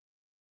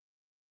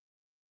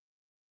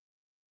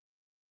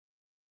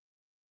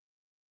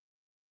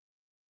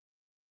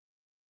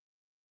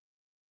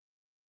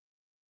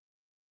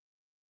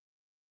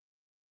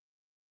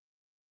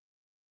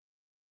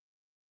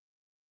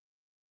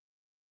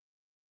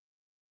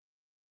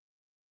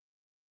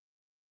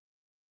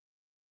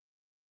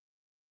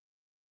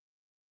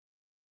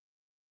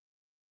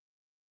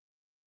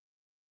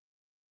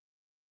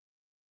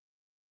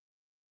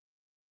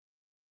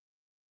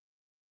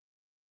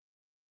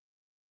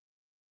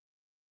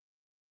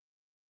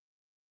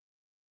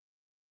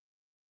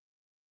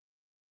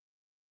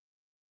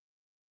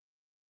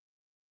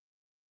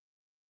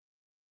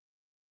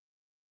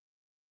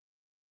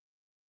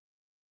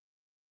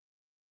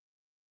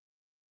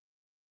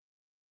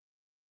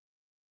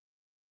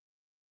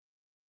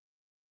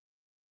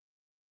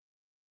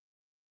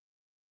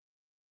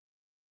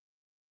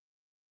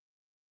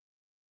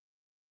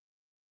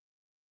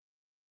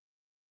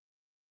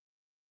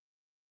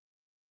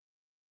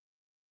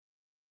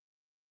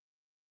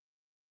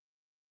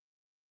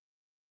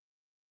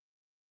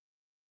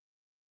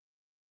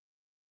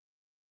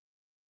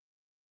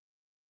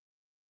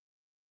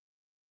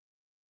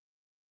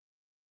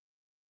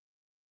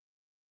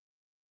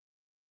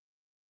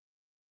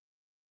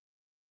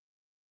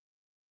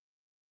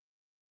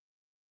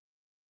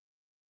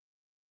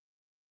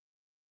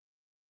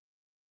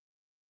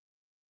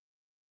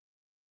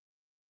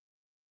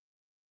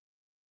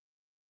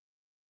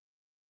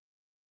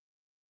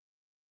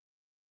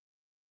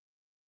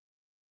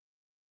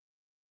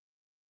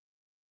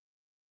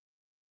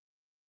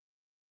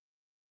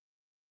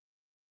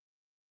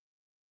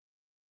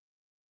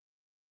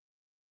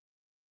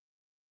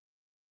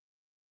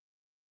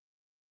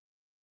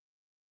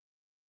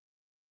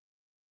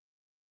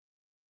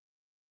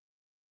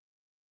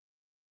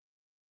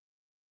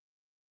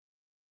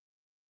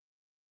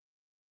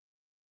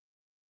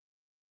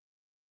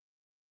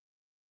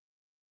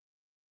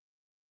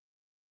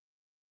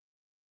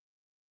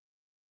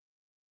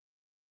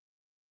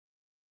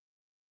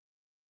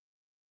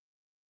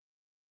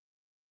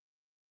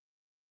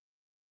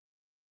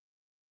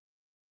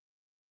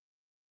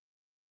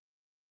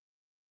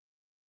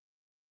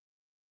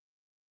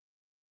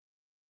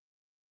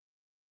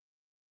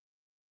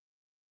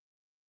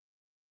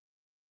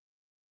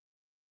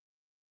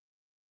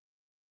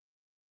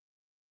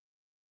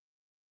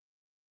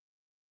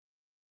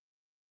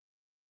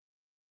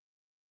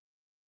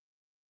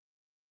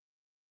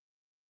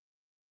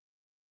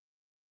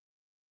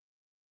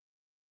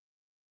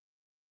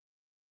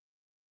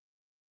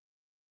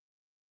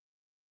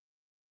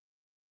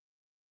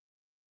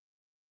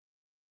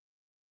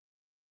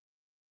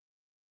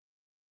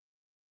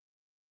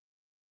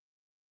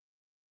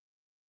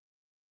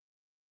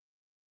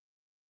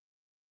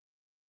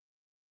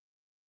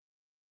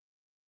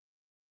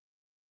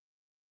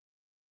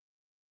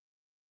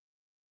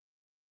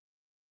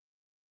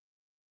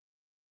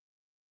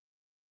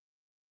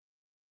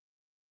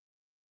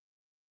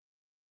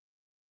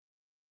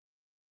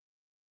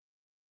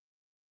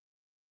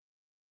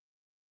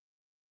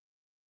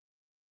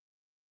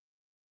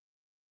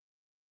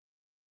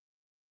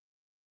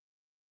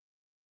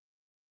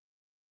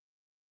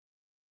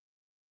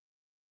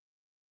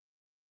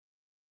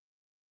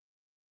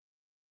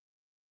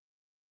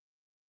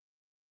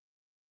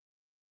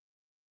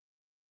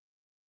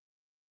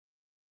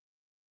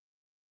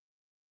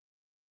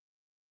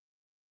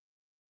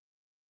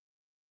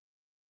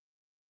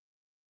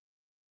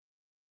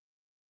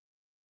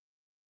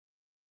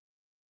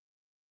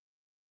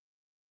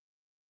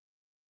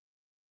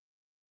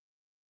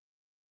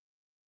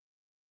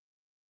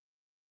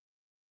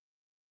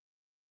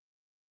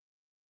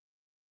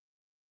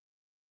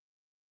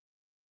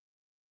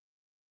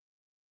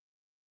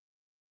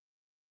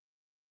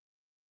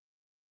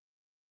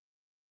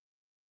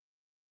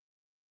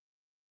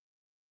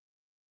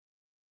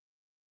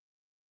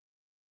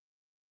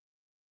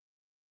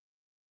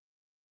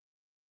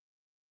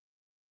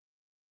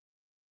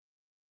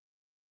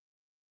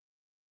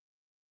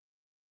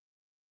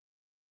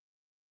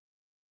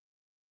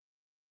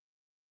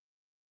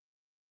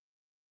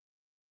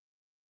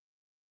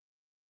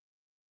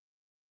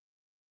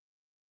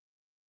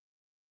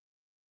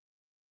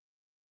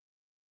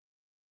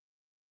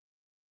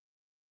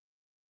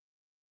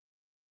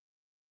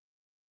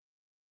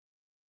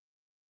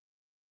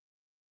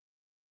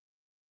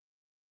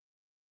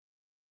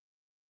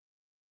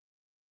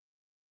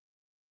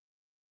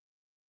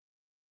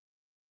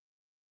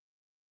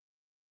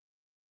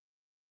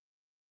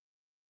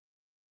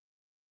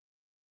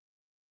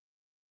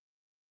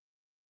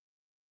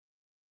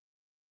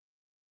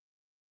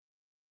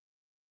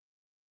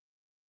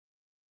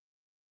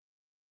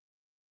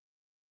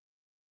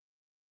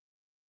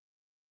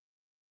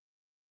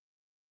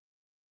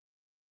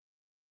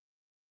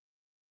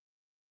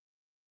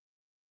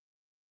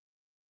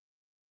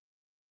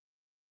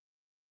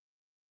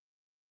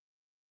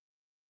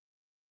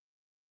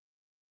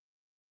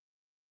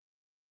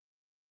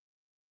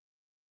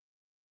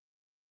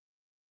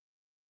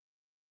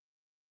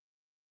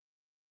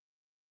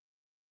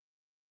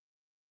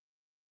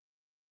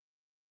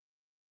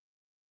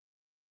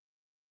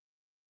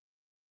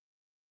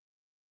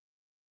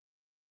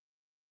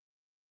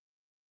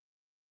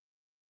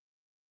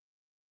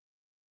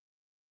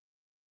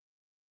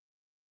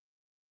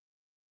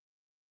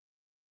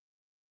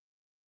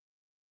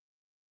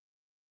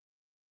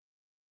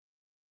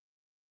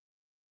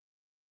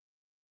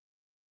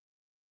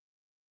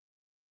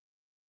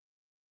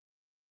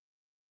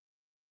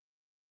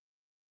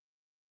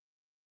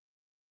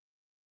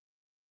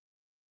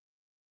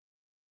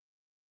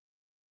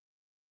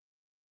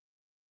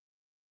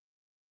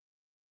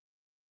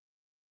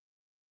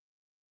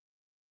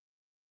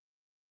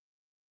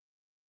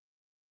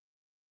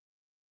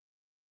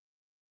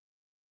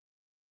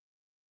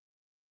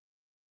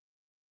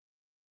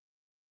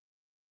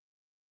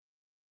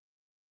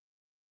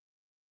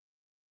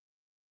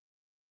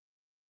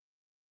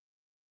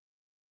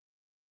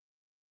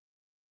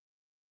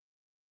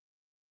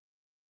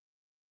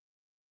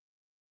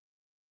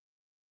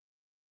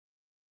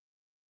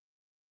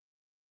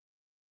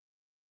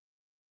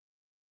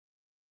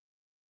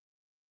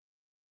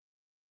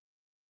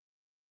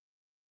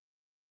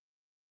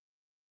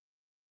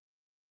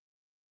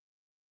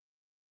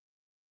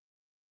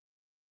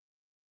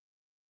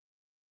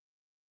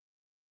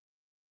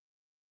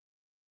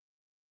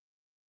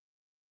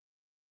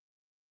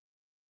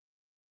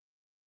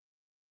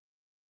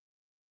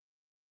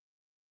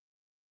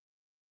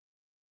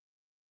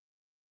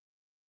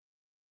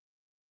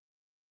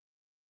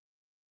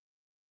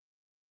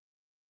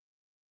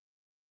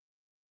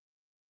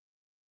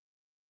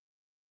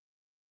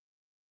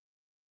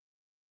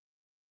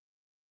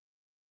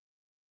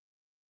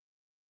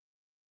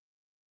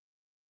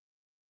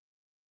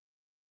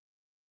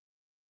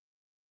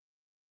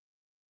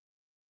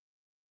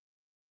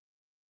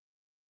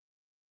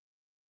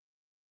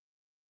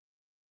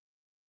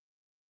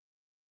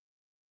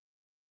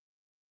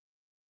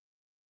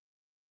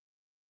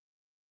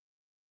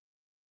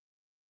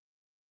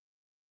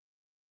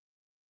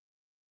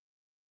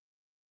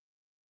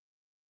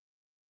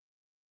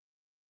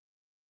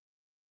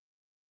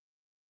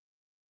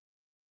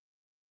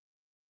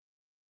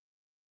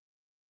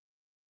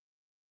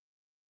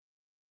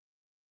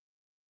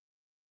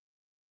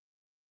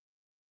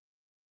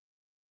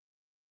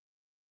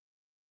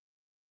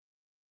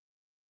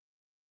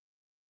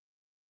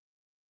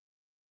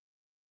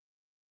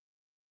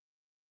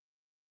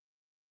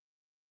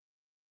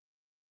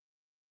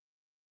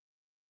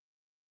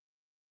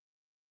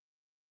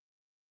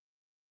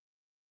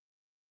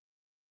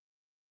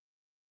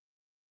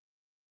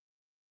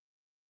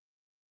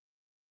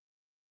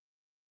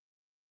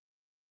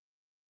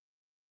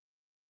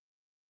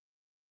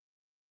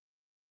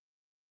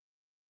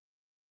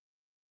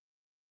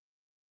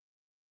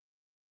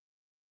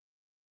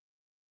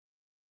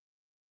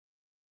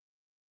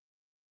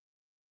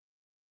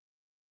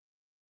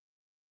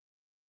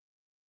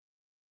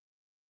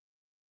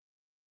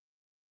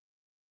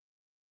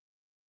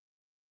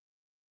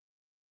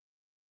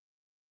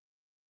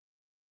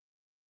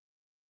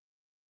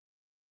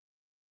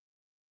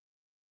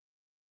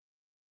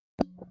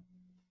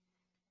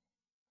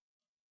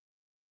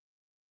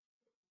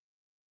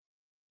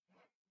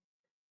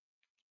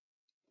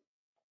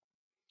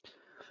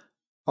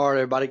 All right,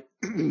 everybody.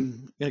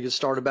 Gonna get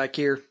started back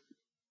here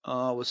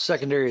with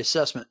secondary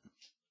assessment.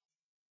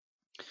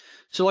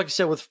 So, like I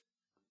said,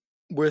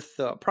 with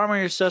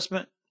primary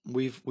assessment,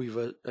 we've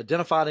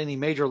identified any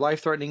major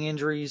life-threatening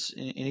injuries,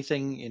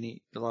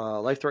 any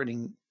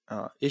life-threatening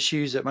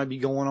issues that might be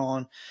going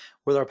on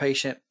with our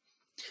patient,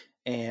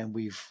 and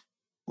we've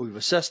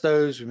assessed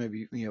those. We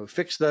maybe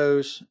fix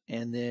those,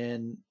 and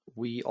then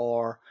we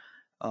are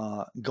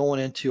going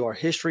into our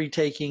history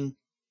taking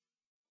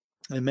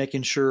and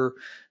making sure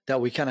that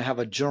we kind of have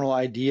a general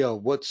idea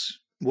of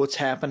what's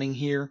happening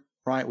here,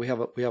 right? We have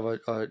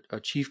a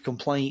chief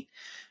complaint.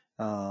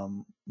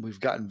 We've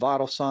gotten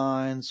vital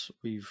signs.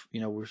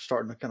 We're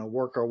starting to kind of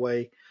work our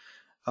way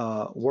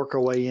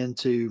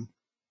into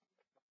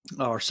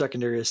our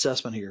secondary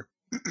assessment here.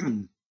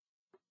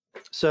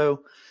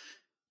 So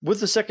with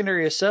the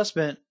secondary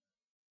assessment,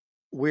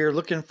 we're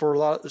looking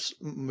for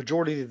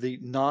majority of the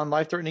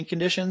non-life-threatening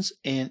conditions,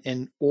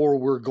 or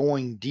we're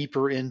going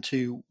deeper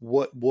into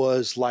what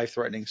was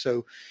life-threatening.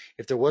 So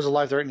if there was a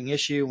life-threatening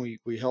issue and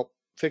we help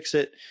fix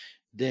it,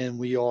 then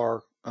we're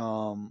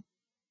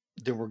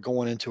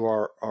going into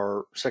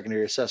our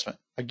secondary assessment.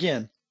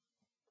 Again,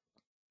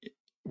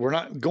 we're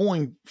not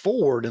going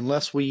forward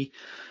unless we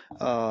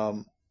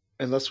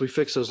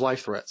fix those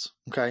life threats.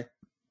 Okay.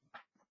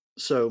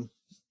 So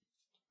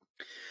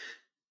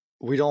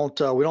we don't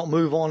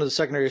move on to the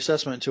secondary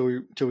assessment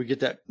until we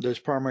get those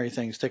primary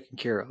things taken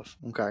care of.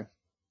 Okay.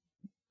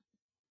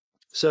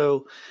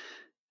 So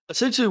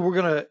essentially, we're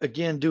going to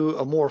again do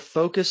a more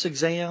focused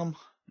exam,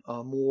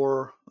 a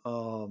more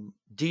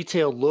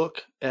detailed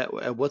look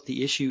at what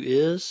the issue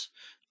is,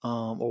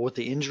 or what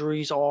the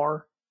injuries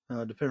are,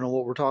 depending on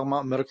what we're talking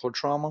about, medical or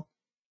trauma.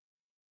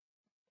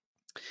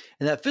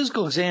 And that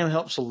physical exam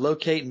helps to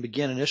locate and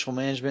begin initial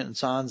management and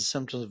signs and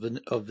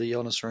symptoms of the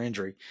illness or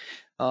injury.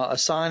 A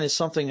sign is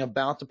something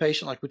about the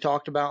patient, like we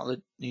talked about,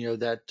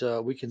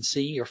 that we can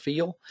see or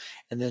feel,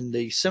 and then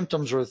the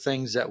symptoms are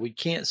things that we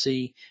can't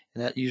see,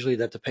 and that usually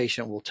that the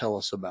patient will tell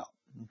us about.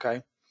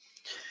 Okay.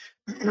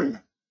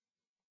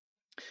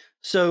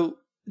 So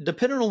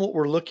depending on what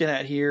we're looking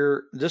at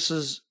here, this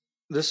is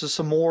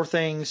some more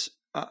things,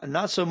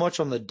 not so much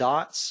on the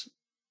dots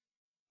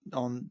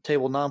on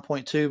table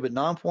 9.2, but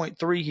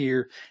 9.3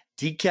 here,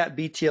 DCAT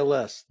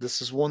BTLS.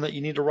 This is one that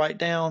you need to write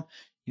down.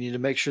 You need to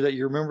make sure that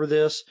you remember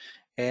this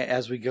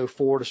as we go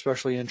forward,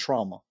 especially in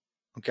trauma.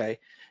 Okay.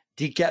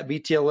 DCAT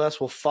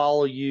BTLS will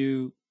follow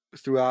you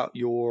throughout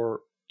your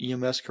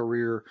EMS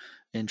career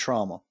in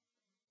trauma.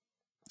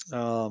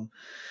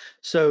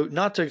 So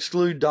not to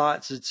exclude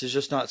DOTS, it's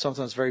just not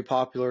something that's very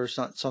popular. It's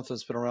not something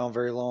that's been around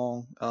very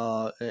long.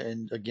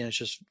 And again, it's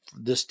just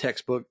this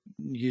textbook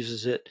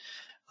uses it.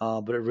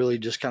 But it really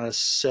just kind of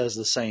says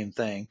the same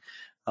thing.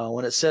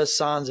 When it says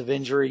signs of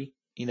injury,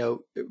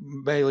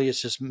 mainly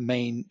it's just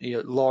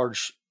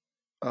large,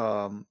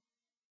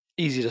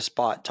 easy to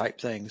spot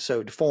type things.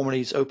 So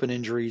deformities, open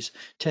injuries,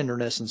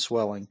 tenderness, and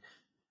swelling.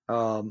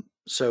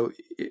 So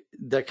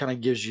that kind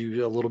of gives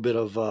you a little bit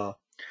of,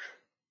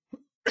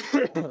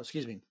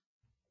 excuse me,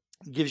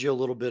 gives you a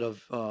little bit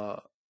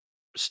of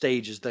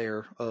stages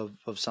there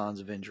of signs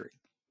of injury.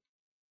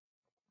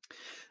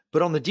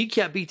 But on the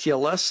DCAT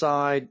BTLS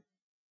side,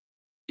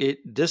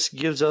 this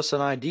gives us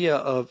an idea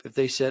of if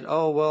they said,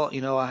 oh, well,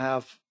 I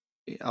have,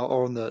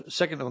 or on the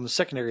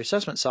secondary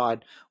assessment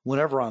side,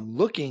 whenever I'm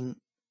looking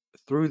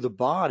through the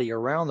body,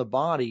 around the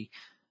body,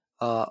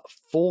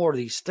 for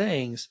these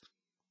things,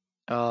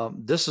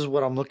 this is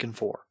what I'm looking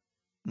for.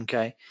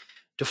 Okay.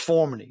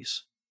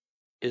 Deformities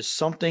is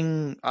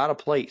something out of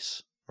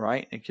place,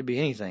 right? It could be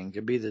anything. It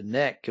could be the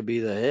neck, could be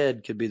the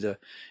head, could be the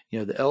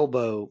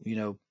elbow,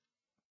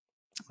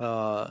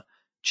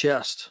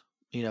 chest.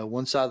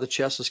 One side of the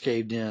chest is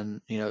caved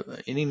in,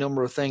 any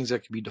number of things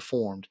that could be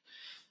deformed.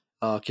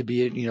 Could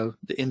be,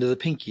 the end of the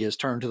pinky is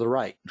turned to the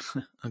right.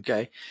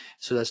 Okay.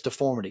 So that's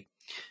deformity.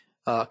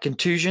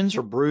 Contusions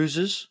or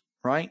bruises,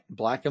 right?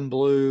 Black and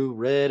blue,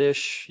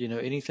 reddish,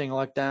 anything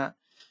like that.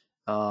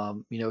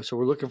 So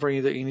we're looking for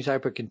any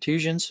type of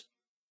contusions,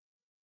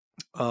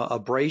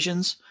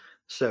 abrasions.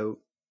 So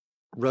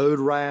road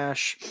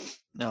rash,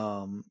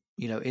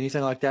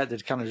 anything like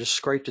that kind of just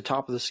scrape the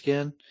top of the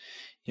skin.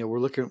 We're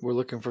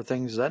looking for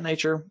things of that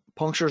nature.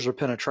 Punctures or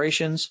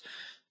penetrations.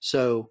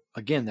 So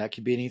again, that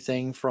could be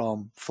anything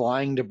from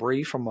flying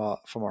debris from a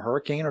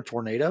hurricane or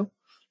tornado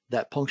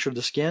that punctured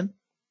the skin,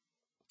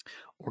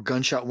 or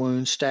gunshot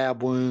wounds,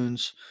 stab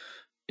wounds.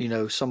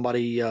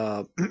 Somebody,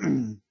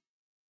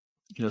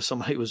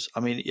 somebody was. I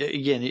mean,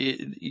 again,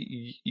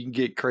 you can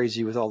get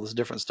crazy with all this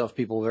different stuff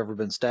people have ever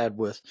been stabbed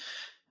with,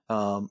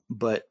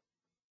 but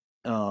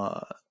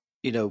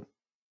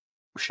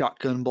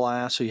shotgun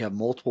blast. So you have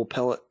multiple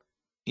pellet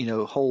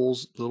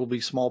holes, little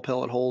big small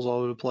pellet holes all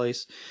over the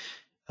place.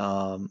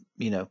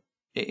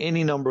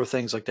 Any number of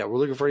things like that. We're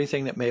looking for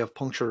anything that may have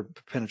punctured or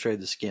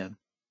penetrated the skin.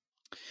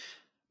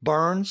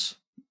 Burns.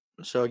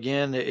 So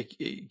again, it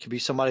could be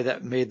somebody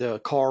that made the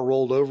car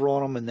rolled over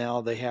on them, and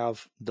now they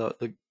have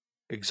the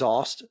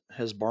exhaust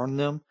has burned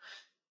them.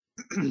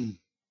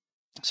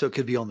 So it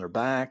could be on their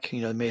back.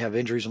 They may have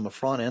injuries on the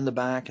front and the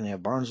back, and they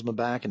have burns on the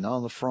back and not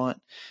on the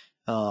front.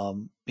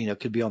 It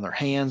could be on their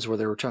hands where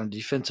they were trying to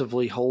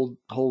defensively hold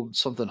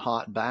something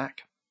hot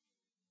back.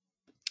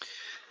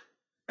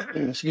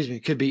 Excuse me.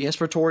 It could be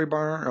inspiratory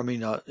burn.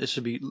 It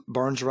should be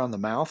burns around the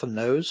mouth and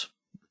nose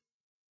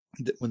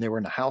when they were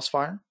in a house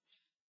fire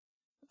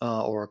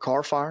or a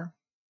car fire.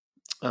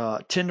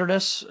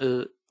 Tenderness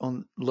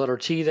on letter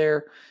T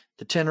there.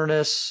 The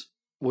tenderness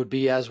would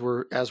be as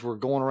we're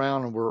going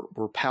around and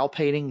we're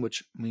palpating,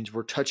 which means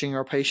we're touching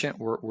our patient.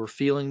 We're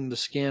feeling the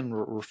skin.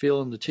 We're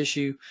feeling the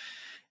tissue,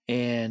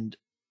 and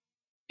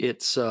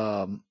it's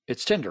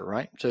tender,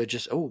 right? So it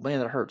just, oh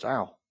man, that hurts.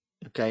 Ow.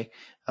 Okay.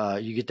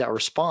 You get that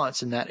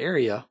response in that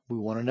area. We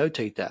want to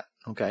notate that.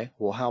 Okay.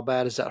 Well, how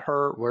bad does that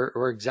hurt?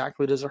 Where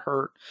exactly does it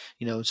hurt?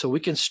 So we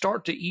can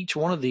start to each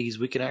one of these.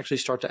 We can actually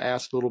start to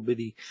ask little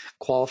bitty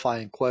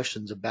qualifying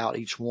questions about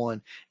each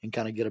one and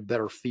kind of get a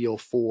better feel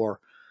for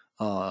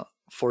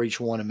each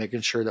one, and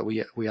making sure that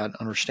we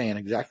understand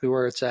exactly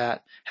where it's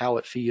at, how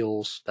it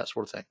feels, that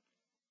sort of thing.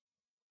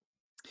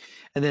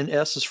 And then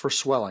S is for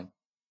swelling.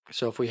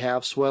 So if we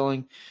have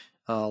swelling,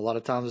 a lot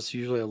of times it's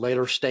usually a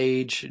later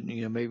stage,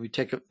 and maybe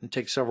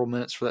take several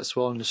minutes for that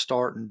swelling to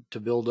start and to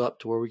build up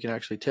to where we can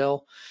actually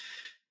tell.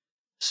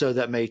 So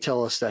that may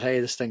tell us that,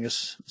 hey, this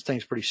thing's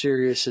pretty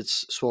serious.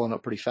 It's swelling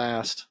up pretty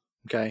fast.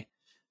 Okay.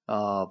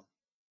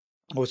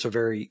 It's a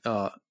very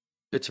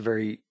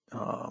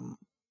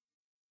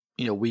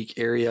weak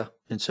area,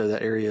 and so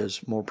that area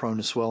is more prone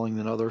to swelling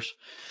than others.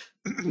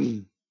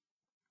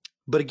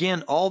 But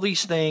again, all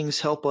these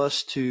things help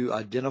us to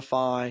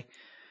identify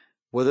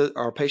whether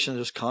our patient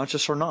is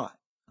conscious or not.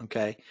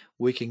 Okay,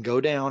 we can go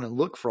down and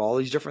look for all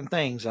these different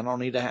things. I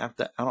don't have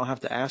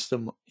to ask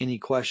them any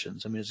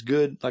questions. It's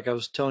good, like I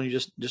was telling you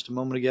just a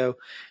moment ago,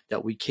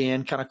 that we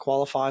can kind of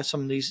qualify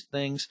some of these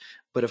things.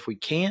 But if we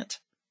can't,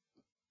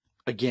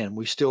 again,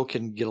 we still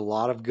can get a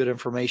lot of good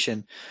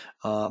information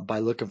by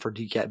looking for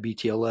DCAT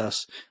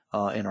BTLS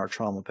in our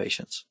trauma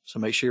patients. So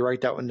make sure you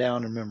write that one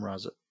down and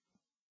memorize it.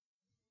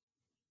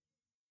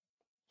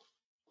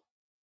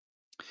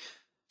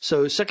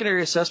 So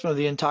secondary assessment of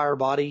the entire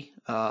body,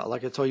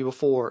 like I told you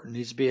before, it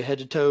needs to be a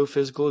head-to-toe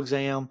physical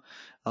exam,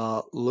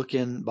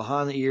 looking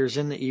behind the ears,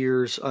 in the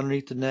ears,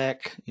 underneath the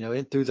neck,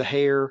 in through the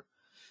hair,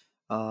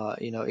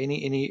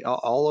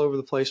 all over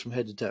the place from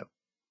head to toe.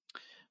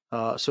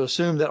 So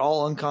assume that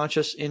all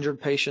unconscious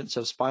injured patients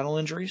have spinal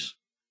injuries.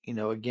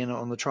 Again,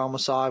 on the trauma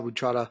side, we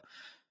try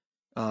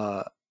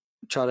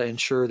to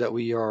ensure that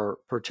we are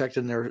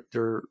protecting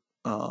their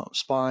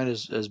spine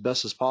as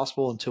best as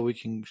possible until we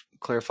can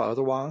clarify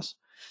otherwise.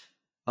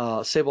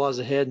 Stabilize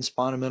the head and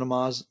spine to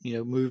minimize,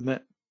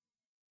 movement.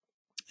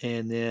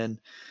 And then,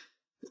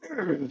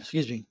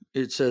 excuse me,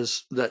 it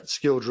says that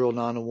skill drill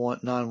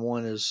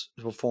 9-1 is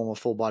to perform a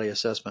full body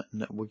assessment,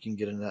 and that we can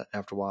get into that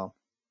after a while.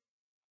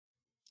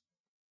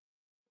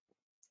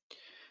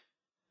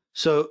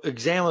 So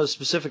examine a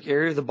specific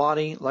area of the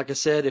body. Like I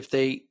said,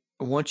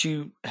 once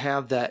you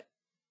have that,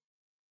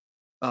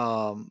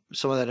 some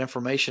of that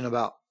information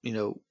about,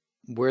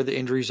 where the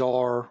injuries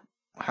are,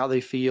 how they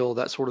feel,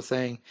 that sort of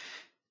thing,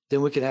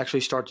 then we can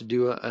actually start to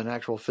do an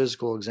actual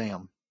physical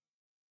exam.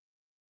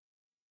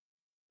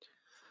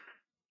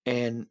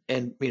 And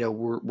we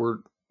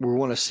want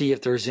to see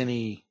if there's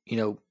any,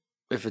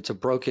 if it's a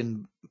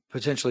broken,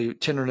 potentially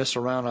tenderness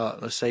around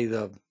let's say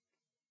the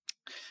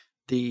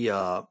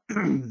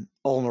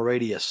ulnar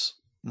radius,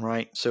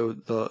 right? So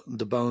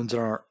the bones in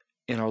our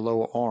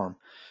lower arm.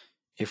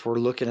 If we're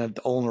looking at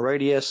the ulnar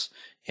radius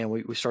and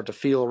we start to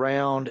feel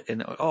around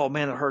and, oh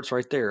man, it hurts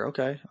right there.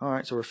 Okay. All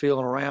right. So we're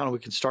feeling around and we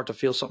can start to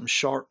feel something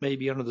sharp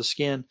maybe under the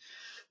skin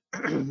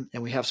and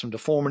we have some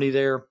deformity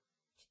there.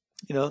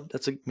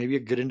 That's maybe a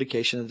good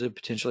indication that they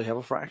potentially have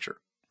a fracture,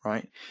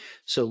 right?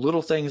 So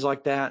little things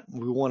like that,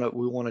 we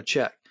want to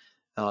check.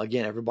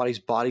 Again, everybody's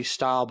body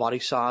style, body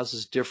size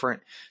is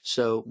different.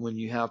 So when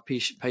you have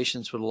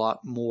patients with a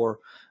lot more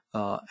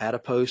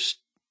adipose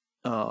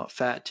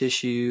fat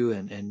tissue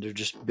and they're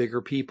just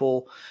bigger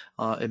people,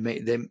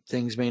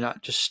 things may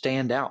not just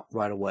stand out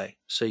right away.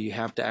 So you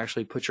have to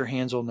actually put your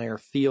hands on there,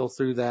 feel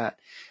through that,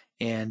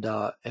 and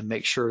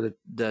make sure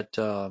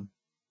that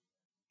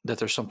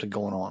there's something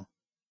going on.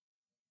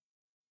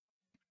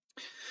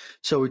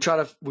 So we try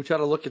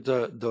to look at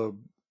the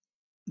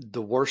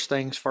worst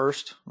things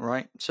first,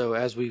 right? So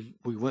as we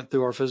went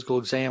through our physical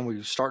exam,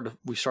 we start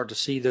to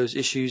see those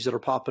issues that are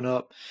popping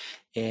up,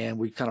 and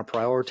we kind of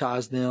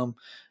prioritize them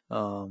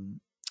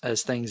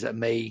as things that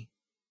may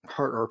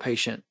hurt our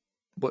patient.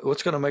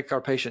 What's going to make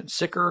our patient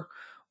sicker,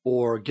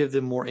 or give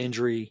them more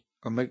injury,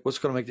 or what's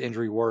going to make the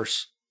injury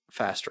worse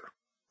faster,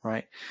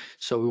 right?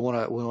 So we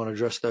want to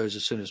address those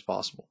as soon as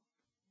possible.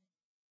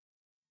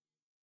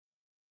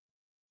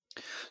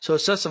 So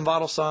assessing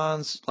vital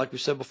signs, like we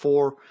said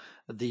before,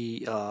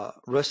 the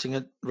resting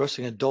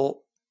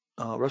adult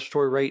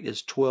respiratory rate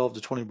is 12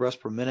 to 20 breaths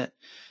per minute.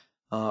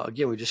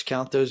 Again, we just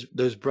count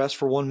those breaths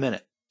for 1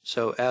 minute.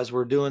 So as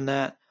we're doing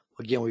that,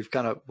 again,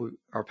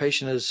 our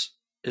patient is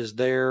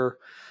there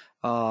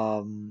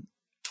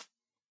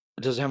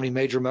doesn't have any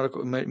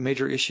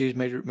major issues,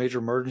 major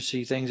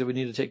emergency things that we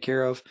need to take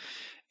care of,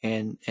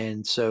 and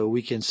so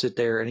we can sit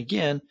there. And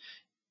again,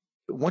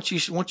 once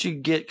you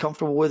get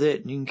comfortable with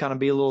it, you can kind of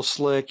be a little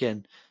slick,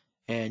 and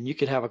you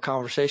can have a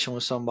conversation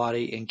with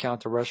somebody and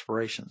count the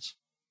respirations,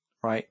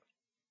 right?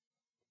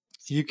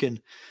 You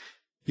can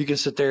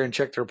sit there and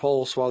check their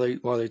pulse while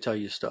they tell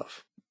you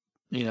stuff,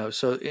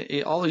 So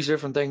all these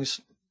different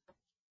things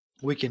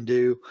we can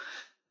do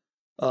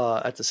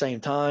at the same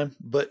time,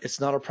 but it's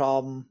not a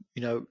problem.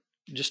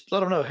 Just let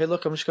them know, hey,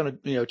 look, I'm just going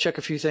to check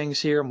a few things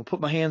here. I'm gonna put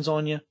my hands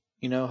on you.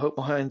 Hope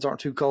my hands aren't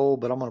too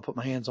cold, but I'm going to put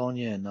my hands on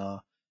you,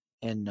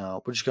 and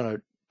we're just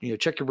going to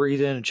check your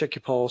breathing and check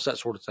your pulse, that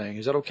sort of thing.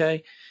 Is that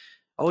okay?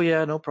 Oh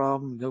yeah, no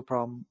problem.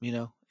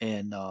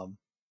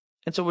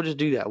 And so we'll just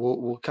do that.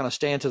 We'll kind of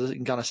stand to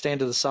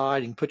the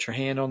side. You can put your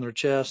hand on their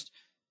chest,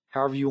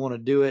 however you want to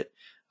do it.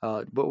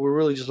 But we're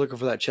really just looking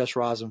for that chest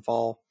rise and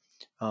fall.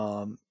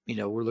 We're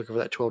looking for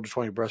that 12 to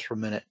 20 breaths per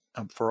minute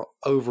for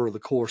over the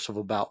course of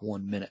about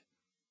 1 minute.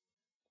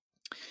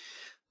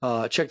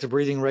 Check the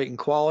breathing rate and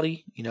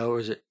quality.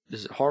 Is it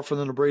hard for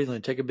them to breathe when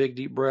they take a big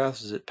deep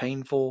breath? Is it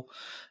painful?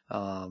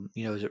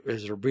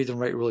 Is their breathing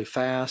rate really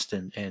fast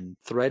and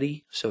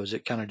thready? So is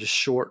it kind of just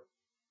short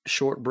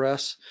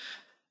breaths?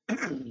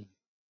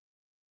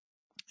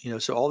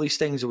 So all these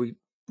things that we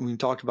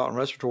talked about in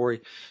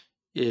respiratory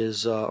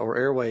is or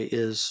airway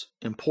is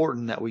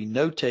important that we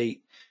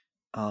notate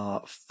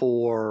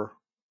for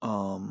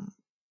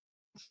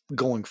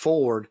going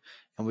forward,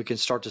 and we can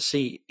start to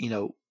see,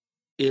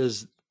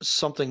 is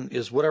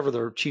whatever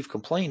their chief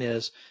complaint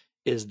is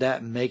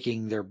that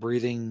making their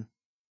breathing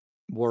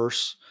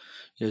worse?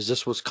 Is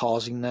this what's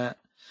causing that?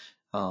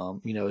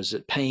 Is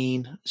it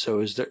pain?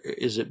 So is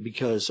it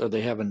because are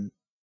they having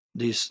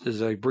is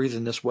they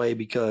breathing this way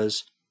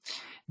because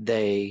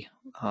they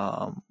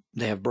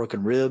have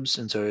broken ribs,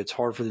 and so it's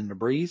hard for them to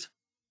breathe,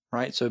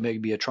 right? So it may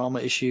be a trauma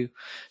issue.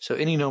 So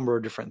any number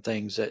of different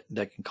things that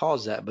can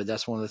cause that, but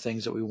that's one of the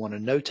things that we want to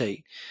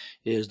notate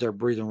is their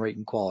breathing rate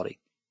and quality.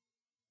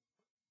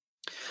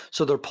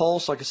 So their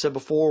pulse, like I said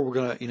before, we're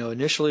going to,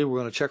 initially we're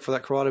going to check for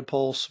that carotid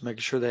pulse, making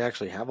sure they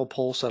actually have a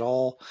pulse at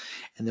all.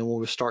 And then when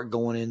we start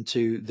going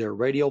into their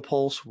radial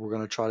pulse, we're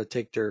going to try to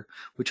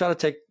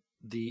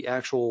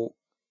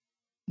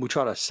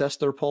assess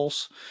their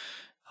pulse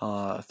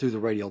through the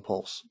radial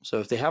pulse. So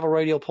if they have a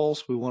radial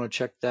pulse, we want to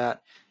check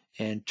that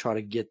and try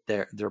to get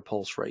their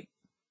pulse rate.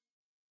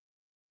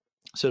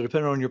 So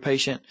depending on your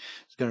patient,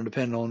 it's going to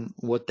depend on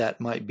what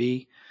that might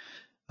be.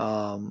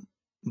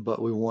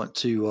 But we want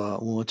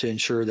to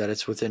ensure that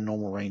it's within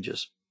normal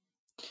ranges.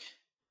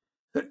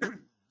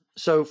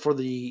 So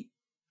we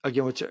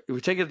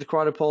take it to the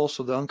carotid pulse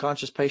of the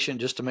unconscious patient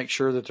just to make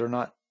sure that they're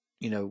not,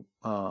 like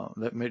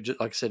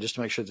I said, just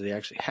to make sure that they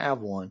actually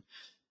have one.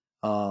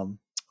 When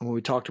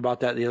we talked about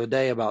that the other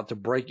day about the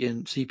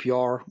break-in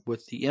CPR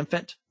with the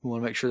infant, we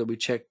want to make sure that we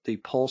check the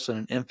pulse in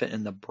an infant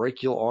in the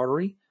brachial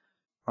artery,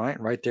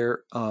 right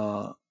there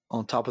on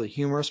top of the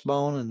humerus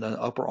bone in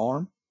the upper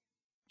arm.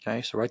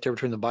 Okay, so right there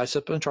between the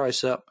bicep and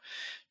tricep,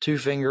 2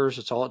 fingers,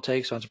 that's all it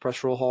takes. So I have to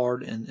press real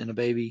hard in a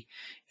baby,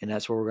 and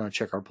that's where we're going to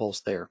check our pulse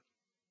there.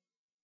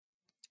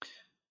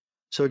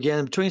 So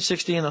again, between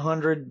 60 and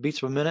 100 beats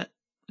per minute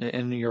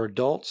in your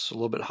adults, a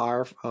little bit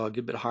higher, a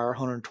good bit higher,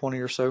 120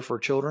 or so for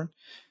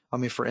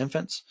for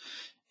infants,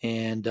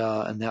 and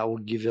that will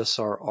give us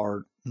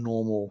our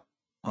normal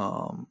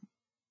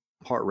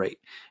heart rate.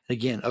 And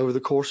again, over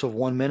the course of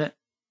 1 minute,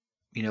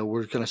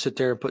 we're going to sit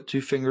there and put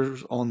 2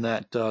 fingers on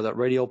that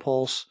radial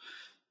pulse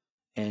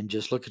and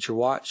just look at your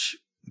watch,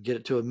 get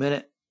it to a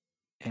minute,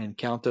 and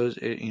count those.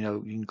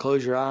 You can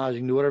close your eyes,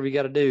 you can do whatever you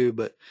got to do,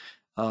 but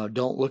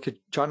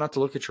try not to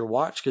look at your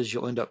watch because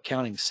you'll end up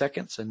counting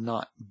seconds and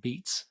not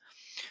beats.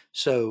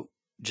 So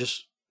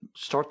just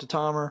start the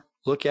timer,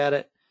 look at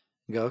it,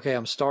 and go, okay,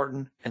 I'm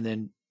starting, and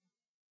then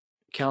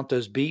count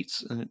those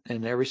beats,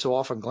 and every so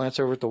often glance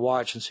over at the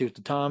watch and see what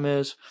the time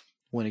is.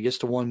 When it gets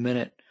to 1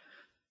 minute,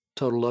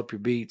 total up your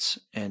beats,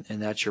 and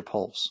that's your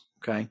pulse.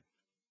 Okay.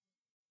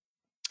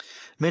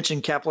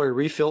 Mentioned capillary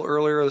refill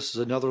earlier. This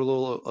is another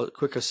little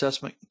quick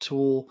assessment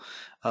tool,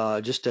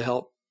 just to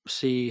help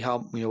see how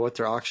what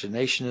their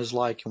oxygenation is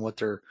like and what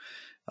their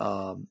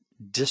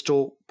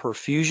distal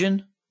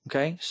perfusion.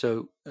 Okay,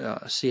 so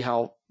see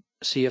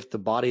if the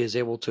body is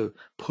able to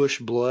push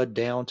blood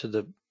down to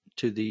the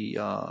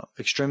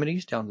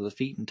extremities, down to the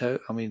feet and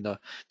the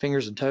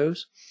fingers and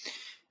toes,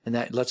 and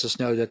that lets us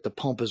know that the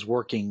pump is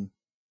working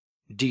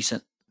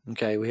decent.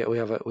 Okay, we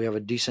have a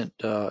decent.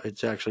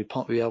 It's actually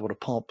be able to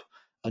pump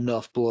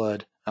enough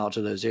blood out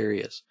to those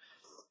areas.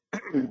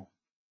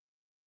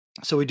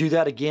 So we do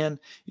that again.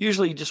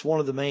 Usually, just one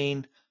of the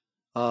main,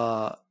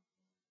 one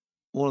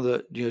of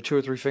the 2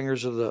 or 3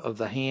 fingers of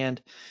the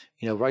hand,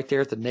 right there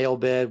at the nail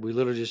bed. We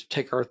literally just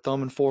take our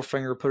thumb and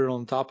forefinger, put it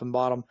on the top and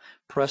bottom,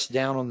 press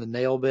down on the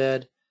nail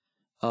bed.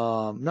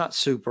 Not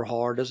super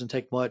hard, doesn't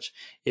take much.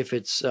 If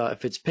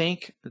it's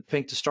pink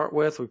to start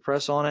with, we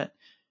press on it,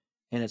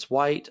 and it's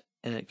white,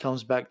 and it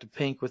comes back to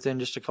pink within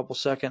just a couple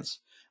seconds.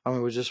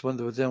 We're just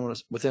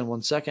within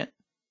 1 second.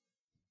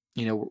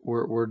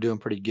 we're doing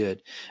pretty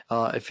good.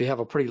 If you have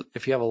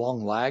a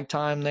long lag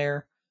time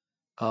there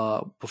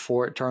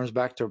before it turns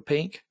back to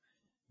pink,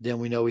 then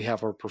we know we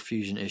have a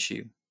perfusion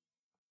issue.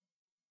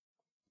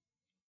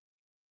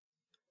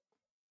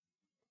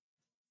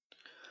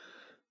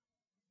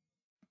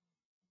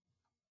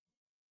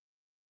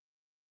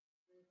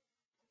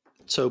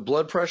 So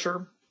blood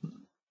pressure.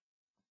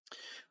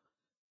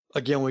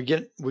 Again, we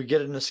get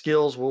into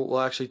skills. We'll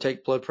actually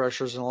take blood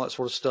pressures and all that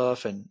sort of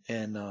stuff, and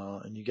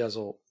you guys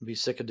will be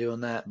sick of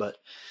doing that. But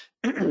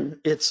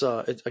it's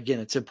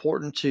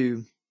important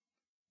to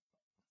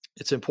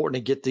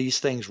get these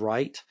things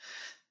right.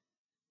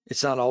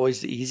 It's not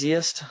always the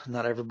easiest.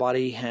 Not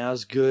everybody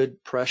has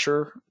good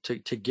pressure to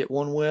get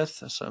one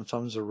with.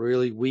 Sometimes they're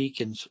really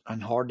weak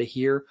and hard to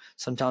hear.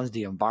 Sometimes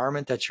the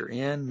environment that you're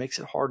in makes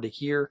it hard to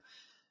hear.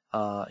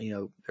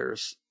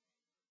 There's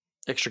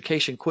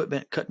extrication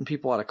equipment cutting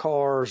people out of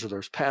cars, or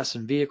there's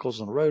passing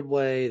vehicles on the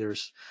roadway.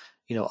 There's,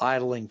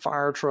 idling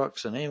fire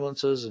trucks and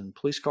ambulances and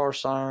police car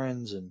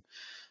sirens and,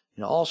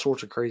 all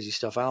sorts of crazy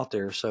stuff out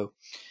there. So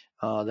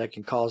that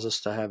can cause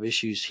us to have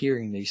issues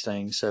hearing these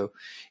things. So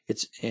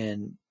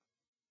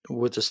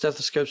with the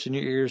stethoscopes in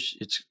your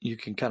ears, you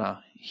can kind of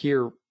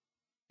hear.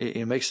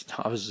 It makes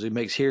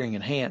hearing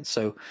enhanced.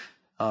 So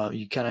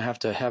you kind of have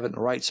to have it in the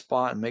right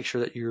spot and make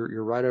sure that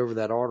you're right over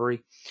that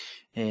artery,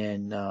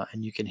 and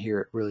you can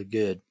hear it really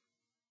good.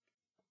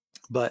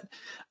 But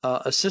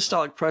a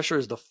systolic pressure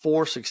is the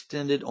force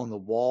extended on the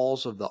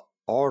walls of the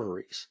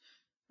arteries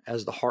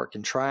as the heart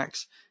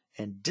contracts,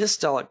 and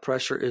diastolic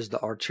pressure is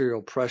the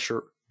arterial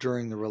pressure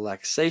during the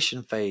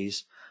relaxation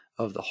phase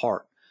of the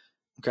heart.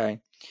 Okay,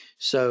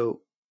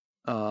 so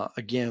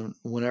again,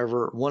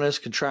 whenever one is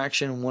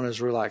contraction, one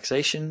is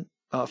relaxation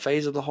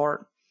phase of the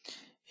heart,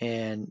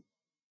 and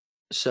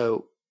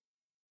so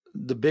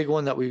the big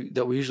one that we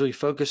usually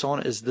focus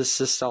on is this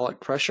systolic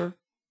pressure,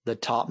 the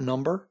top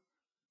number.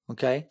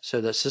 Okay, so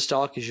the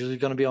systolic is usually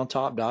going to be on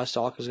top,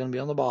 diastolic is going to be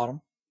on the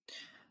bottom.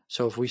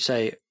 So if we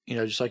say,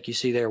 just like you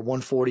see there,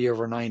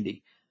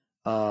 140/90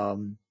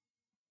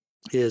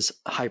 is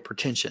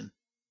hypertension,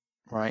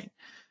 right?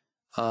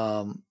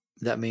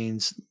 That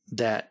means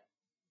that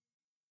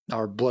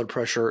our blood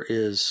pressure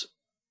is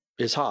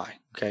high.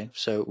 Okay,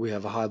 so we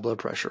have a high blood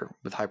pressure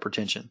with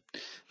hypertension.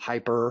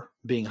 Hyper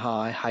being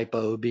high,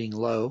 hypo being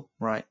low,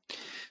 right?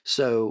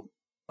 So,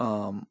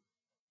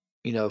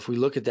 if we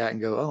look at that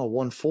and go,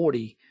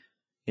 140,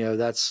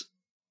 that's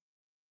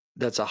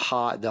a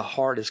high. The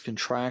heart is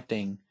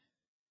contracting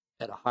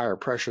at a higher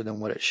pressure than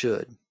what it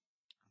should.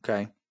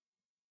 Okay,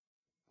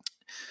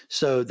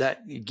 so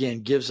that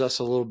again gives us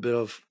a little bit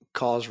of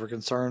cause for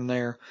concern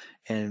there,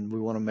 and we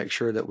want to make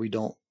sure that we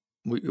don't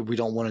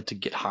want it to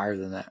get higher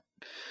than that.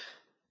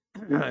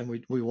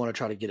 And we want to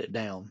try to get it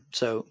down.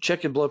 So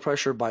checking blood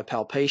pressure by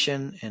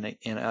palpation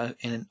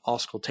and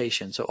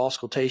auscultation. So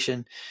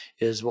auscultation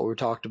is what we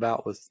talked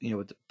about with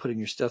putting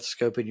your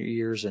stethoscope in your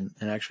ears and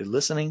actually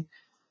listening.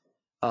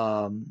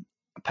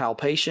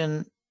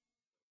 Palpation,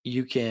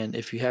 you can,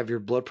 if you have your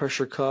blood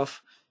pressure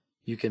cuff,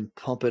 you can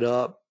pump it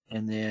up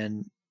and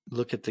then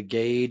look at the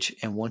gauge,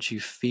 and once you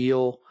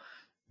feel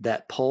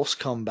that pulse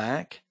come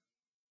back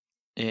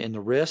in the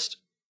wrist,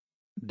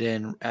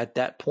 then at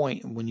that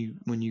point, when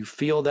you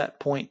feel that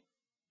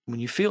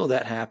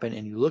happen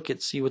and you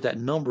see what that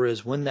number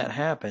is when that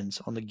happens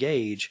on the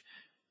gauge,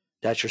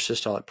 that's your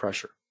systolic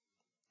pressure.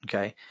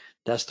 Okay,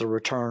 that's the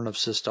return of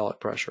systolic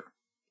pressure.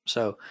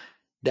 So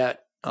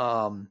that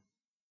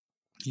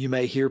you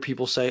may hear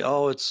people say,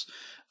 it's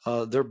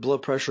their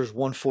blood pressure is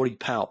 140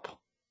 palp.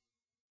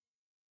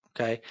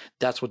 Okay,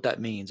 that's what that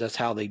means. That's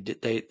how they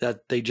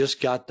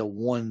just got the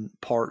one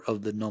part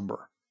of the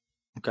number.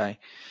 Okay.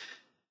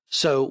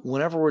 So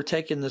whenever we're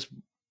taking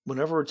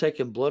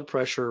blood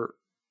pressure,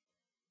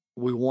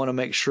 we want to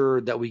make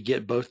sure that we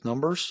get both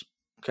numbers.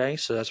 Okay,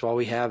 so that's why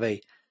we have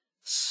a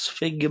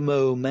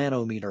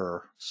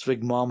sphygmometer.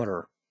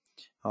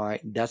 All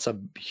right, that's a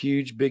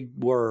huge big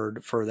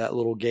word for that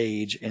little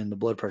gauge in the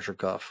blood pressure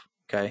cuff.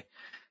 Okay,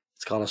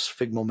 it's called a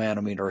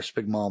sphygmomanometer or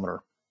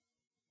sphygmometer.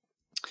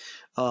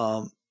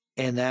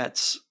 And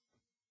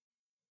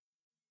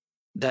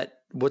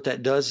what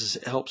that does is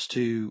it helps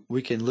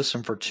we can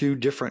listen for two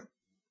different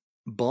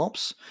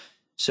bumps.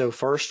 So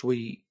first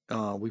we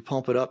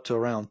pump it up to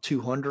around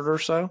 200 or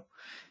so,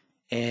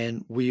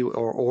 and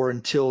or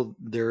until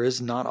there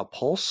is not a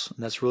pulse.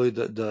 And that's really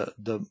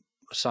the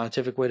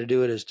scientific way to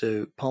do it, is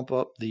to pump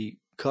up the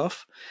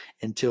cuff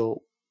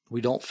until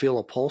we don't feel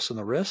a pulse in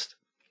the wrist.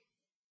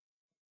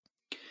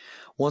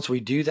 Once we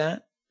do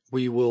that,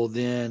 we will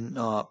then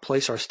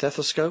place our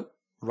stethoscope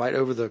right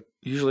over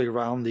usually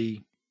around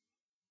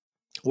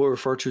what we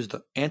refer to as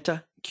the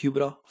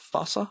antecubital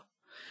fossa,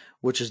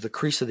 which is the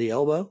crease of the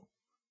elbow.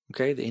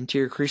 Okay, the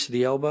interior crease of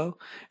the elbow,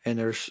 and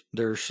there's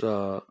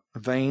vessels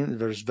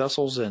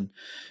and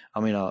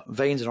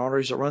veins and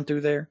arteries that run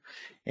through there,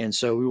 and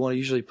so we want to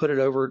usually put it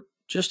over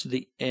just to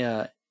the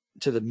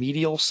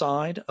medial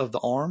side of the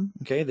arm.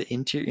 Okay, the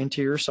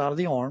interior side of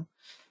the arm,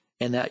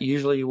 and that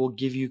usually will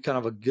give you kind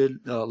of a good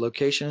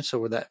location. So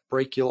where that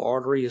brachial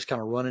artery is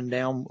kind of running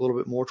down a little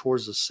bit more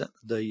towards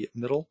the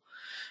middle.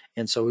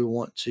 And so we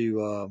want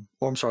to,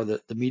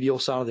 the medial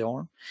side of the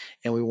arm,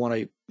 and we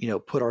want to,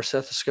 put our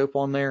stethoscope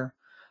on there,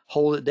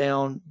 hold it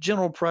down,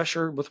 general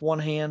pressure with one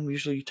hand.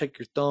 Usually you take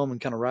your thumb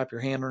and kind of wrap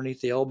your hand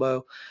underneath the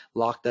elbow,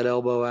 lock that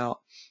elbow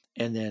out,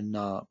 and then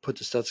put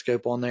the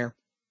stethoscope on there.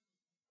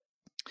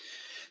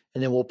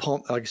 And then we'll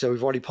pump, like I said,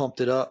 we've already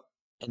pumped it up.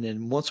 And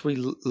then once we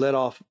let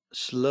off,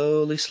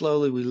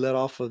 slowly, we let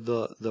off of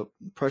the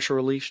pressure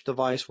relief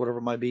device, whatever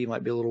it might be a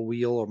little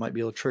wheel or it might be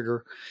a little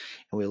trigger,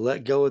 and we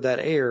let go of that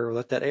air,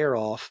 let that air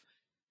off.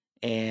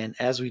 And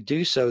as we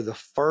do so, the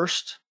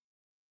first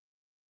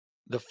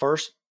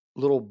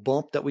little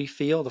bump that we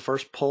feel, the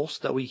first pulse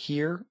that we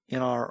hear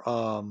in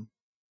our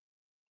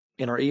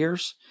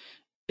ears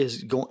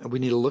is going, we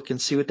need to look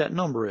and see what that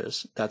number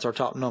is. That's our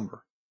top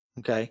number.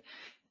 Okay.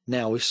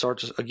 Now we start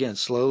to, again,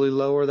 slowly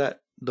lower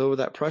that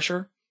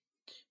pressure,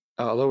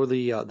 lower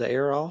the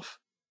air off.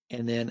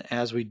 And then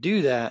as we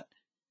do that,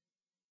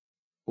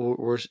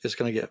 it's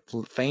going to get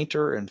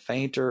fainter and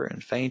fainter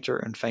and fainter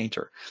and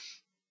fainter.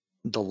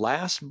 The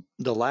last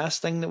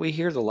thing that we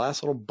hear, the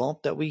last little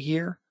bump that we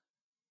hear,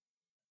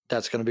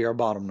 that's going to be our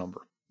bottom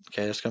number.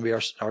 Okay. That's going to be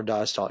our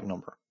diastolic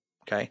number.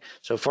 Okay.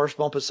 So first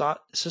bump is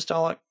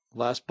systolic,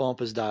 last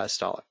bump is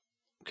diastolic.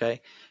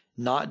 Okay.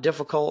 Not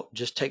difficult,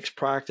 just takes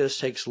practice,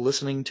 takes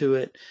listening to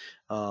it.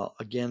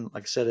 Again,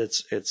 like I said,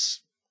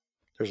 there's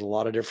a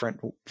lot of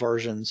different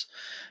versions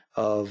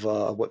of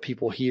what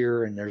people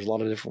hear, and there's a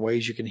lot of different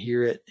ways you can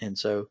hear it. And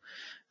so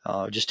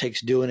it just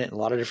takes doing it in a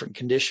lot of different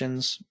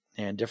conditions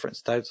and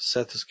different types of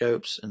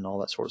stethoscopes and all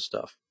that sort of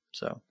stuff.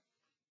 So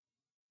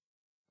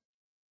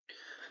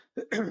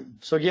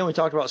again, we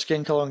talked about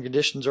skin color and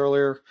conditions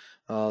earlier.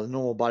 The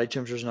normal body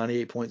temperature is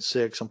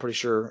 98.6. I'm pretty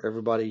sure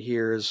everybody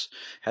here has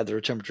had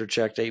their temperature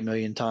checked 8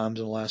 million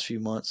times in the last few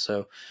months.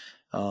 So,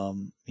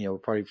 we're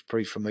probably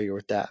pretty familiar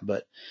with that.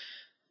 But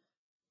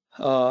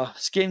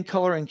skin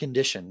color and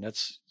condition,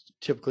 that's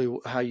typically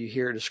how you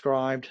hear it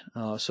described.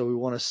 So we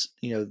want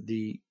to,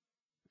 the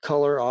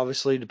color,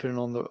 obviously, depending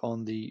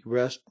on the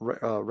race or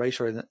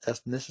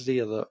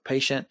ethnicity of the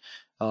patient,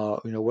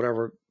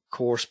 whatever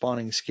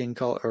corresponding skin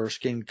color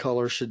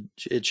should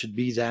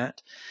be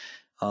that.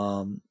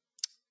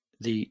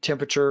 The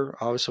temperature,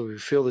 obviously we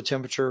feel the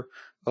temperature,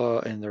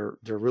 and they're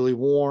really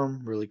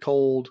warm, really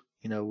cold,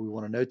 we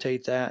want to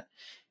notate that.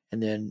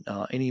 And then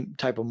any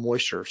type of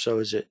moisture. So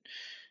is it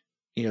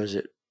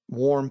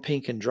warm,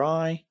 pink, and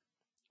dry,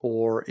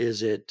 or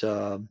is it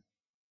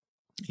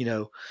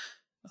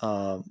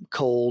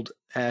cold,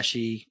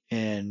 ashy,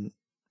 and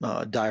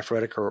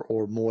diaphoretic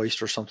or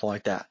moist or something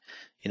like that?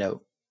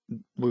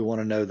 We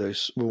want to know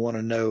those. We want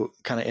to know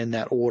kind of in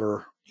that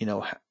order,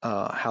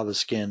 how the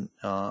skin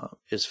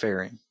is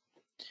faring.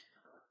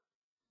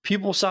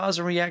 Pupil size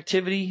and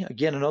reactivity,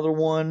 again, another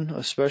one,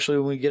 especially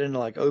when we get into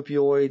like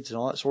opioids and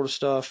all that sort of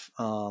stuff,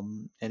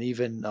 and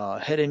even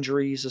head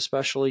injuries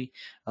especially.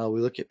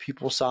 We look at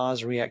pupil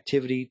size and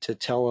reactivity to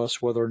tell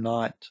us whether or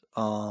not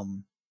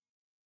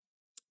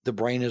the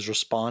brain is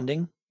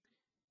responding.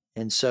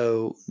 And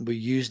so we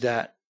use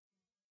that.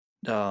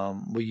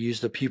 We use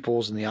the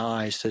pupils and the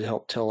eyes to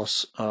help tell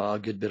us a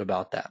good bit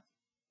about that.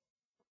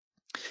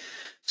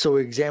 So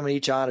we examine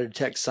each eye to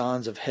detect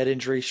signs of head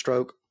injury,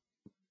 stroke,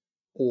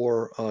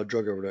 or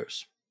drug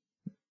overdose.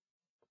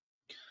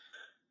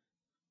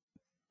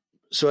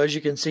 So as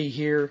you can see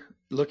here,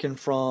 looking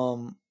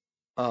from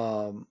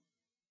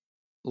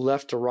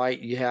left to right,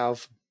 you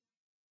have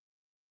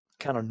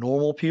kind of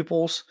normal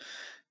pupils.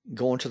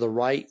 Going to the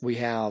right, we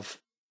have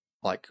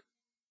like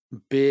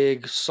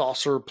big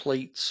saucer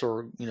plates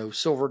or,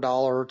 silver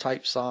dollar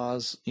type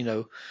size,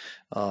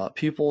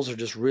 pupils are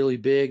just really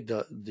big.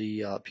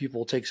 The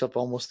pupil takes up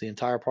almost the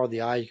entire part of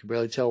the eye. You can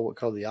barely tell what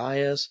color the eye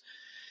is.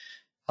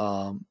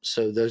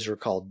 So those are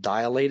called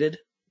dilated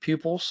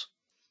pupils.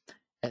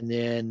 And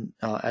then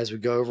as we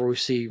go over, we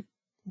see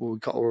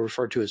what we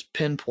refer to as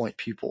pinpoint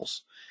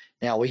pupils.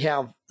 Now we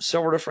have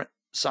several different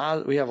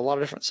sizes. We have a lot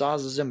of different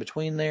sizes in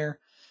between there.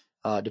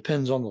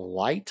 Depends on the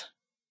light.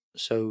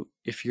 So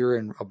if you're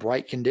in a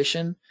bright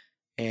condition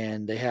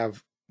and they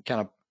have kind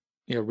of,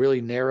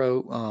 really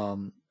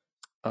narrow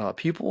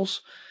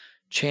pupils,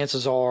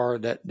 chances are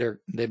that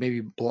they may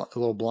be a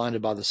little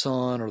blinded by the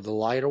sun or the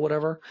light or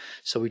whatever.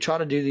 So we try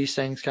to do these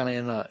things kind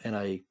of in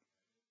a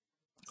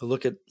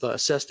look at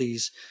assess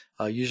these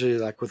usually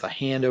like with a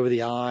hand over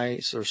the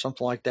eyes or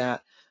something like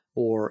that,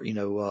 or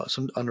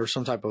under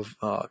some type of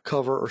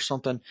cover or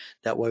something.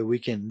 That way we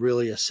can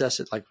really assess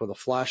it, like with a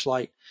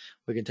flashlight.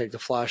 We can take the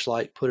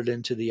flashlight, put it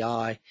into the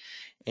eye,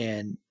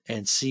 and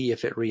see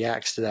if it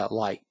reacts to that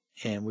light.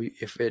 And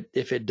if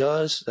it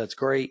does, that's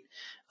great.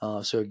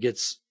 So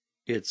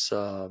it's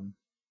kind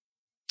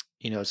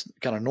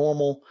of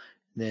normal.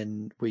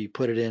 Then we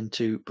put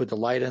the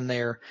light in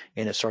there,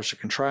 and it starts to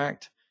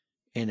contract.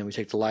 And then we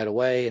take the light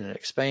away, and it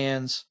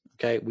expands.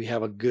 Okay, we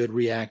have a good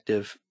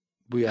reactive.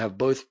 We have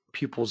both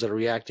pupils that are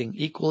reacting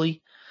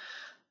equally.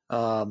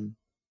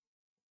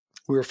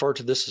 We refer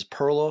to this as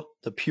PERLA.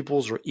 The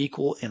pupils are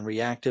equal and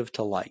reactive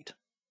to light.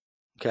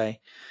 Okay.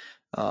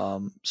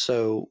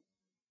 So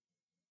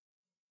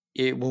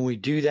when we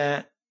do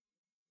that,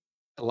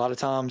 a lot of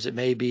times it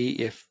may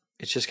be if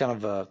it's just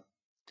kind of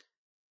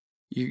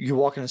you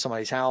walk into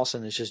somebody's house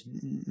and it's just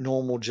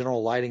normal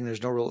general lighting.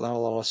 There's not a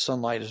lot of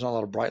sunlight. There's not a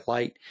lot of bright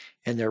light,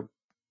 and their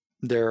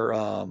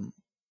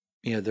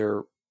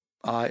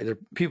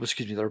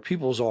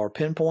pupils are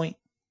pinpoint.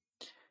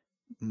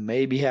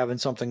 Maybe having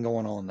something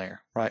going on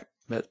there, right?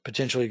 But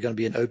potentially going to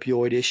be an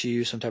opioid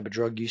issue, some type of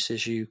drug use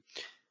issue.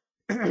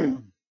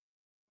 On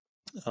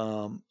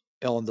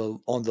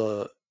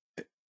the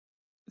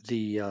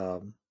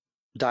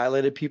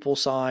dilated pupil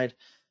side,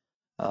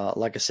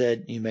 like I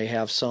said, you may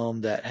have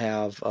some that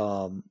have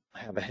a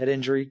head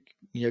injury.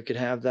 Could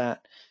have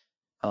that.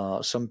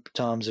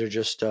 Sometimes they're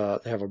just they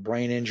have a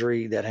brain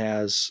injury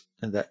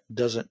that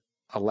doesn't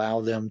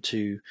allow them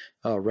to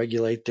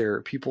regulate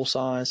their pupil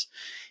size,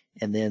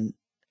 and then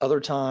other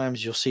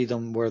times you'll see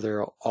them where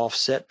they're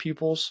offset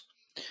pupils,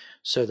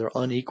 so they're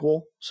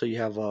unequal. So you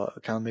have a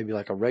kind of maybe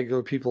like a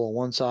regular pupil on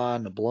one side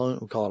and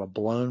we call it a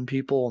blown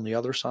pupil on the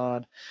other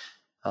side.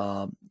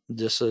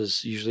 This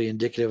is usually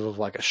indicative of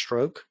like a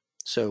stroke.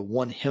 So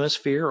one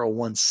hemisphere or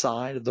one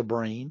side of the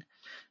brain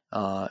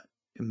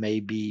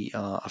may be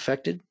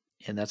affected,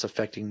 and that's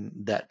affecting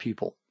that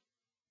pupil.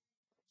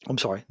 I'm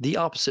sorry, the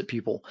opposite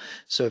pupil.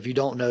 So if you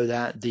don't know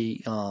that,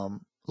 the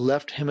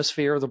left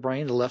hemisphere of the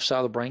brain, the left side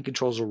of the brain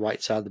controls the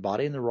right side of the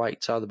body, and the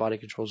right side of the body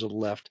controls the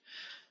left.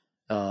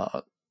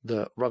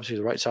 The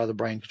right side of the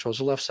brain controls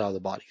the left side of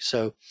the body.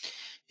 So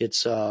it's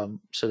so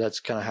that's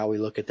kind of how we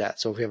look at that.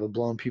 So if we have a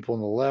blown pupil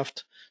on the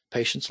left,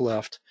 patient's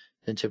left,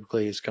 then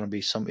typically it's going to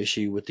be some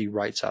issue with the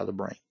right side of the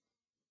brain.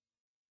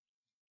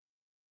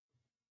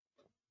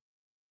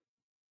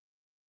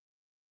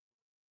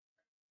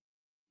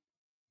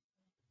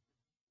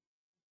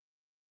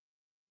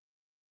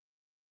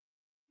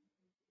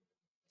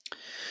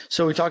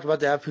 So we talked about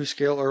the APU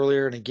scale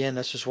earlier, and again,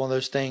 that's just one of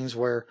those things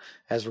where,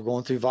 as we're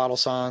going through vital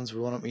signs,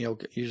 we want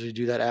to, usually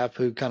do that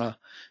APU kind of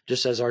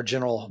just as our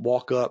general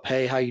walk up.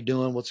 Hey, how you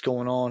doing? What's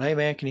going on? Hey,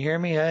 man, can you hear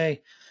me?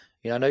 Hey,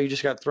 I know you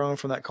just got thrown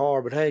from that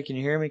car, but hey, can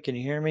you hear me? Can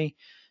you hear me?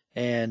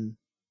 And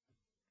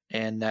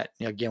that,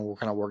 again, we'll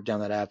kind of work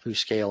down that APU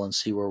scale and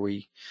see where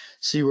we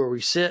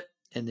sit,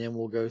 and then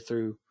we'll go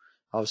through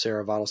obviously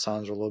our vital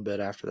signs a little bit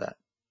after that.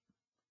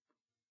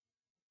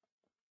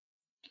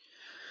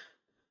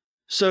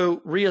 So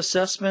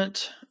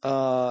reassessment,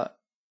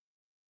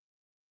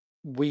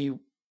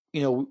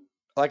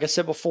 like I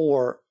said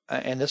before,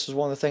 and this is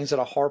one of the things that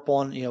I harp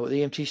on, with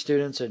EMT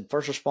students and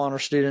first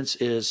responder students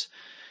is,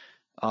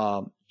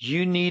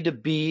 you need to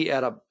be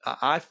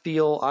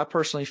I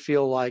personally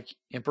feel like,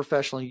 and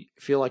professionally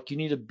feel like you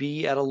need to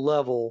be at a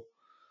level,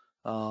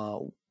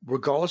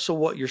 regardless of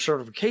what your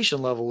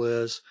certification level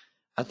is.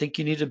 I think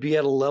you need to be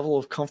at a level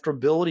of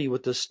comfortability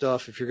with this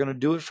stuff. If you're going to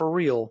do it for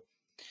real,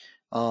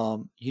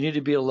 you need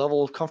to be at a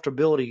level of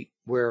comfortability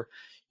where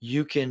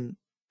you can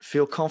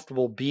feel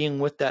comfortable being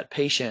with that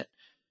patient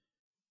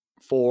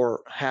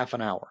for half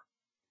an hour.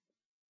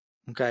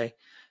 Okay.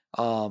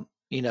 And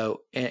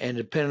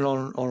depending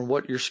on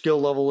what your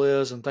skill level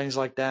is and things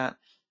like that,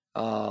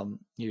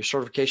 your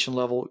certification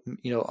level,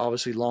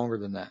 obviously longer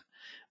than that.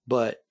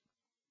 But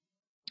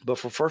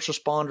for first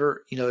responder,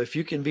 if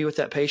you can be with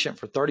that patient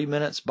for 30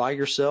 minutes by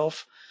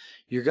yourself,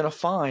 you're going to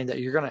find that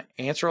you're going to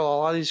answer a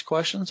lot of these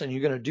questions, and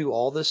you're going to do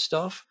all this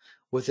stuff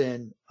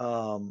within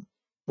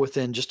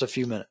just a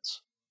few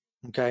minutes.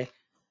 Okay.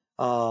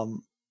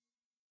 10,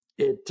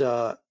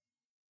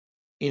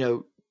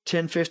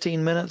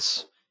 15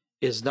 minutes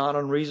is not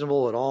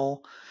unreasonable at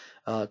all,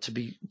 to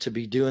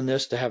be doing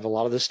this, to have a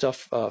lot of this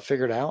stuff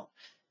figured out.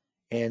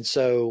 And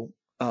so,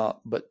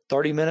 but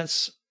 30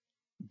 minutes,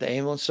 the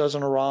ambulance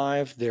doesn't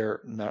arrive.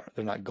 They're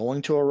not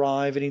going to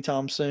arrive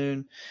anytime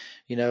soon.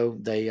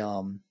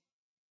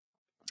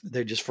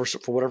 They just, for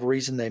whatever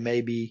reason, they may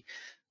be,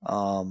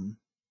 on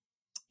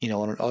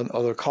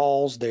other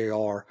calls. They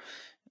are,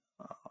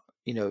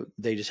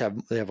 they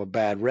have a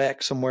bad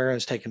wreck somewhere and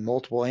it's taken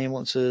multiple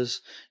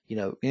ambulances,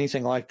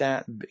 anything like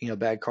that,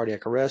 bad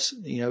cardiac arrest,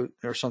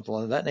 or something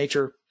of that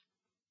nature.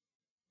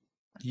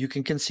 You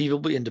can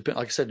conceivably, and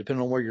like I said,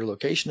 depending on where your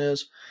location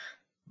is,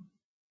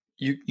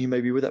 you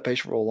may be with that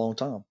patient for a long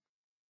time.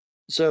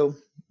 So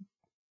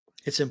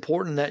it's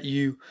important that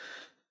you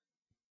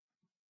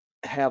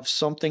have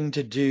something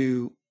to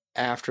do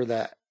after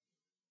that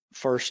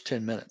first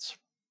 10 minutes.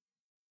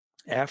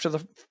 After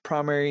the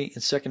primary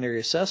and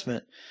secondary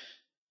assessment,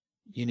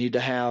 you need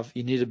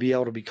to be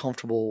able to be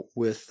comfortable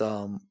with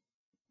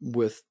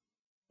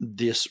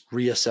this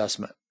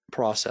reassessment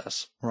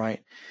process,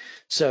 right?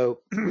 So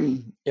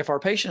if our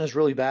patient is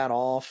really bad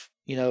off,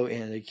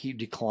 and they keep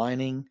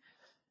declining,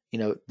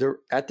 they're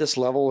at this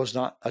level, there's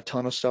not a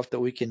ton of stuff that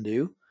we can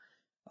do.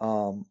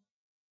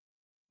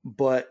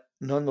 But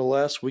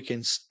nonetheless, we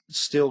can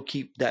still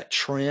keep that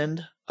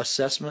trend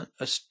assessment,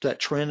 that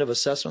trend of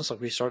assessments. Like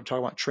we started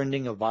talking about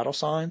trending of vital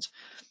signs,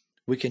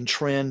 we can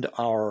trend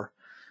our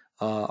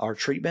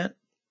treatment.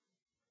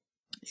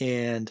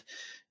 and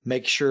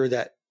make sure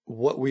that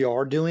what we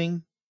are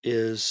doing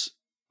is,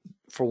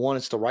 for one,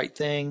 it's the right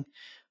thing.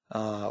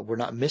 We're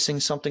not missing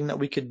something that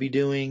we could be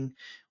doing.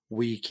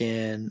 We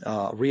can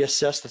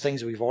reassess the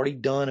things that we've already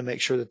done and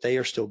make sure that they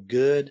are still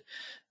good.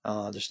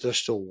 They're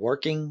still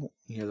working.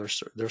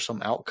 There's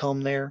some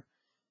outcome there,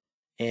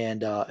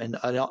 and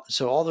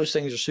so all those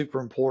things are super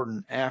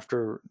important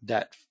after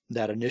that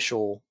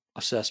initial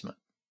assessment.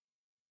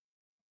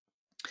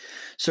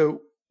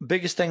 So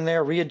biggest thing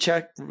there,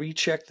 recheck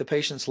the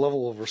patient's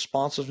level of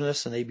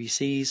responsiveness and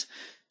ABCs.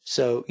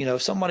 So,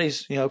 if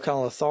somebody's, kind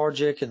of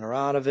lethargic and they're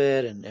out of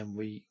it, and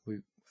we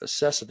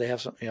assess that they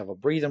have a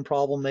breathing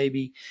problem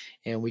maybe,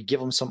 and we give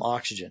them some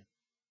oxygen,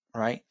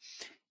 right?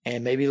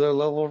 And maybe their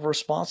level of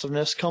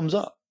responsiveness comes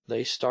up.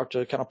 They start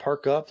to kind of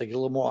perk up. They get a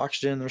little more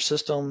oxygen in their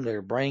system.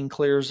 Their brain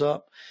clears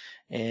up,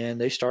 and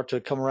they start to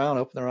come around,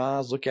 open their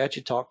eyes, look at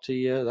you, talk to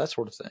you, that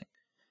sort of thing.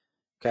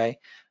 Okay.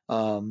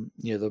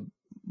 The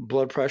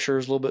blood pressure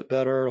is a little bit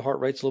better, heart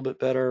rate's a little bit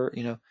better,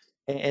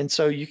 and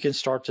so you can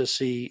start to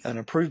see an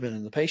improvement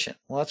in the patient.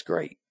 Well, that's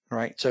great,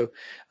 right? So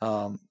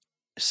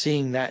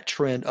seeing that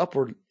trend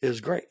upward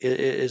is great. It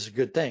is a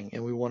good thing,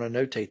 and we want to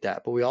notate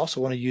that. But we also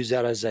want to use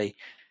that as a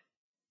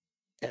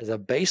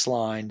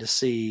baseline to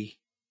see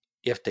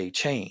if they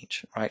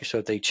change, right? So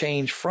if they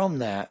change from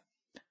that,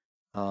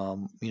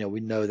 we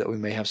know that we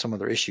may have some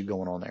other issue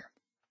going on there.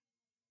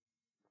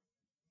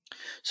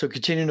 So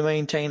continue to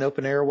maintain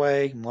open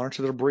airway,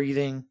 monitor their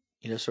breathing.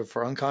 So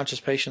for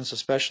unconscious patients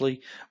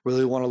especially,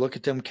 really want to look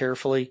at them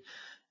carefully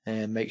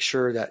and make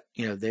sure that,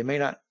 they may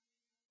not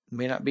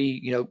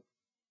be,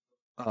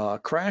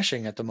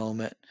 crashing at the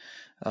moment,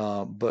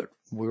 but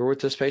we're with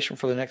this patient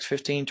for the next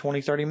 15,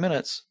 20, 30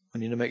 minutes. We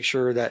need to make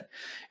sure that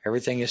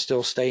everything is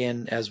still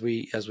staying as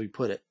we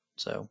put it.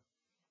 So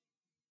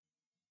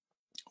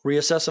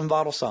reassess some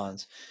vital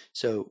signs.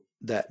 So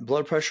that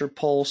blood pressure,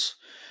 pulse,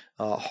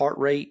 heart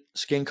rate,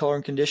 skin color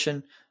and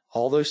condition,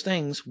 all those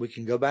things we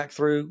can go back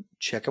through,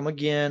 check them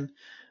again.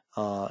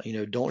 Don't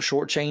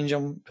shortchange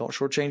them. Don't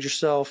shortchange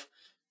yourself.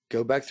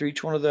 Go back through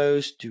each one of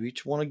those, do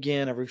each one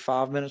again every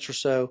 5 minutes or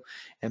so,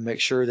 and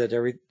make sure that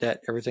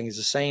everything is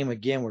the same.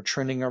 Again, we're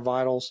trending our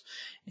vitals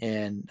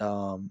and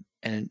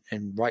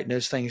writing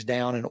those things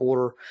down in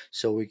order,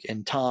 so we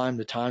can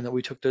the time that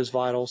we took those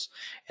vitals,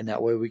 and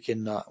that way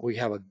we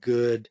have a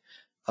good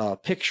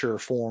picture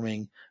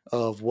forming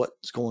of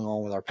what's going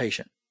on with our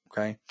patient.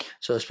 Okay,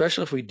 so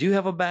especially if we do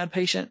have a bad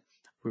patient,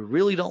 we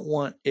really don't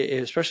want,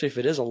 especially if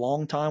it is a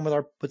long time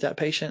with that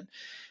patient,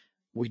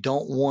 we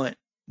don't want,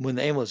 when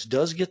the ambulance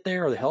does get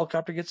there or the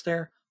helicopter gets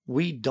there,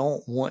 we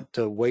don't want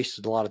to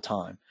waste a lot of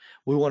time.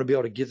 We want to be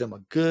able to give them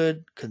a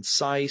good,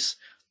 concise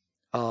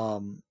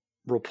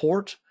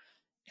report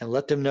and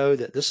let them know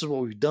that this is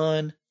what we've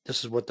done.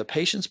 This is what the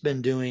patient's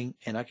been doing,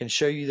 and I can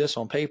show you this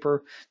on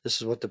paper. This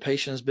is what the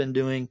patient has been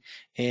doing,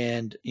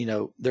 and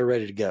they're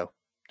ready to go.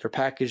 They're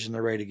packaged and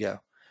they're ready to go,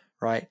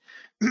 right?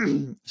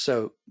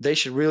 So they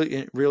should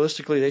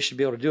realistically, they should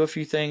be able to do a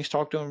few things,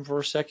 talk to them for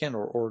a second,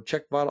 or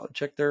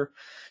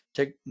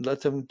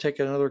let them take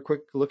another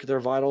quick look at their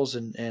vitals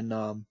and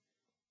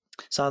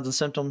signs and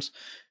symptoms,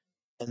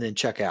 and then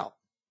check out.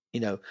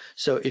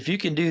 So if you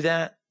can do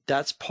that,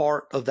 that's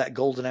part of that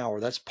golden hour.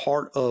 That's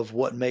part of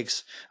what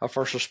makes a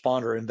first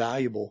responder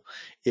invaluable,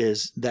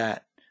 is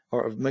that,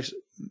 or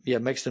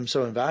makes them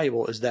so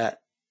invaluable, is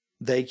that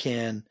they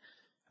can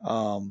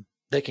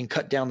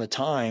cut down the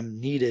time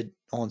needed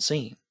on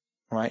scene,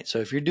 right? So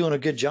if you're doing a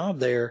good job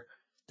there,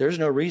 there's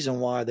no reason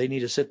why they need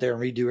to sit there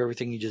and redo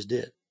everything you just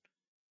did.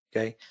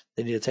 Okay,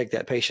 they need to take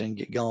that patient and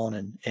get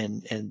going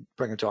and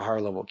bring them to a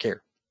higher level of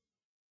care.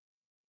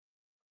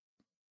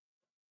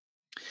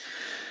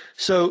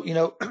 So,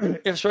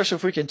 especially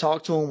if we can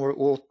talk to them,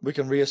 we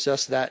can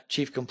reassess that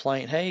chief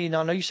complaint. Hey,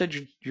 now I know you said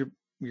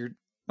your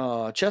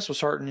chest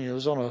was hurting. It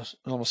was on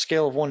a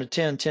scale of 1 to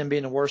 10, 10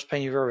 being the worst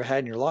pain you've ever had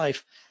in your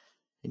life,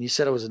 and you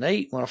said it was an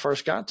 8 when I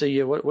first got to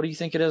you. What do you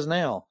think it is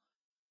now?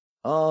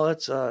 Oh,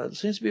 it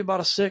seems to be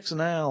about a 6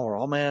 now, or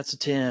oh man, it's a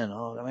 10.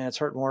 Oh man, it's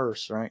hurting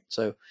worse, right?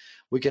 So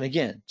we can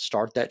again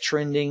start that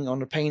trending on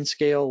the pain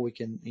scale. We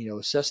can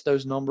assess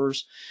those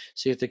numbers,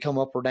 see if they come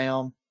up or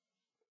down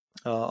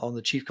on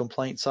the chief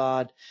complaint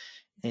side,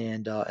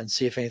 and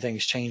see if anything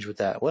has changed with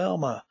that. Well,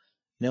 my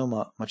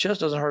chest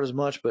doesn't hurt as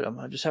much, but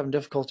I'm just having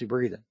difficulty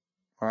breathing.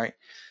 All right,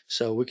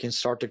 so we can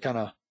start to kind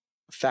of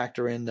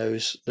factor in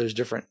those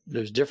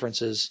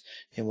differences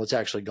in what's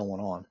actually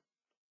going on.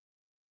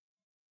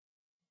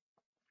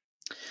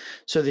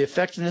 So the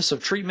effectiveness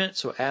of treatment.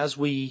 So as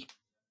we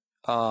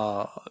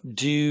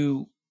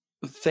do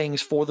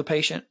things for the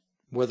patient,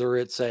 whether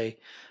it's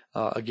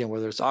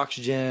whether it's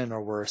oxygen,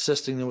 or we're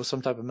assisting them with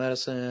some type of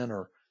medicine,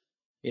 or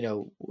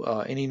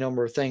any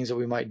number of things that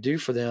we might do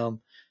for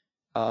them,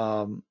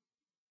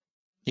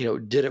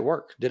 did it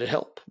work? Did it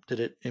help? Did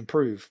it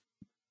improve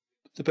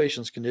the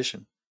patient's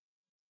condition?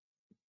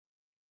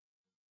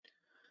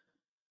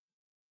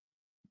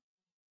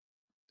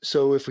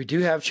 So if we do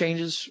have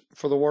changes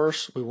for the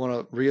worse, we want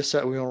to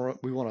reassess.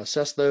 We want to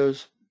assess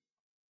those,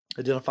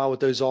 identify what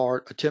those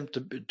are, attempt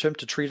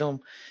to treat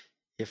them.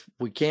 if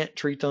we can't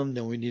treat them,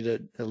 then we need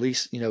to at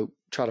least,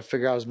 try to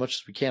figure out as much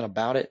as we can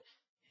about it,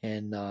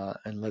 and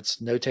let's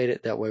notate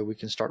it. That way we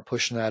can start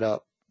pushing that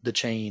up the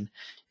chain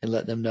and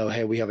let them know,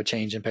 hey, we have a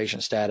change in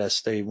patient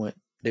status. They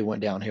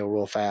went downhill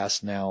real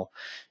fast. Now,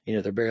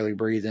 they're barely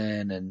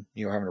breathing, and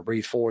you're having to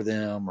breathe for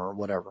them or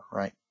whatever,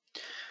 right?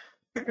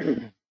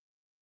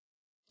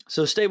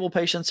 So stable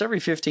patients every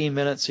 15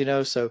 minutes,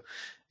 so,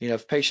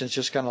 if patients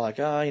just kind of like,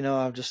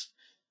 I'm just,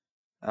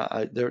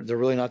 they're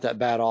really not that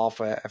bad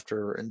off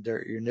after their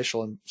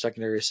initial and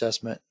secondary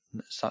assessment.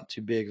 It's not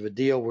too big of a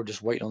deal. We're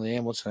just waiting on the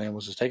ambulance, and the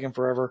ambulance is taking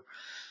forever.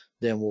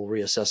 Then we'll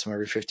reassess them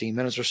every 15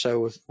 minutes or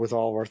so with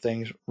all of our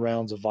things,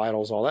 rounds of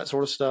vitals, all that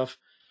sort of stuff.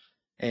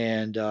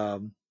 And our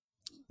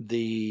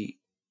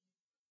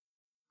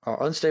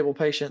unstable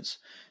patients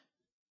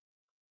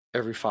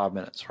every 5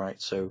 minutes,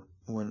 right? So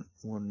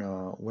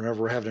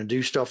whenever we're having to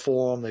do stuff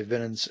for them,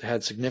 they've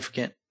had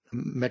significant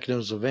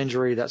mechanisms of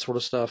injury, that sort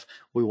of stuff,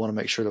 we want to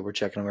make sure that we're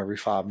checking them every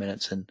 5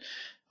 minutes and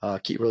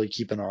really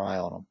keeping our eye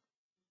on them.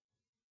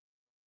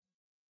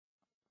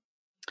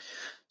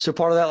 So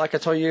part of that, like I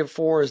told you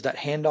before, is that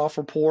handoff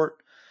report.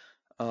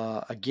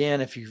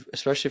 Again,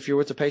 especially if you're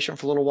with the patient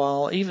for a little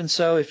while, even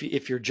so,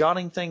 if you're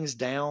jotting things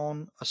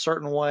down a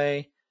certain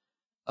way,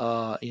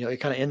 it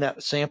kind of in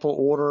that sample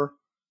order,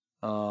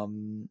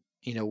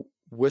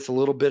 with a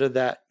little bit of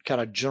that kind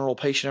of general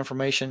patient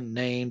information,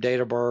 name, date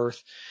of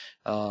birth,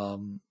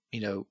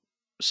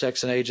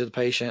 sex and age of the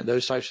patient,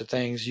 those types of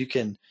things, you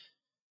can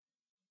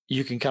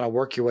kind of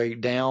work your way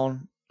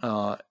down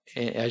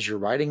as you're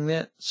writing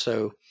it,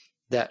 so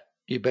that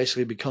it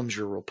basically becomes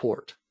your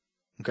report.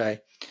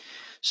 Okay.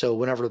 So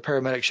whenever the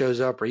paramedic shows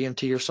up or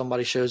EMT or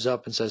somebody shows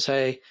up and says,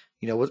 hey,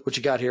 what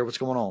you got here? What's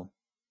going on?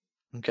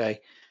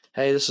 Okay.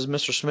 Hey, this is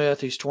Mr. Smith.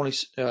 He's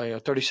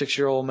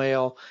 36-year-old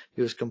male.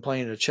 He was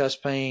complaining of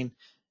chest pain.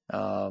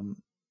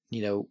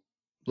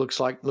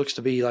 Looks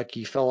to be like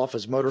he fell off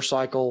his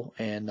motorcycle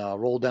and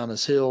rolled down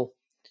this hill.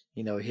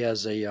 He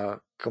has a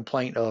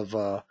complaint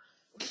of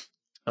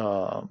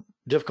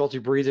difficulty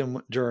breathing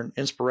during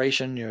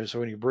inspiration. So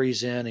when he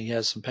breathes in, he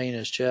has some pain in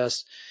his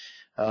chest.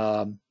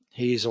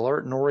 He's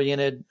alert and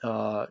oriented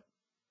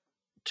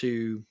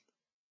he's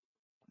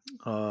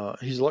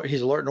alert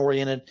and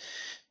oriented,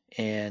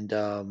 and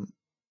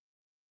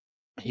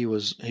he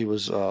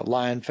was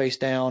lying face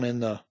down in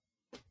the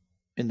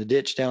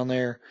ditch down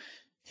there,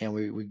 and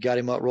we got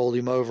him up, rolled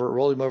him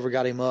over,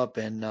 got him up,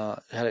 and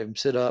had him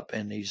sit up,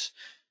 and he's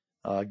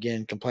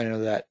again complaining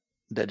of that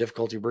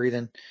difficulty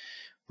breathing.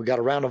 We got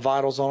a round of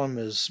vitals on him.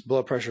 His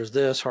blood pressure is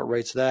this, heart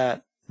rate's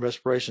that,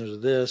 respirations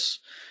are this,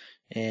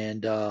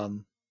 and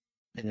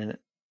then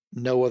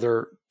no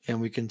other,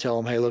 and we can tell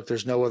him, hey, look,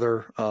 there's no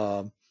other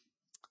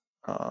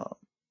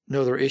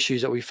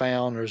issues that we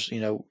found. There's,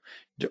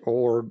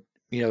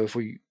 if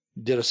we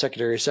did a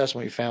secondary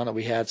assessment, we found that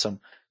we had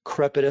some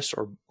crepitus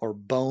or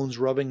bones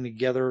rubbing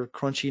together,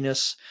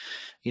 crunchiness,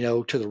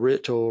 to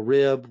a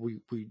rib.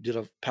 We did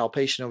a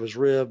palpation of his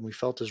rib, and we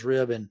felt his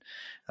rib, and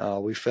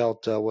we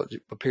felt what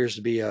appears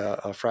to be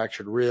a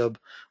fractured rib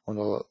on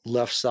the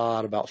left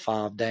side, about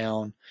 5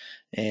 down,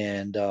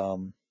 and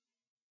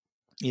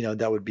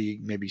that would be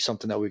maybe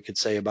something that we could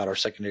say about our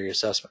secondary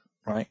assessment,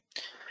 right?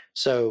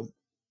 So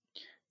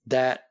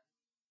that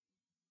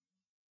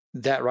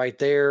right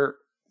there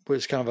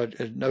was kind of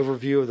an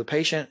overview of the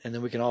patient, and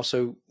then we can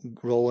also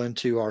roll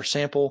into our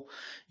sample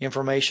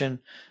information.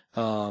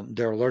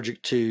 They're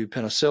allergic to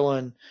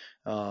penicillin,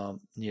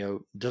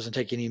 doesn't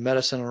take any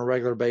medicine on a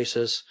regular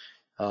basis,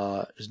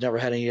 has never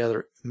had any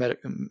other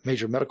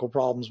major medical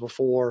problems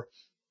before.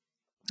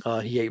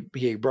 He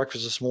ate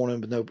breakfast this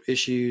morning with no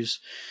issues,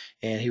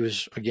 and he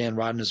was, again,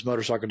 riding his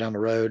motorcycle down the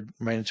road,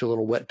 ran into a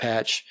little wet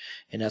patch,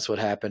 and that's what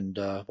happened,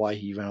 why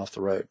he ran off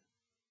the road.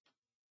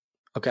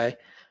 Okay.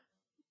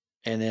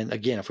 And then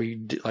again, if we,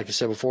 like I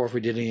said before, if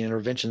we did any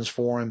interventions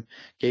for him,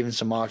 gave him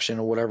some oxygen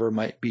or whatever, it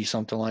might be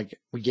something like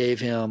we gave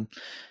him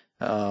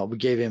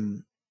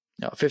 15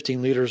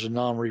 liters of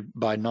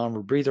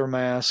non-rebreather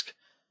mask,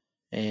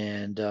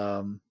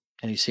 and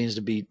he seems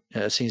to be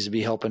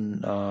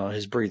helping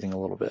his breathing a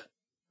little bit,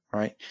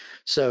 right?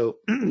 So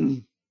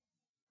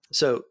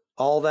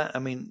all that,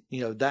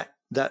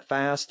 that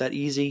fast, that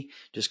easy,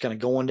 just kind of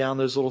going down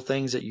those little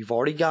things that you've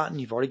already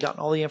gotten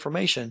all the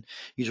information.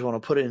 You just want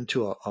to put it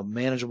into a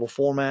manageable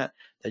format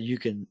that you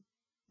can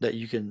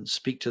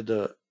speak to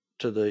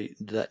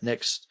that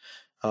next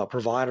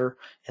provider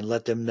and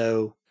let them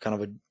know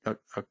kind of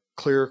a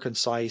clear,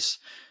 concise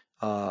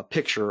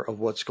picture of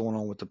what's going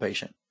on with the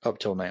patient up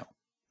till now.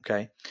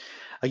 Okay.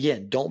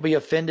 Again, don't be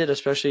offended,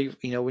 especially,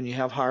 when you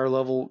have higher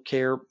level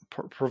care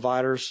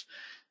providers.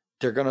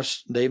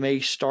 They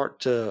may start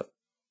to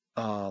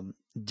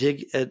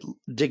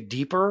dig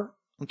deeper.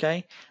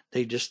 Okay.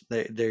 They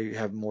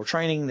have more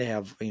training. They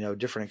have,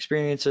 different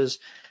experiences.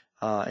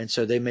 And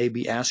so they may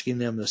be asking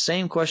them the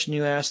same question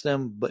you asked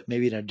them, but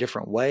maybe in a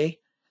different way,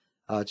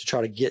 to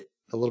try to get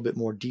a little bit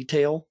more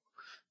detail,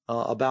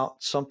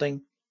 about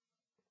something.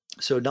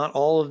 So not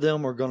all of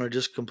them are going to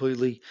just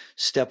completely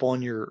step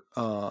on your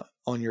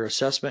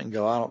assessment and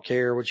go, I don't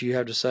care what you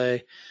have to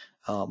say.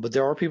 But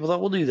there are people that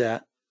will do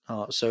that.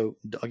 So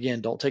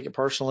again, don't take it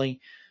personally.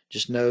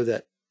 Just know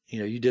that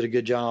you did a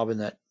good job and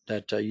that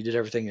you did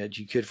everything that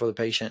you could for the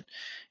patient,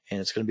 and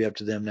it's going to be up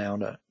to them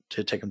now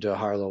to take them to a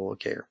higher level of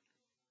care.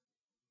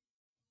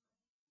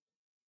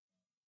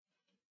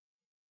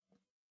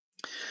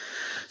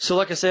 So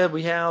like I said,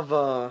 we have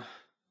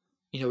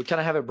we kind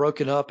of have it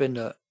broken up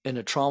into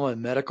trauma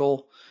and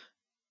medical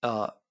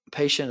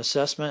patient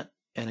assessment.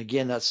 And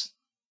again, that's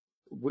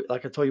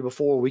like I told you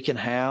before, we can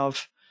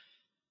have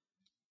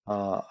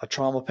a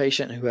trauma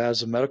patient who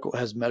has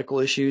medical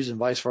issues, and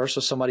vice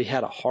versa. Somebody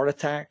had a heart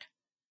attack,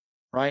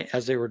 right,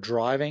 as they were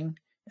driving,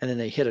 and then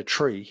they hit a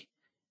tree,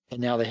 and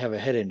now they have a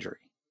head injury.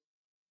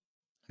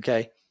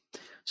 Okay,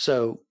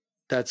 so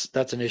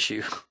that's an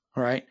issue,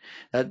 right?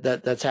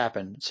 That's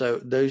happened. So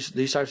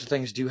these types of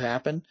things do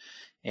happen,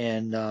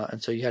 and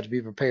so you have to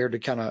be prepared to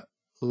kind of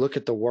look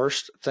at the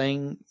worst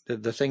thing,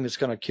 the thing that's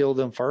going to kill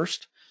them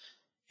first,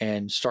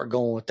 and start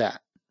going with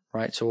that,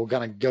 right? So we're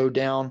going to go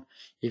down.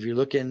 If you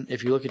look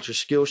at your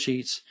skill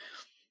sheets,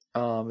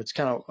 it's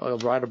kind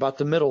of right about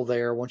the middle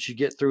there. Once you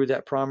get through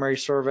that primary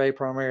survey,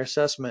 primary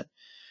assessment,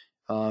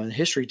 and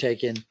history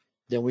taken,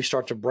 then we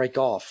start to break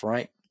off,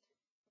 right?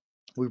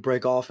 We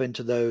break off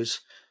into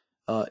those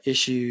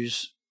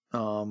issues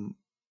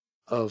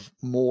of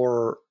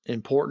more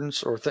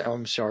importance, or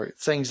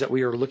things that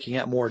we are looking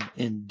at more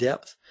in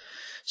depth.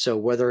 So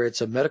whether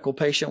it's a medical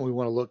patient, we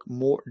want to look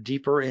more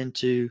deeper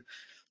into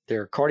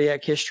their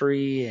cardiac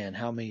history and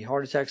how many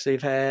heart attacks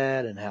they've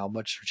had and how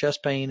much their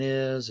chest pain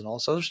is and all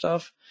this other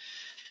stuff.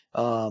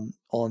 On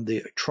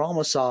the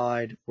trauma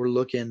side, we're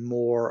looking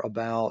more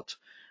about,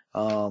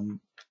 are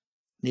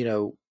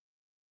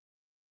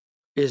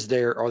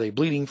they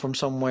bleeding from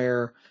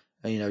somewhere?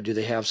 Do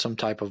they have some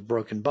type of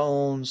broken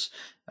bones?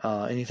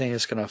 Anything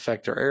that's going to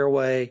affect their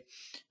airway?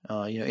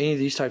 Any of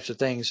these types of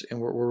things, and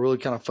we're really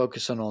kind of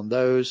focusing on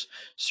those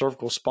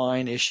cervical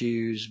spine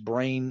issues,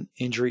 brain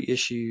injury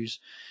issues,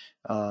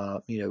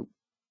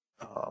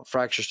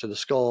 fractures to the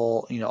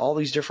skull, all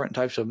these different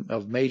types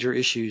of major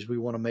issues. We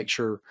want to make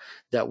sure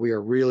that we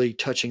are really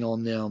touching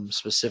on them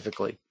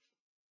specifically,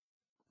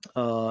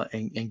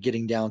 and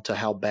getting down to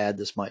how bad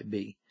this might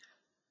be.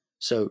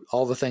 So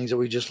all the things that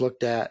we just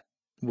looked at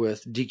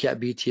with DCAT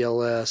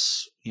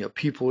BTLS,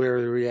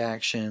 pupillary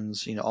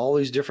reactions, all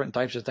these different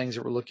types of things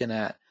that we're looking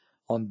at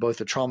on both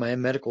the trauma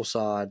and medical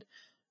side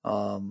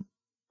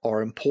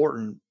are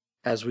important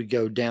as we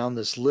go down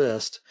this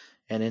list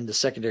and into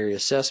secondary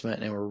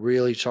assessment, and we're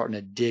really starting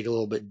to dig a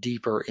little bit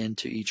deeper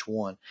into each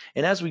one.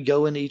 And as we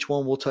go into each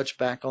one, we'll touch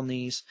back on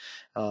these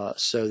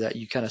so that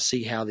you kind of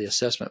see how the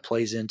assessment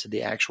plays into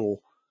the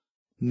actual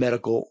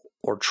medical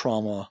or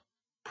trauma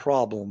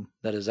problem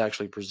that is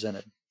actually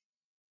presented.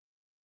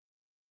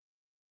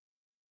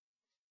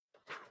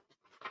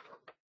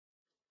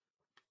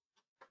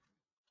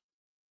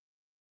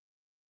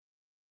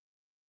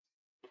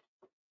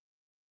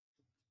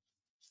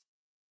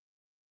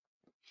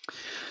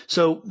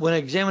 So when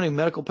examining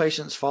medical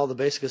patients, follow the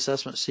basic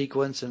assessment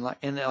sequence, and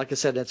like I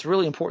said, it's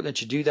really important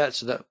that you do that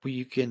so that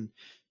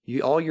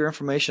all your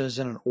information is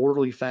in an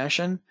orderly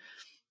fashion,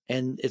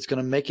 and it's going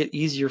to make it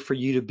easier for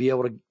you to be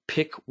able to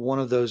pick one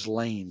of those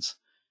lanes.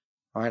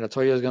 All right, I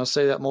told you I was going to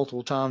say that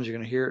multiple times. You're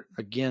going to hear it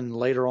again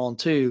later on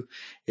too,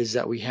 is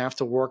that we have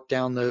to work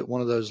down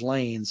one of those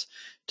lanes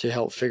to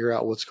help figure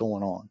out what's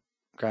going on.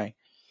 Okay.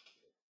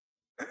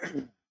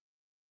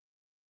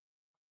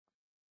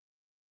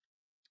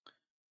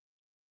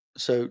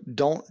 So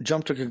don't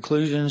jump to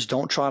conclusions.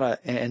 Don't try to,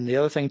 and the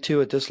other thing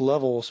too, at this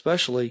level,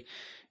 especially,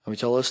 and we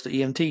tell us the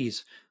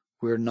EMTs,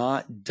 we're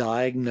not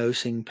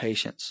diagnosing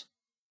patients.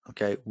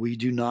 Okay. We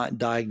do not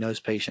diagnose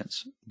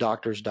patients.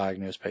 Doctors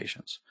diagnose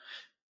patients.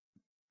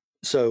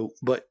 So,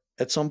 but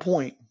at some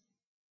point,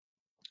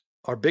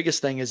 our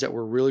biggest thing is that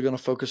we're really going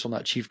to focus on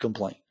that chief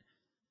complaint.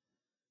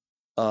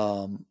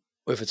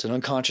 If it's an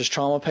unconscious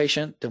trauma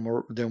patient, then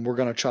we're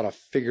going to try to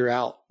figure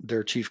out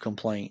their chief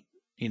complaint.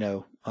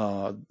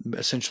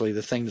 Essentially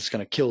the thing that's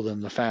going to kill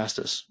them the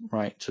fastest,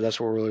 right? So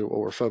that's what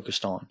we're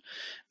focused on.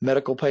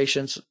 Medical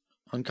patients,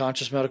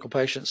 unconscious medical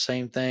patients,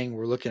 same thing.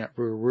 We're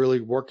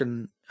really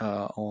working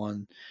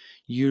on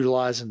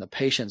utilizing the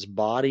patient's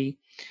body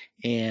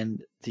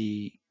and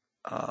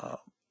our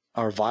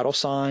vital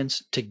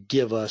signs to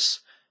give us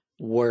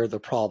where the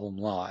problem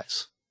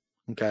lies.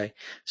 Okay,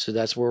 so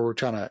that's where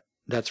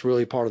that's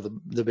really part of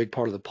the big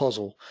part of the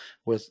puzzle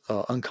with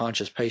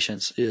unconscious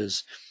patients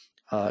is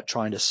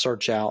trying to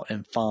search out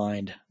and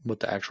find what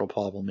the actual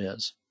problem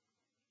is.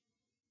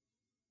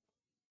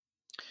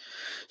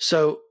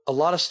 So a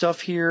lot of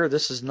stuff here.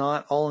 This is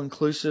not all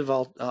inclusive.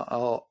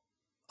 I'll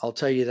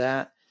tell you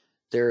that.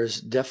 There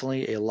is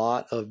definitely a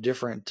lot of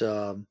different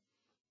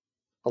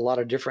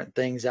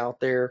things out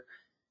there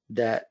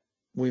that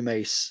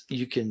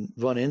you can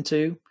run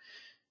into.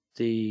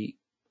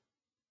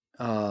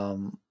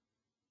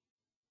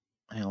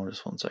 Hang on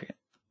just one second.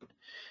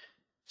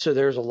 So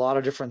there's a lot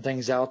of different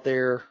things out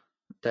there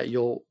that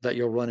you'll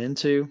run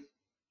into.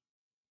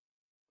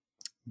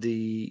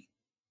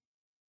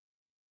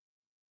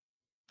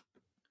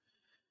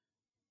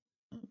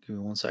 Give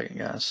me 1 second,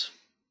 guys.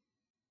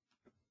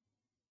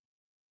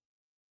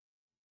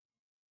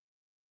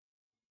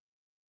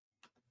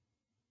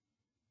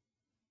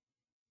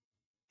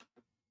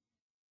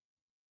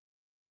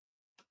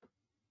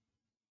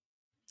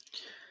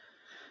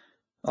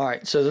 All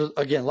right. So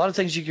again, a lot of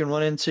things you can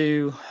run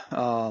into,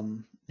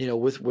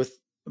 with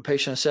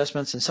patient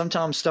assessments, and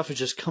sometimes stuff is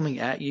just coming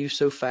at you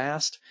so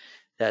fast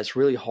that it's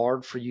really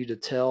hard for you to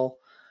tell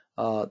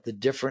the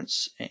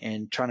difference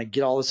and trying to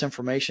get all this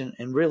information.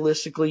 And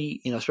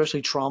realistically,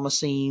 especially trauma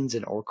scenes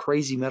or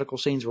crazy medical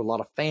scenes with a lot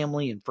of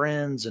family and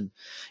friends, and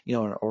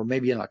or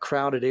maybe in a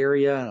crowded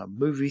area in a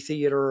movie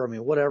theater. I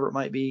mean, whatever it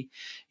might be,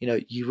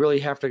 you really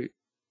have to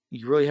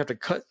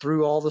cut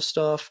through all the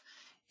stuff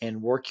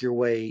and work your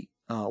way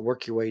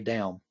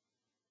down.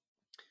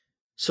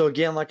 So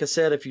again, like I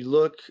said, if you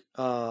look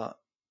at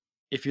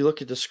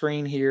the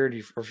screen here, or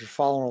if you're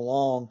following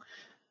along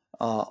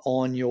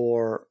on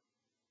your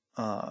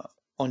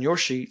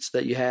sheets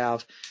that you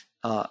have,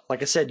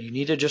 like I said, you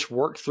need to just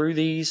work through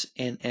these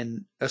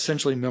and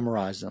essentially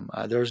memorize them.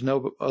 There's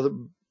no other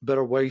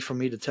better way for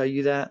me to tell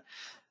you that.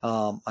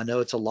 I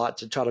know it's a lot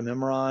to try to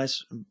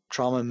memorize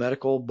trauma and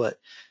medical, but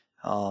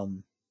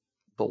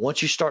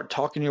once you start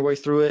talking your way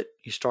through it,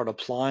 you start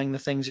applying the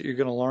things that you're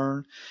going to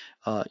learn,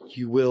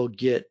 it will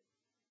get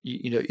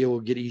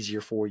easier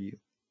for you.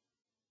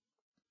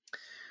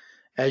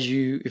 If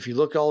you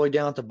look all the way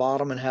down at the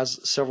bottom, it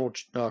has several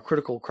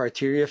critical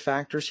criteria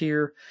factors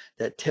here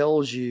that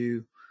tells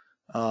you,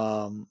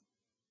 kind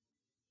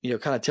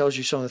of tells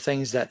you some of the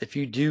things that if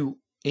you do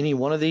any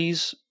one of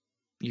these,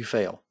 you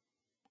fail.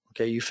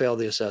 Okay, you fail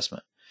the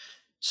assessment.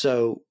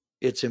 So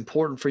it's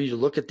important for you to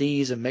look at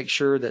these and make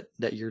sure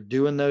that you're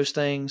doing those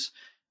things.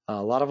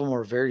 A lot of them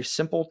are very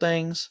simple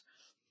things.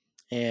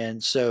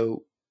 And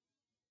so,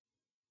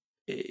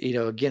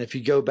 again, if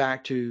you go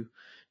back to,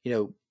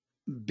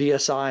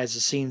 BSI is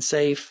a scene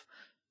safe,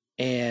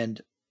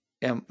 and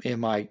am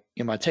I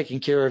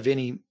taking care of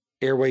any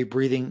airway,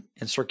 breathing,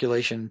 and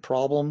circulation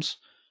problems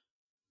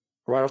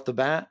right off the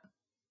bat?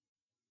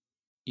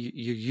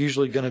 You're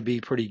usually going to be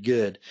pretty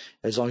good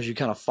as long as you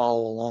kind of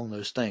follow along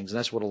those things. And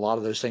that's what a lot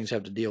of those things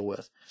have to deal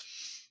with.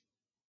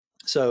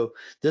 So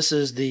this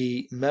is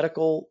the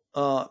medical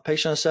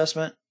patient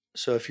assessment.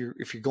 So if you're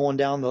going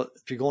down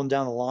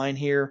the line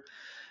here,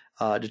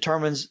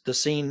 determines the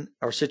scene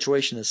or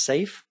situation is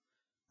safe,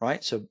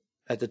 right? So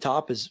at the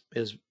top is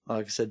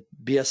like I said,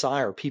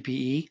 BSI or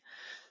PPE,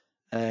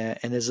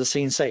 and is the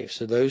scene safe?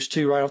 So those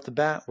two right off the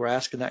bat, we're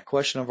asking that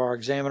question of our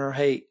examiner.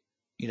 Hey,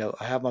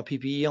 I have my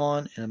PPE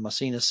on, and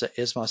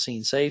is my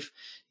scene safe?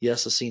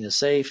 Yes, the scene is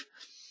safe.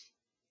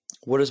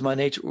 What is my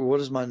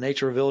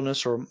nature of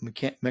illness or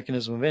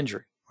mechanism of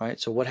injury? Right.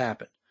 So what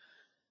happened?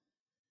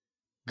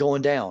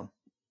 Going down,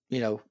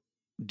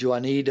 do I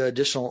need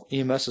additional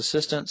EMS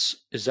assistance?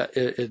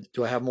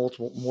 Do I have more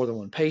than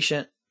one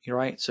patient?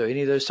 Right. So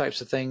any of those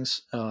types of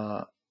things,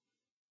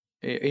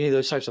 any of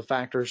those types of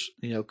factors,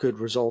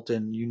 could result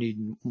in you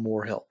need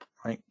more help.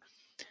 Right.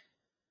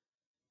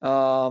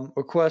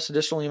 Request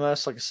additional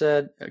EMS, like I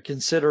said,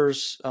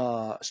 considers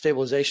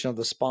stabilization of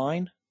the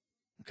spine.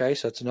 Okay,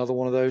 so that's another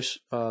one of those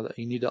that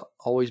you need to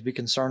always be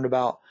concerned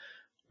about,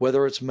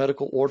 whether it's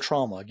medical or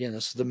trauma. Again,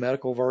 this is the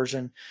medical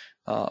version,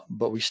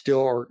 but we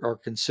still are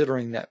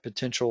considering that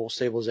potential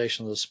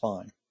stabilization of the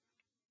spine.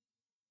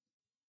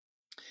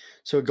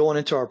 So going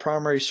into our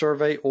primary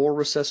survey or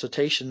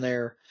resuscitation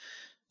there,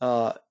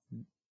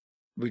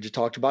 we just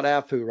talked about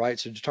AVPU, right?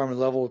 So determine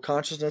level of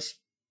consciousness.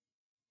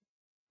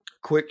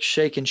 Quick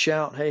shake and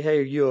shout, hey,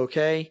 are you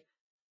okay?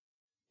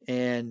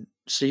 And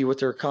see what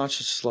their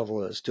consciousness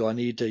level is. Do I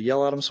need to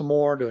yell at them some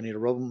more? Do I need to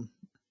rub them?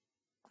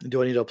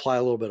 Do I need to apply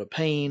a little bit of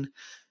pain?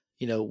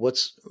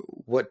 What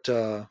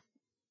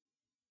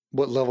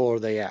level are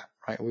they at,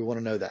 right? We want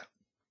to know that.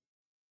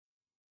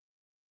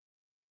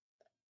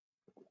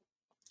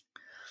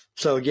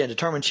 So again,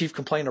 determine chief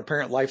complaint or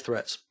apparent life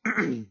threats.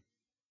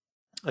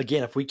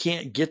 Again, if we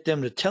can't get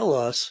them to tell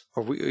us,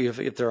 or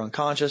if they're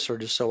unconscious or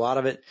just so out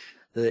of it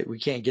that we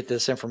can't get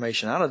this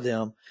information out of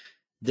them,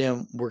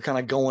 then we're kind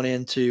of going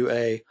into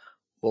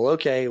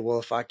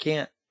if I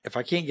can't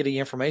get any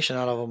information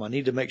out of them, I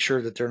need to make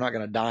sure that they're not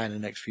going to die in the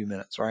next few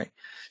minutes, right?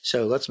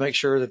 So let's make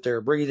sure that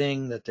they're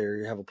breathing, that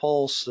they have a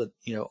pulse, that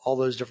all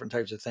those different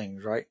types of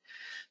things, right?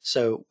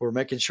 So we're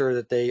making sure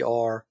that they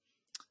are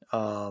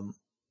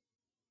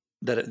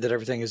that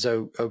everything is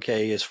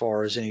okay as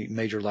far as any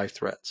major life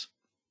threats.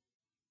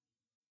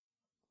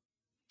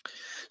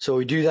 So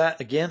we do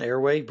that again: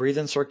 airway,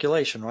 breathing,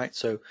 circulation, right?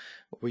 So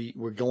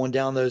we're going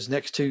down those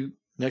next two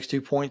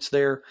points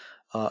there.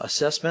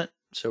 Assessment.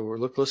 So we're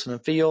look, listen,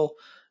 and feel.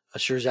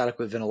 Assures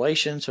adequate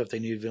ventilation. So if they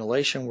need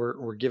ventilation,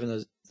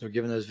 they're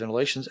given those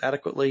ventilations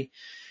adequately,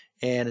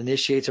 and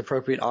initiates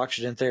appropriate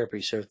oxygen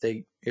therapy. So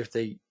if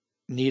they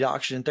need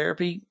oxygen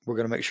therapy, we're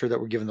going to make sure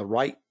that we're giving the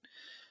right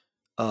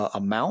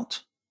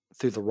amount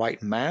through the right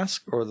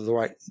mask or the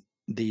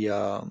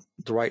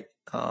right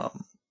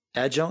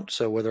adjunct.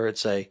 So whether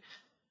it's a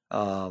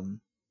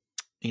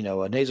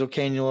nasal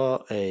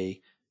cannula,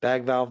 a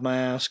bag valve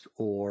mask,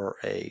 or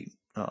a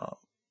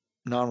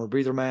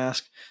non-rebreather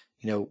mask,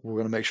 we're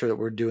going to make sure that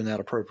we're doing that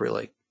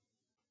appropriately.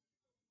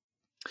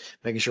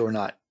 Making sure we're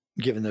not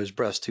giving those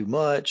breaths too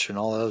much and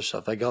all that other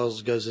stuff. That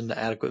goes into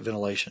adequate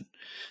ventilation.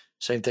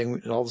 Same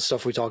thing, all the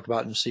stuff we talked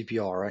about in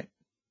CPR, right?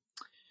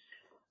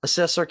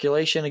 Assess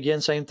circulation,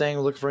 again, same thing.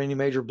 Look for any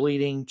major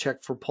bleeding,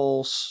 check for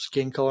pulse,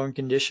 skin color and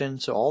condition.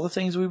 So all the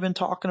things we've been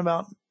talking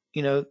about,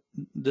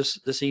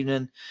 this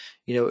evening,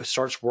 it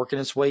starts working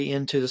its way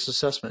into this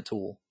assessment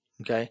tool.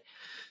 Okay.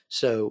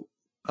 So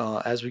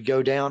as we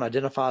go down,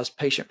 identifies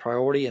patient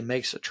priority and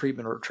makes a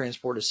treatment or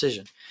transport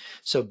decision.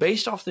 So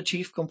based off the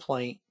chief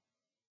complaint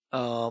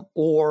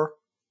or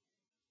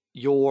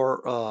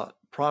your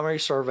primary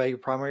survey, your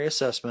primary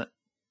assessment,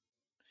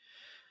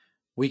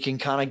 we can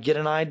kind of get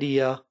an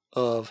idea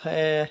of,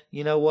 hey,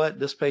 you know what,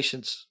 this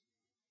patient's,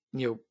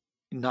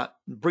 not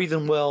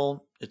breathing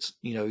well. It's,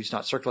 he's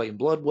not circulating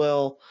blood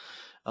well.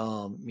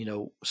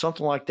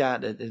 Something like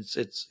that.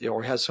 It's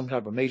or has some kind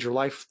of a major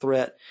life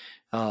threat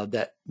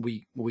that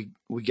we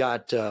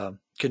got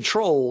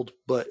controlled,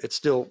 but it's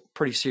still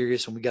pretty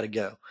serious and we got to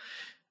go.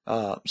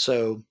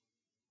 So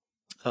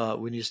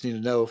we just need to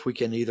know if we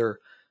can either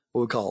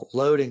what we call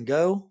load and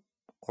go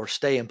or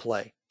stay and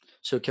play.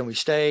 So can we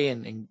stay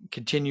and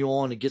continue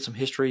on and get some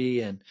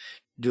history and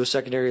do a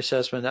secondary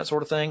assessment, that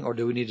sort of thing, or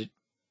do we need to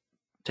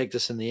take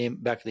this in the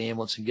back of the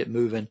ambulance and get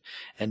moving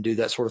and do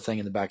that sort of thing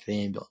in the back of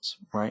the ambulance,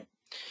 right?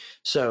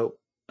 So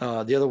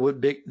the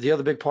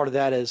other big part of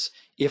that is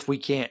if we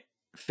can't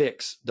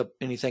fix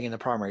anything in the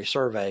primary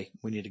survey,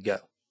 we need to go.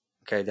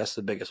 Okay, that's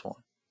the biggest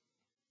one.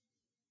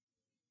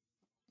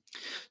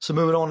 So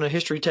moving on to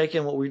history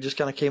taking, what we just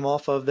kind of came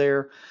off of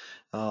there.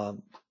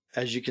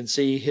 As you can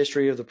see,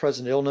 history of the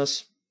present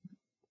illness.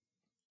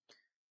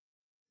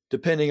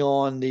 Depending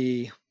on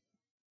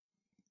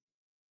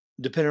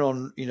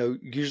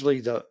usually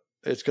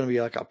it's going to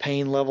be like a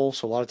pain level.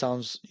 So a lot of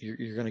times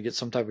you're going to get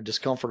some type of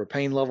discomfort or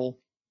pain level.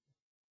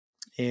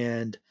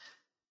 And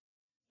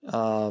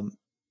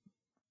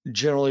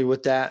generally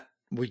with that,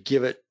 we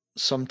give it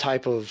some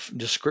type of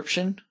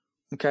description.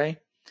 Okay.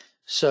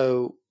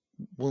 So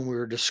when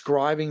we're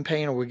describing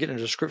pain or we're getting a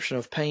description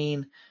of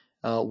pain,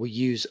 we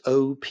use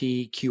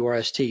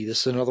OPQRST.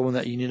 This is another one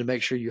that you need to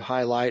make sure you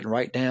highlight and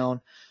write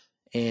down.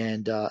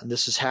 And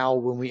this is how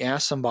when we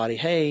ask somebody,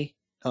 hey,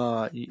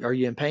 are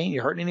you in pain?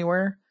 You hurting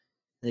anywhere?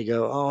 And they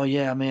go, oh,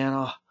 yeah,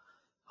 man.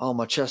 Oh,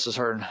 my chest is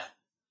hurting.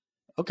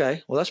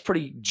 Okay, well, that's a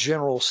pretty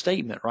general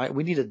statement, right?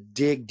 We need to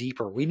dig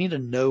deeper. We need to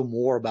know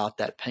more about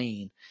that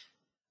pain.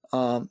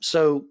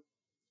 So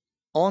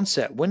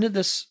onset, when did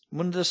this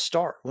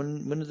start?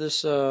 When did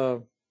this,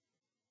 how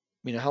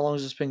long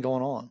has this been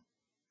going on,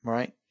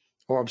 right?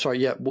 Or I'm sorry,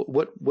 yeah,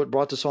 what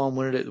brought this on?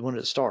 When did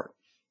it start?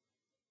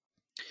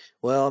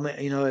 Well, I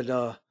mean,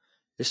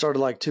 it started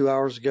like 2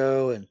 hours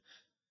ago, and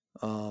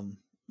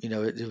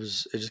it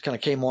just kind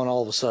of came on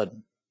all of a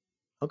sudden.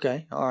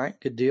 Okay, all right,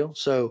 good deal.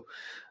 So,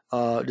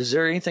 is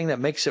there anything that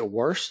makes it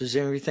worse? Is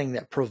there anything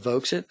that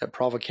provokes it? That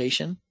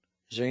provocation?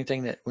 Is there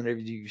anything that whenever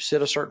you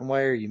sit a certain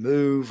way or you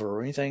move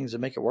or anything, does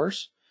it make it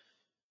worse?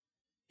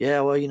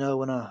 Yeah, well,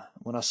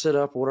 when I sit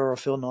up or whatever, I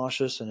feel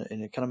nauseous and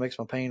it kind of makes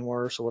my pain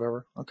worse or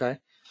whatever. Okay,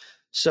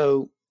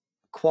 so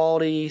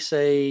quality,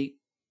 say.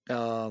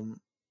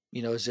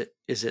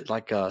 Is it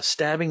like a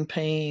stabbing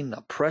pain,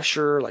 a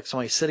pressure, like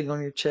somebody sitting on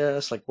your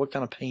chest? Like what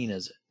kind of pain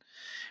is it?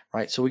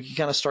 Right. So we can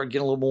kind of start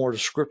getting a little more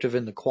descriptive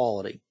in the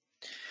quality.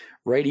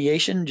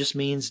 Radiation just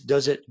means,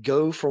 does it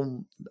go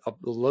from a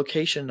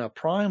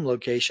prime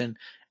location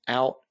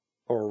out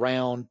or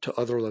around to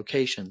other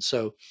locations?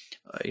 So,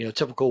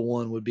 typical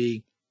one would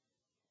be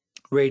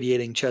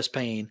radiating chest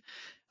pain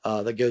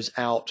that goes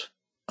out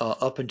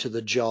up into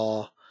the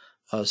jaw,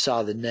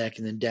 side of the neck,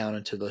 and then down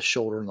into the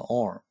shoulder and the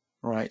arm.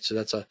 Right, so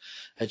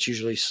that's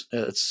usually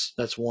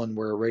that's one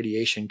where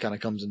radiation kind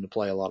of comes into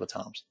play a lot of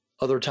times.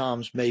 Other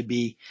times may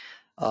be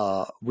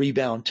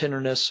rebound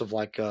tenderness of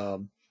like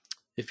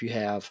if you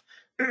have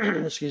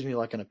excuse me,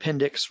 like an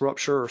appendix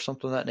rupture or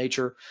something of that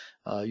nature.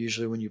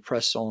 Usually when you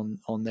press on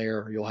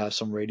there, you'll have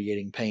some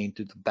radiating pain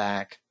through the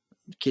back.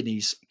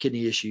 Kidney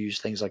issues,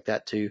 things like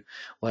that too,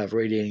 will have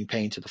radiating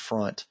pain to the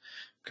front.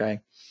 Okay.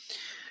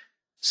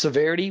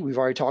 Severity, we've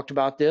already talked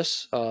about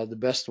this. The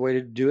best way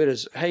to do it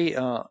is, hey,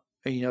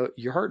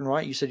 you're hurting,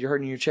 right? You said you're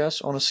hurting your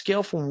chest. On a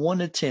scale from 1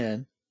 to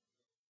 10,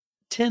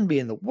 10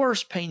 being the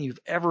worst pain you've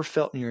ever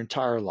felt in your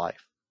entire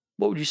life,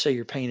 what would you say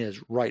your pain is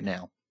right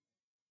now?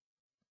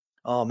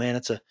 Oh man,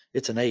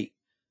 it's an 8.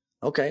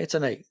 Okay, it's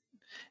an 8.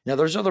 Now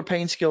there's other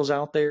pain scales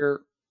out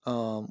there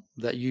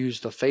that use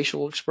the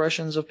facial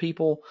expressions of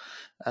people,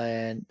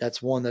 and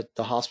that's one that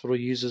the hospital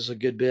uses a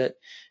good bit.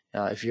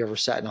 If you ever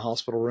sat in a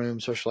hospital room,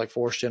 especially like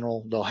Forest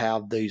General, they'll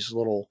have these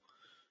little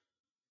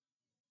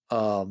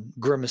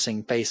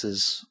grimacing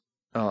faces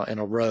in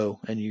a row,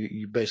 and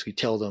you basically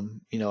tell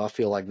them, I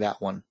feel like that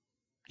one,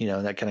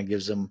 and that kind of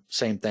gives them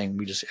same thing.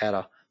 We just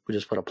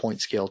put a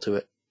point scale to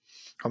it.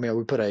 I mean,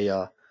 we put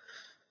a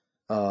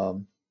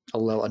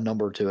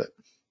number to it.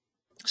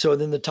 So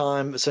then the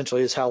time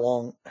essentially is how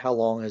long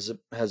has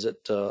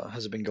it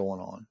been going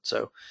on.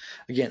 So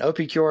again,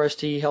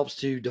 OPQRST helps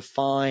to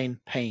define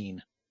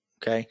pain.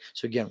 Okay,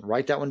 so again,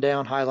 write that one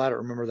down, highlight it,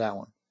 remember that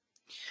one.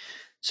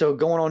 So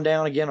going on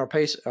down again, our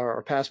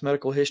past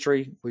medical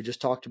history, we just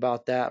talked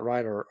about that,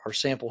 right? Our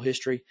sample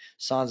history,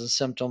 signs and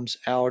symptoms,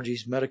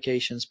 allergies,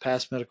 medications,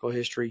 past medical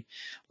history,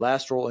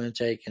 last oral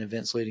intake, and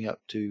events leading up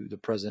to the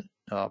present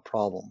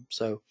problem.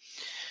 So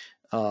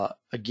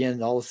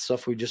again, all the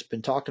stuff we've just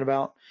been talking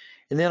about.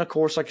 And then, of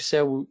course, like I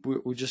said,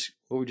 we just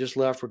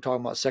left, we're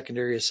talking about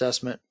secondary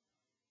assessment.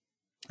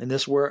 And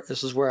this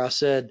is where I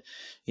said,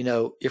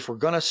 if we're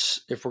gonna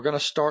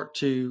start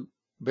to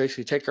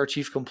basically take our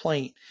chief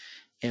complaint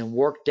and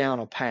work down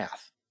a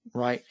path,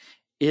 right?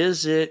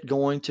 Is it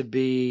going to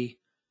be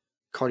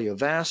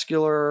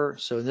cardiovascular?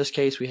 So in this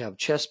case, we have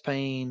chest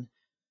pain.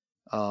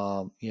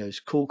 It's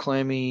cool,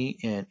 clammy,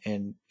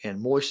 and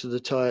moist to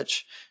the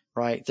touch,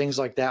 right? Things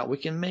like that. We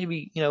can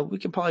maybe, we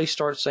can probably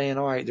start saying,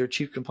 all right, their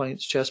chief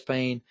complaint's chest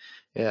pain,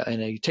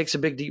 and he takes a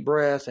big deep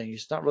breath, and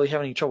he's not really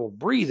having any trouble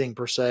breathing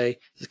per se.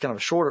 It's kind of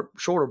a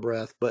shorter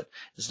breath, but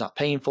it's not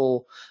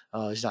painful.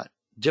 It's not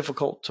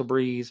difficult to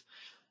breathe.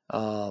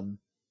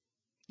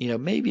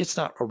 Maybe it's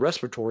not a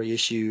respiratory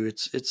issue.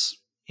 It's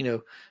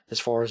as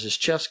far as his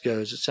chest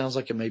goes, it sounds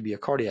like it may be a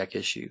cardiac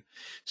issue.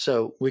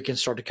 So we can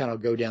start to kind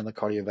of go down the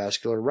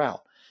cardiovascular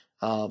route.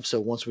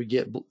 So once we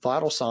get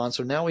vital signs,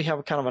 so now we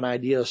have kind of an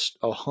idea,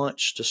 a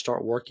hunch to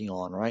start working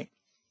on, right?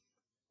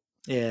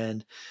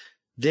 And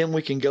then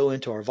we can go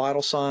into our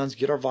vital signs,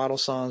 get our vital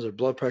signs, our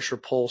blood pressure,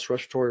 pulse,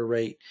 respiratory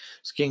rate,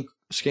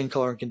 skin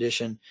color and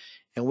condition,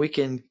 and we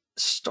can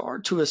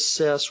start to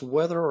assess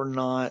whether or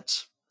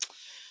not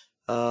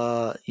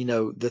our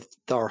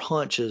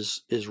hunch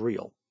is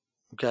real.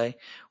 Okay.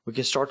 We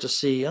can start to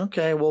see,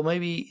 okay, well,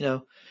 maybe,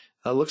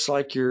 looks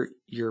like your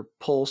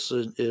pulse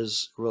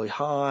is really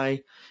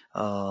high.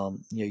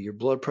 Your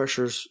blood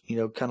pressure's,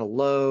 kind of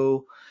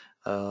low.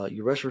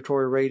 Your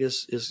respiratory rate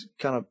is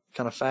kind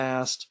of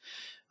fast.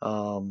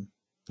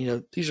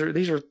 These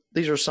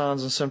are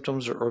signs and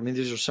symptoms,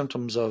 these are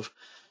symptoms of,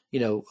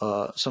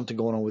 something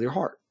going on with your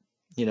heart.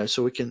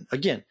 So we can,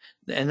 again,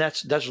 and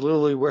that's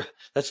literally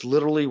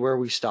where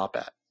we stop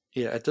at.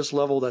 At this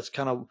level, that's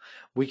kind of,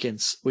 we can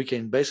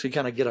basically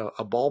kind of get a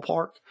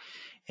ballpark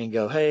and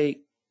go, hey,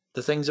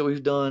 the things that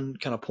we've done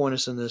kind of point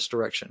us in this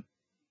direction.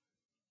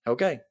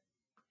 Okay.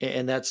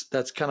 And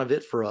that's kind of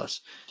it for us.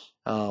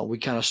 We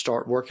kind of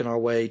start working our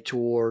way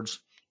towards,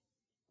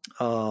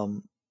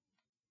 again,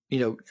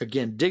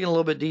 digging a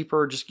little bit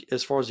deeper just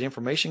as far as the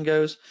information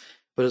goes.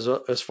 But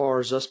as far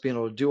as us being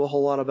able to do a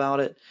whole lot about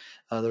it,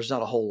 there's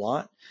not a whole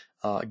lot.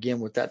 Again,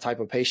 with that type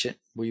of patient,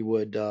 we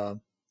would,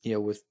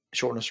 with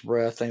shortness of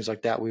breath, things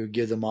like that, we would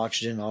give them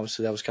oxygen.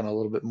 Obviously, that was kind of a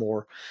little bit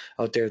more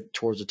out there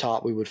towards the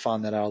top. We would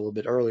find that out a little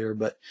bit earlier,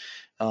 but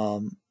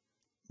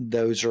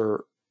those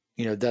are,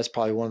 that's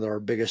probably one of our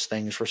biggest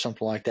things for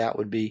something like that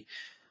would be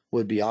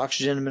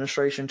oxygen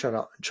administration. Try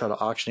to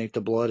oxygenate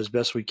the blood as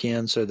best we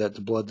can so that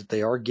the blood that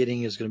they are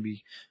getting is going to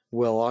be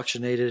well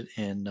oxygenated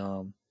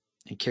and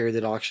carry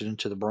that oxygen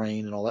to the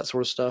brain and all that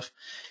sort of stuff,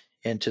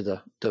 and to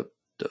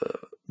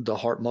the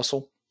heart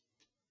muscle.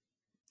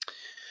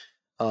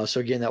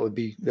 So again, that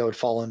would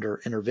fall under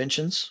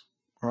interventions,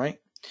 right?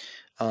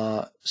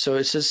 So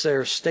it says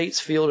there, states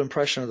field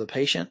impression of the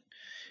patient.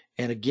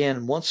 And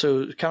again,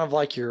 so kind of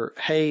like you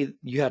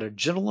had a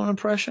general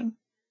impression,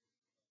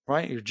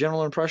 right? Your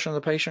general impression of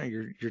the patient,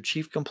 your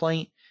chief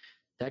complaint,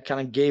 that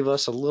kind of gave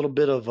us a little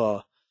bit of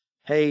a,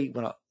 hey,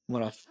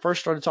 when I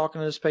first started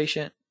talking to this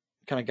patient,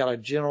 kind of got a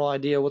general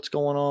idea what's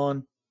going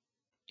on.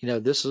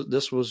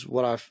 This was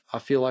what I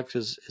feel like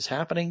is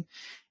happening.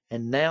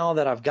 And now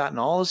that I've gotten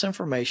all this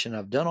information,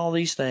 I've done all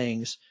these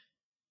things,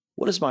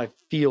 what is my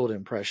field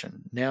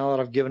impression? Now that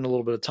I've given a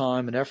little bit of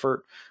time and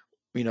effort,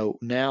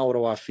 now what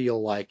do I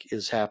feel like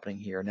is happening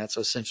here? And that's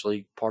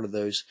essentially one of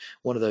those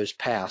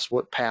paths.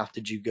 What path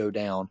did you go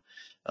down?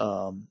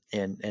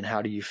 And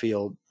how do you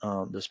feel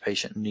this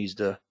patient needs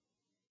to,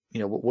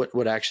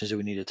 what actions do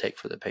we need to take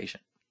for the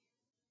patient?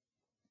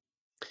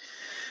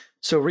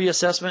 So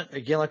reassessment,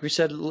 again, like we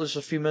said just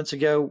a few minutes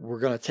ago,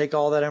 we're going to take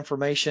all that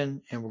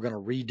information and we're going to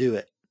redo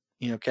it.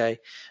 Okay.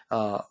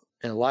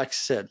 And like I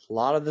said, a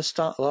lot of the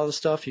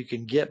stuff you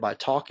can get by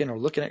talking or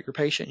looking at your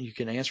patient. You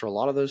can answer a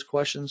lot of those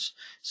questions.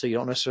 So you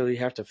don't necessarily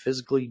have to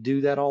physically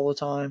do that all the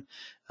time.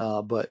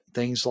 But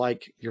things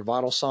like your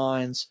vital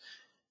signs,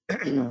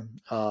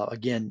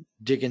 again,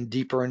 digging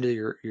deeper into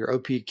your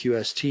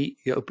OPQRST,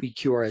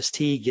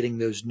 getting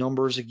those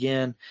numbers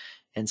again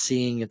and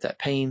seeing if that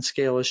pain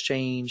scale has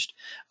changed,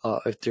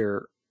 if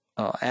their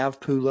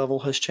AVPU level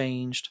has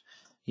changed,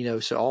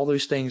 so all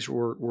those things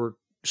we're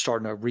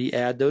starting to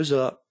re-add those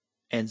up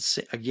and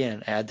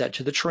again, add that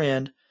to the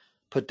trend,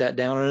 put that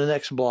down in the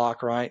next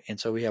block, right? And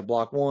so we have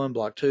block 1,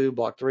 block 2,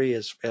 block 3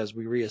 as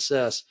we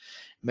reassess,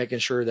 making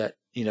sure that,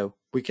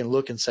 we can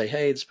look and say,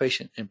 hey, this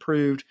patient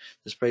improved.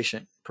 This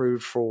patient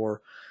improved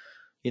for,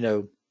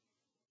 10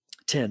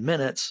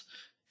 minutes.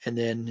 And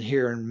then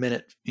here in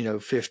minute,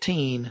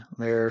 15,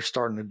 they're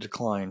starting to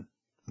decline.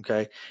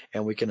 Okay,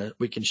 and we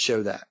can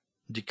show that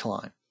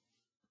decline.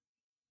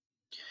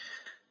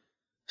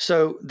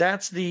 So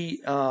that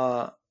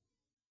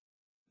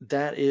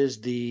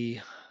is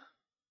the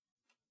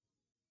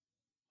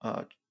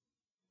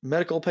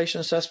medical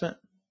patient assessment.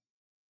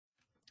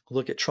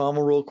 Look at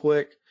trauma real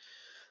quick.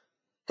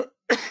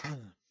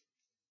 Uh-oh,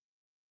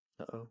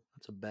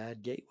 that's a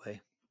bad gateway.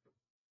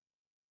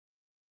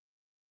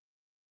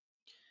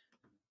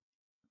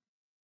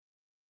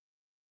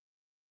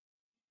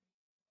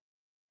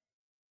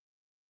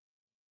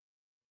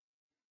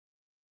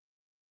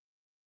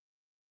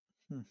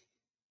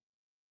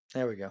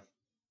 There we go.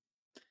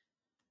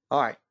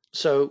 All right.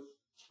 So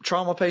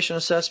trauma patient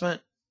assessment.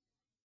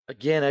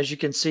 Again, as you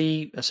can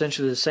see,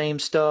 essentially the same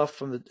stuff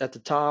from at the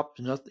top.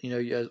 Nothing,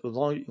 as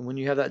long when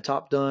you have that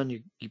top done,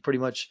 you pretty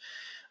much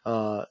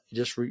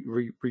just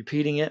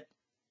repeating it.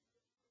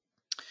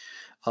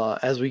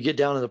 As we get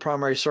down to the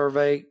primary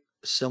survey,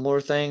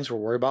 similar things. We're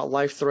worried about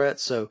life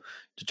threats. So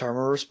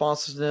determine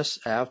responsiveness,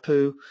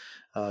 AVPU,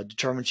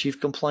 determine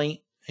chief complaint,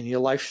 any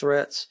life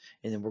threats,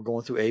 and then we're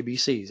going through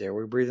ABCs,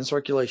 airway, breathing,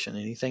 circulation,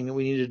 anything that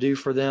we need to do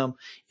for them.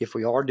 If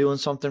we are doing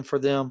something for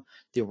them,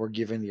 then we're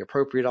giving the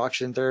appropriate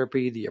oxygen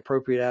therapy, the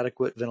appropriate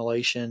adequate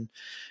ventilation,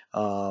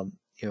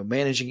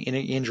 managing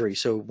any injury.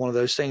 So one of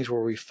those things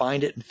where we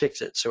find it and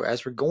fix it. So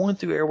as we're going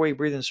through airway,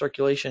 breathing,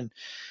 circulation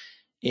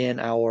in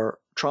our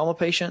trauma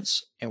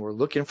patients, and we're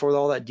looking for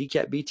all that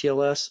DCAT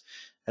BTLS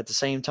at the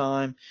same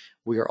time,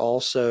 we are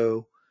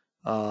also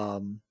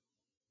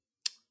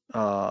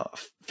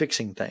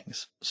fixing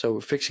things. So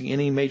fixing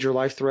any major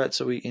life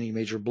threats, any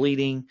major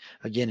bleeding,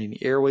 again, any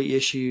airway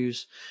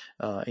issues,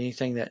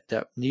 anything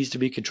that needs to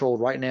be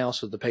controlled right now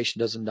so the patient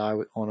doesn't die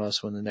on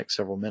us in the next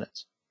several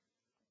minutes.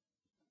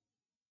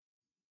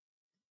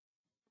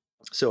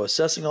 So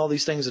assessing all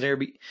these things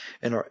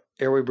in our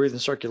airway, breathing,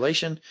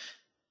 circulation,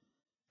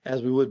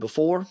 as we would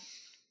before.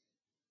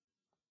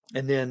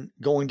 And then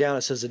going down,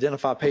 it says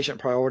identify patient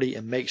priority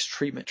and makes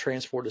treatment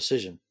transport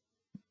decision.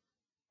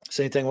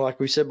 Same thing like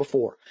we said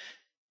before.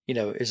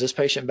 Is this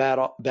patient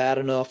bad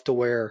enough to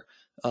where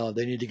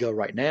they need to go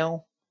right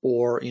now?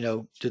 Or,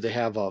 do they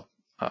have a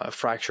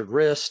fractured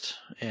wrist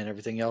and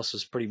everything else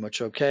is pretty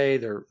much okay?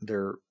 Their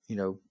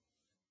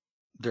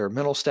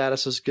mental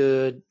status is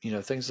good,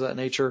 things of that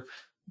nature.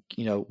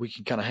 We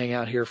can kind of hang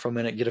out here for a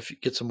minute,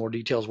 get some more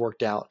details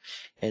worked out,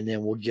 and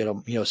then we'll get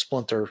them,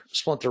 splint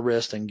their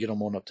wrist and get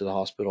them on up to the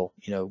hospital,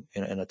 in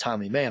a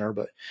timely manner,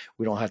 but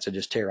we don't have to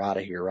just tear out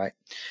of here, right?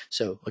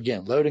 So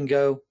again, load and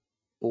go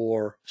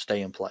or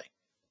stay and play.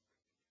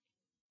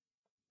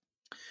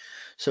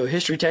 So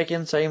history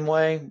taken, same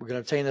way. We're going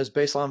to obtain those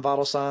baseline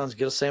vital signs,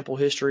 get a sample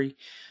history.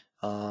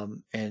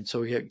 And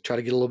so we try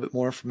to get a little bit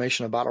more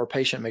information about our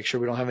patient, make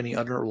sure we don't have any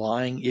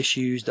underlying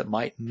issues that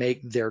might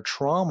make their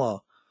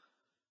trauma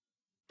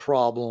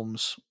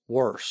problems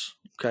worse.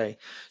 Okay.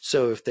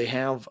 So if they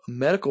have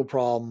medical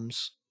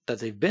problems that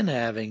they've been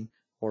having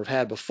or have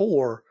had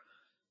before,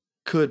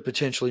 could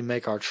potentially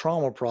make our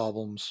trauma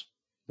problems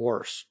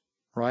worse,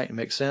 right? It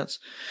makes sense.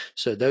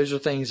 So those are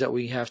things that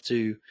we have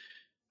to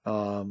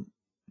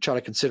try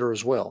to consider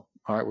as well.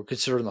 All right, we're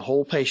considering the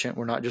whole patient.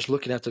 We're not just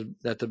looking at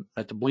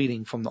the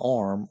bleeding from the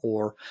arm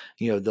or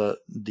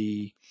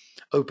the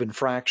open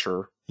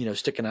fracture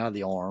sticking out of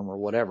the arm or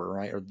whatever,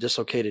 right? Or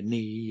dislocated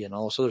knee and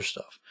all this other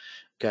stuff.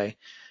 Okay,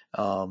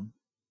 and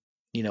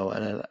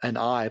an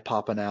eye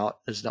popping out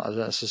is not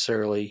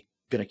necessarily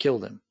going to kill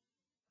them.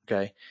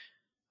 Okay,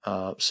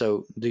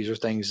 so these are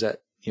things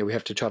that we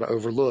have to try to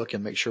overlook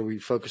and make sure we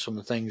focus on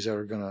the things that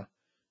are going to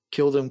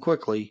kill them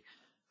quickly.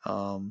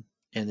 And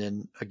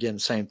then again,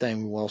 same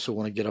thing. We also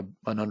want to get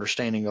an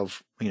understanding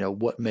of,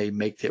 what may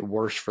make it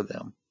worse for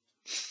them.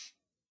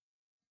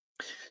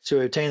 So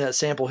we obtain that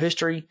sample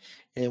history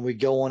and we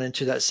go on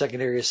into that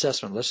secondary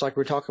assessment. Just like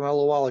we were talking about a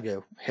little while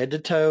ago, head to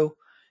toe.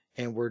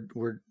 And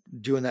we're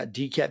doing that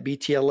DCAT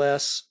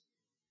BTLS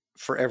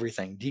for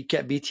everything.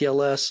 DCAT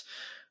BTLS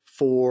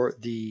for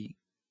the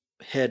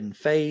head and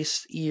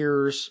face,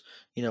 ears,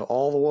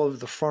 all the way to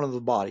the front of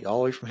the body, all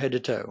the way from head to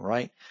toe,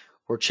 right?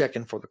 We're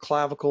checking for the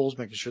clavicles,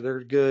 making sure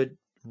they're good,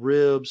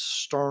 ribs,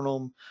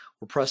 sternum.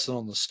 We're pressing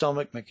on the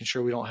stomach, making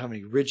sure we don't have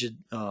any rigid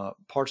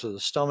parts of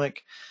the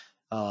stomach.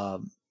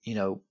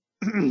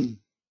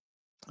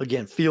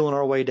 Again, feeling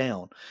our way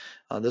down.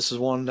 This is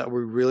one that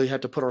we really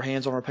have to put our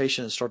hands on our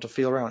patient and start to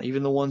feel around,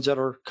 even the ones that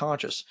are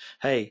conscious.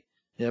 Hey,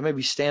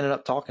 maybe standing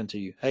up talking to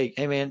you. Hey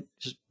man,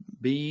 just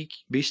be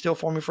still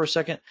for me for a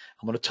second.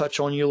 I'm going to touch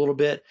on you a little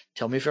bit.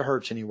 Tell me if it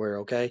hurts anywhere,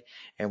 okay?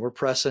 And we're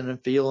pressing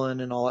and feeling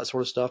and all that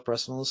sort of stuff,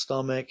 pressing on the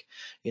stomach,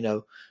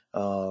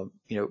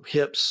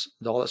 hips,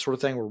 all that sort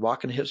of thing. We're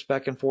rocking the hips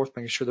back and forth,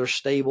 making sure they're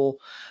stable.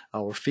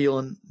 We're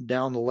feeling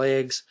down the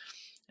legs,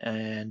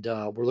 and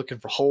we're looking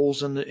for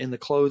holes in the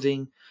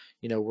clothing.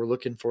 We're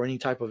looking for any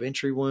type of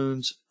entry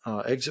wounds,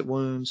 exit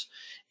wounds,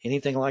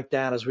 anything like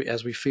that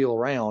as we feel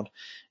around,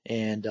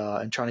 and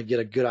trying to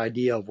get a good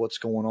idea of what's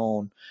going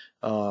on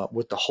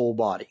with the whole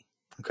body.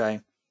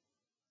 Okay.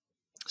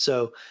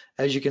 So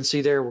as you can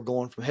see there, we're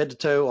going from head to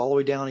toe all the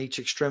way down each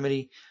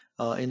extremity.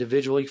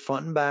 individually,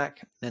 front and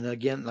back. And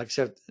again, like I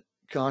said,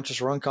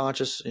 conscious or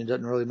unconscious, it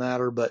doesn't really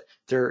matter. But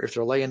if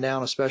they're laying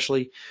down,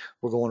 especially,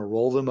 we're going to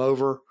roll them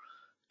over,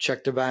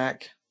 check their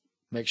back,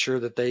 make sure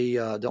that they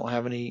don't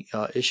have any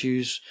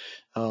issues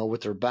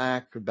with their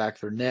back of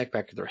their neck,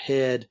 back of their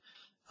head,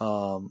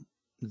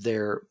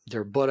 their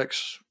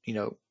buttocks.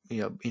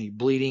 Any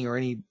bleeding or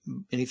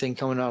anything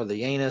coming out of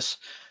the anus.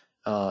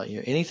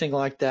 Anything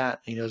like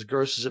that, as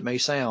gross as it may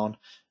sound,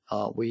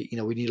 we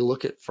need to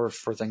look at for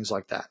things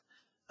like that.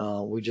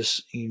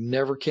 You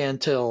never can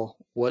tell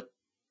what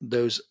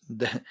those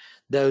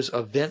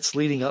events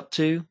leading up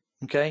to,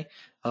 okay,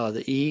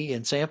 the E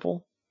in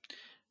sample,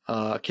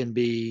 can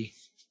be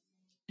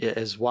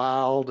as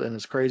wild and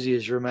as crazy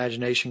as your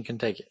imagination can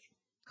take it.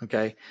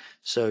 Okay.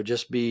 So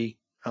just be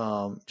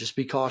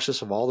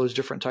cautious of all those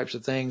different types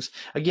of things.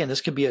 Again,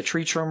 this could be a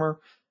tree trimmer.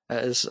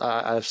 As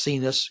I've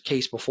seen this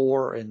case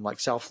before in like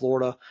South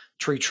Florida,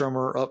 tree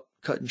trimmer up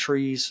cutting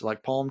trees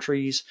like palm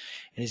trees,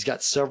 and he's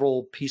got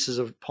several pieces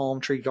of palm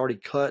tree already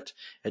cut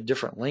at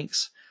different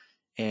lengths,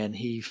 and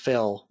he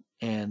fell,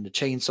 and the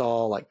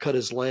chainsaw like cut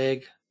his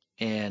leg,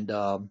 and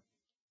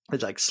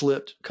it like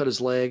slipped, cut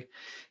his leg,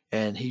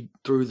 and he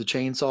threw the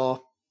chainsaw,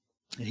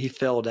 and he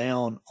fell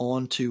down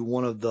onto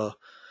one of the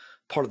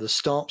part of the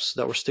stumps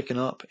that were sticking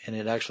up, and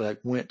it actually like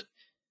went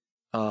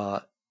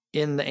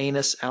in the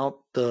anus, out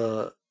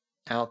the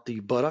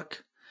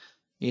buttock,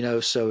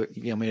 so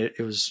I mean it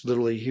was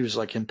literally, he was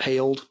like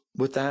impaled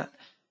with that,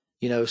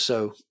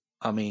 so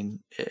I mean,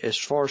 as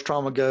far as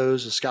trauma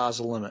goes, the sky's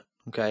the limit.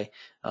 Okay.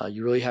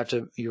 You really have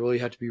to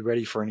be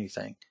ready for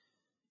anything.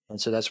 And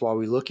so that's why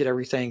we look at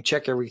everything,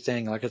 check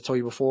everything, like I told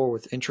you before,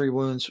 with entry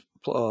wounds,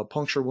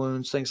 puncture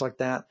wounds, things like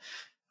that.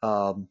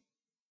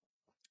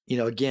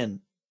 Again,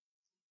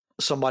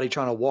 somebody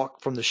trying to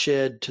walk from the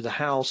shed to the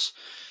house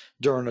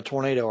during a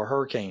tornado or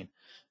hurricane,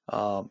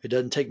 it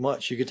doesn't take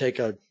much. You could take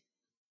a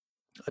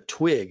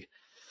twig,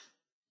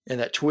 and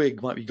that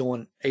twig might be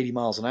going 80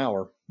 miles an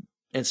hour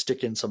and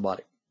stick in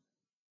somebody.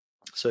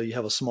 So you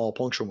have a small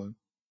puncture wound.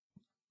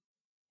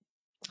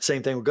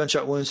 Same thing with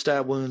gunshot wounds,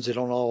 stab wounds. They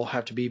don't all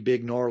have to be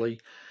big, gnarly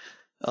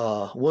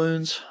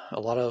wounds. A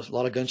lot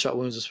of gunshot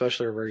wounds,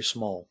 especially, are very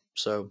small,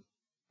 so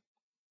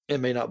it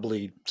may not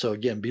bleed. So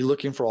again, be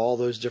looking for all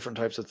those different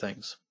types of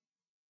things.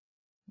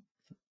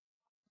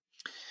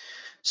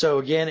 So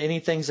again, any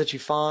things that you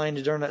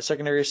find during that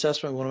secondary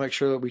assessment, we want to make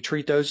sure that we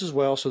treat those as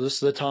well. So this is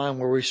the time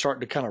where we start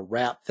to kind of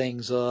wrap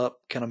things up,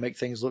 kind of make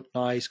things look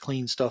nice,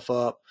 clean stuff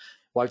up,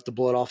 wipe the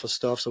blood off of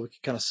stuff so we can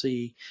kind of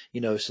see,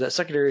 so that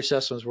secondary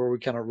assessment is where we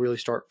kind of really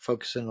start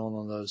focusing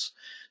on those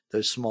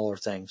smaller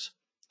things.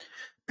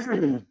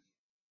 And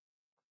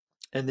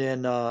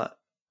then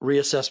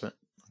reassessment.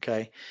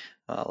 Okay.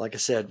 Like I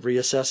said,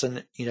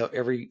 reassessing,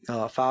 every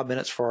 5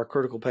 minutes for our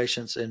critical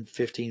patients and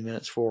 15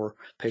 minutes for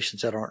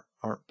patients that aren't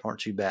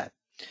too bad.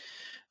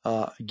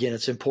 Again,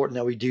 it's important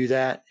that we do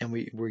that, and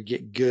we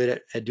get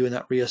good at doing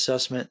that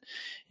reassessment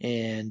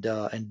and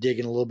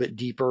digging a little bit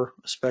deeper,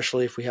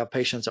 especially if we have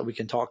patients that we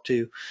can talk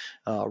to,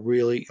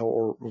 really,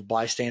 or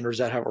bystanders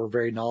that are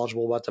very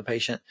knowledgeable about the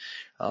patient.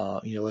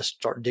 Let's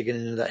start digging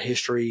into that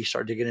history,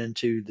 start digging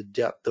into the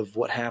depth of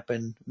what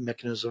happened,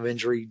 mechanism of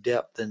injury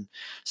depth, and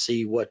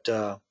see what,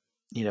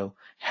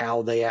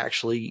 how they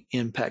actually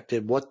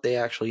impacted, what they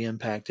actually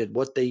impacted,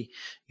 what they,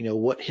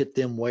 what hit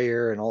them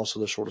where, and also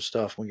the sort of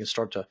stuff. We can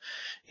start to,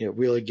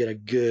 really get a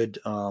good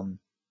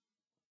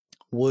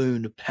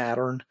wound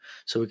pattern,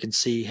 so we can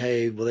see,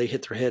 hey, well, they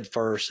hit their head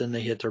first, then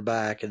they hit their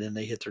back, and then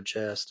they hit their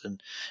chest,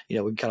 and we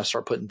can kind of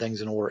start putting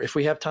things in order. If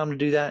we have time to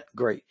do that,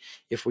 great.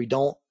 If we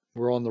don't,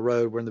 we're on the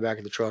road, we're in the back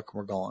of the truck, and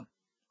we're gone.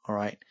 All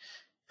right,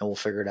 and we'll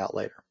figure it out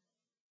later.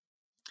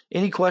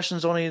 Any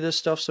questions on any of this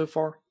stuff so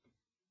far?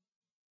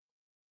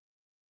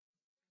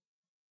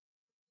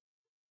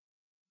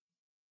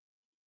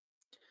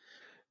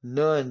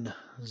 None.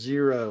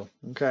 Zero.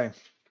 Okay.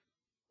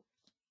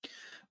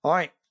 All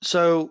right.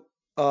 So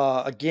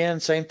again,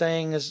 same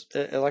thing as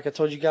like I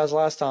told you guys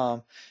last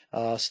time.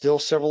 Still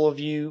several of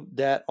you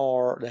that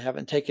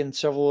haven't taken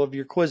several of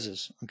your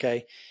quizzes.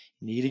 Okay.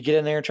 You need to get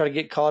in there and try to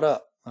get caught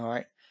up. All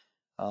right.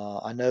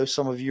 I know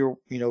some of you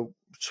are,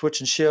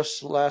 switching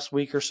shifts last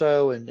week or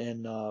so and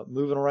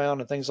moving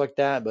around and things like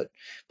that, but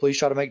please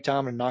try to make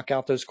time and knock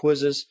out those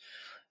quizzes.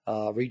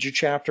 Read your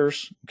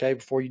chapters, okay,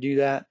 before you do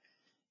that.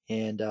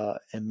 And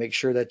make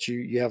sure that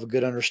you have a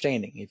good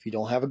understanding. If you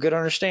don't have a good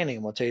understanding,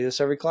 I'm going to tell you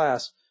this every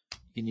class,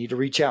 you need to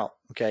reach out.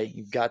 Okay.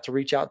 You've got to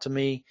reach out to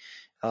me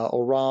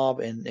or Rob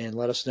and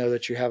let us know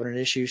that you're having an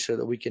issue so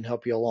that we can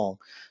help you along.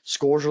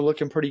 Scores are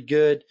looking pretty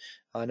good.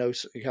 I know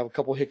you have a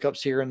couple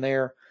hiccups here and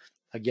there.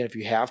 Again, if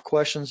you have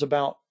questions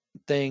about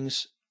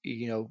things,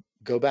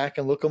 go back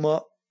and look them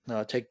up.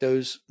 Take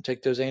those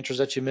answers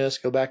that you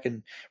missed, go back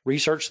and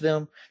research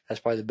them. That's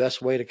probably the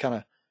best way to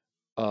kind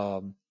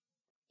of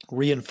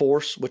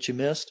reinforce what you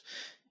missed.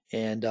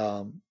 And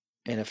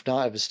if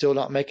it's still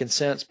not making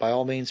sense, by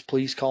all means,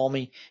 please call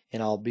me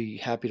and I'll be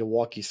happy to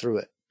walk you through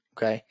it.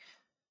 Okay.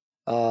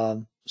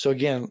 So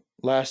again,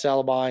 last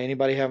alibi,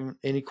 anybody having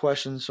any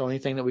questions on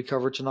anything that we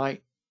covered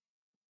tonight?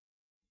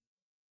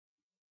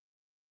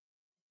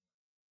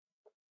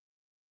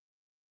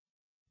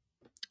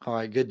 All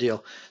right, good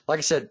deal. Like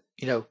I said,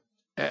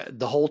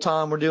 the whole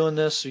time we're doing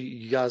this,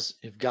 you guys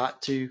have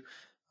got to,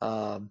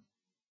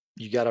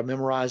 you got to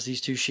memorize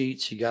these 2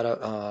 sheets. You got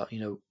to,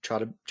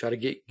 try to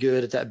get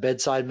good at that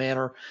bedside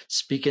manner,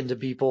 speaking to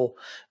people,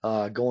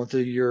 going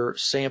through your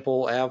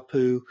sample,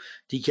 AVPU,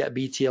 DCAT,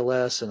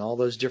 BTLS, and all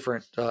those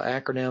different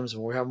acronyms.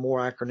 And we'll have more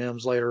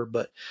acronyms later,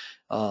 but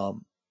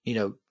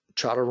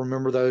try to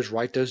remember those,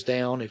 write those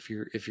down. If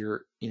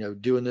you're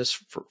doing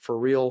this for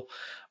real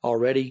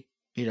already,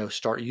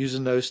 start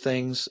using those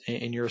things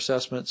in your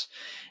assessments,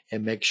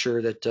 and make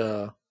sure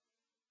that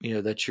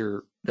that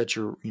you're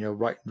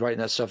writing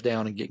that stuff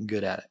down and getting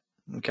good at it.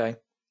 Okay.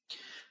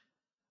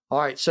 All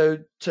right. So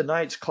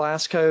tonight's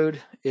class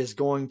code is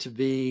going to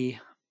be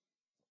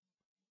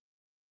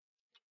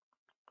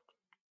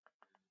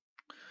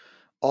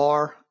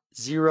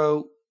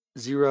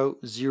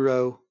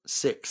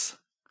R0006.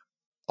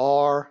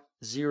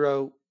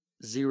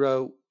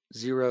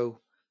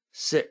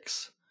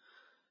 R0006.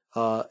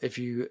 If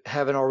you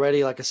haven't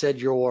already, like I said,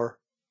 you're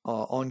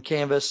on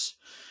Canvas.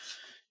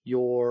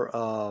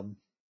 Your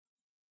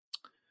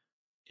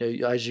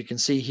as you can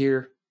see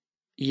here,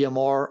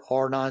 EMR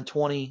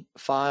R920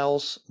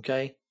 files.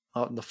 Okay,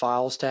 in the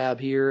Files tab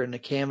here in the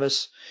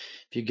Canvas.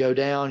 If you go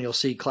down, you'll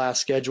see class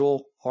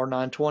schedule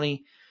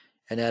R920,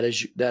 and that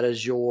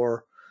is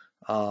your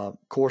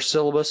course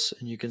syllabus,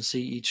 and you can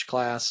see each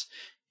class.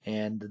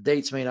 And the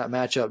dates may not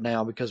match up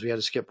now because we had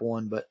to skip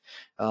one, but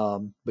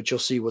you'll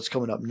see what's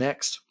coming up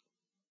next.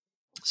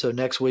 So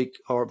next week,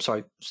 or I'm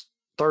sorry,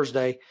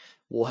 Thursday,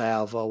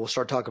 we'll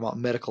start talking about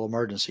medical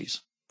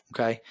emergencies.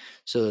 Okay,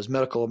 so those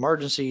medical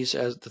emergencies,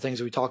 as the things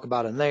that we talk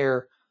about in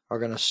there, are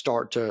going to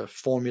start to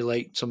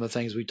formulate some of the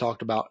things we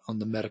talked about on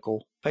the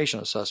medical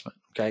patient assessment.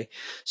 Okay,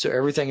 so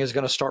everything is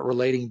going to start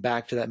relating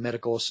back to that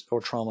medical or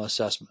trauma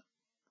assessment.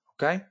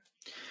 Okay,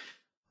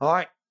 all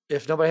right.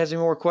 If nobody has any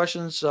more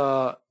questions,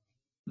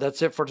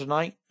 that's it for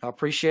tonight. I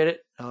appreciate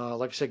it.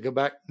 Like I said, go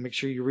back, make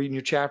sure you're reading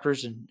your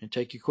chapters and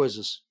take your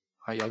quizzes.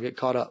 All right, y'all get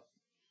caught up.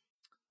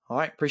 All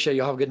right, appreciate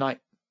y'all. Have a good night.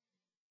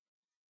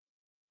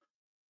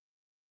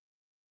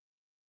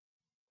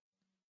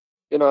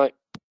 Good night.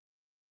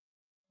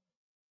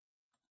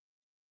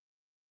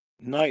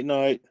 Night,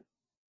 night.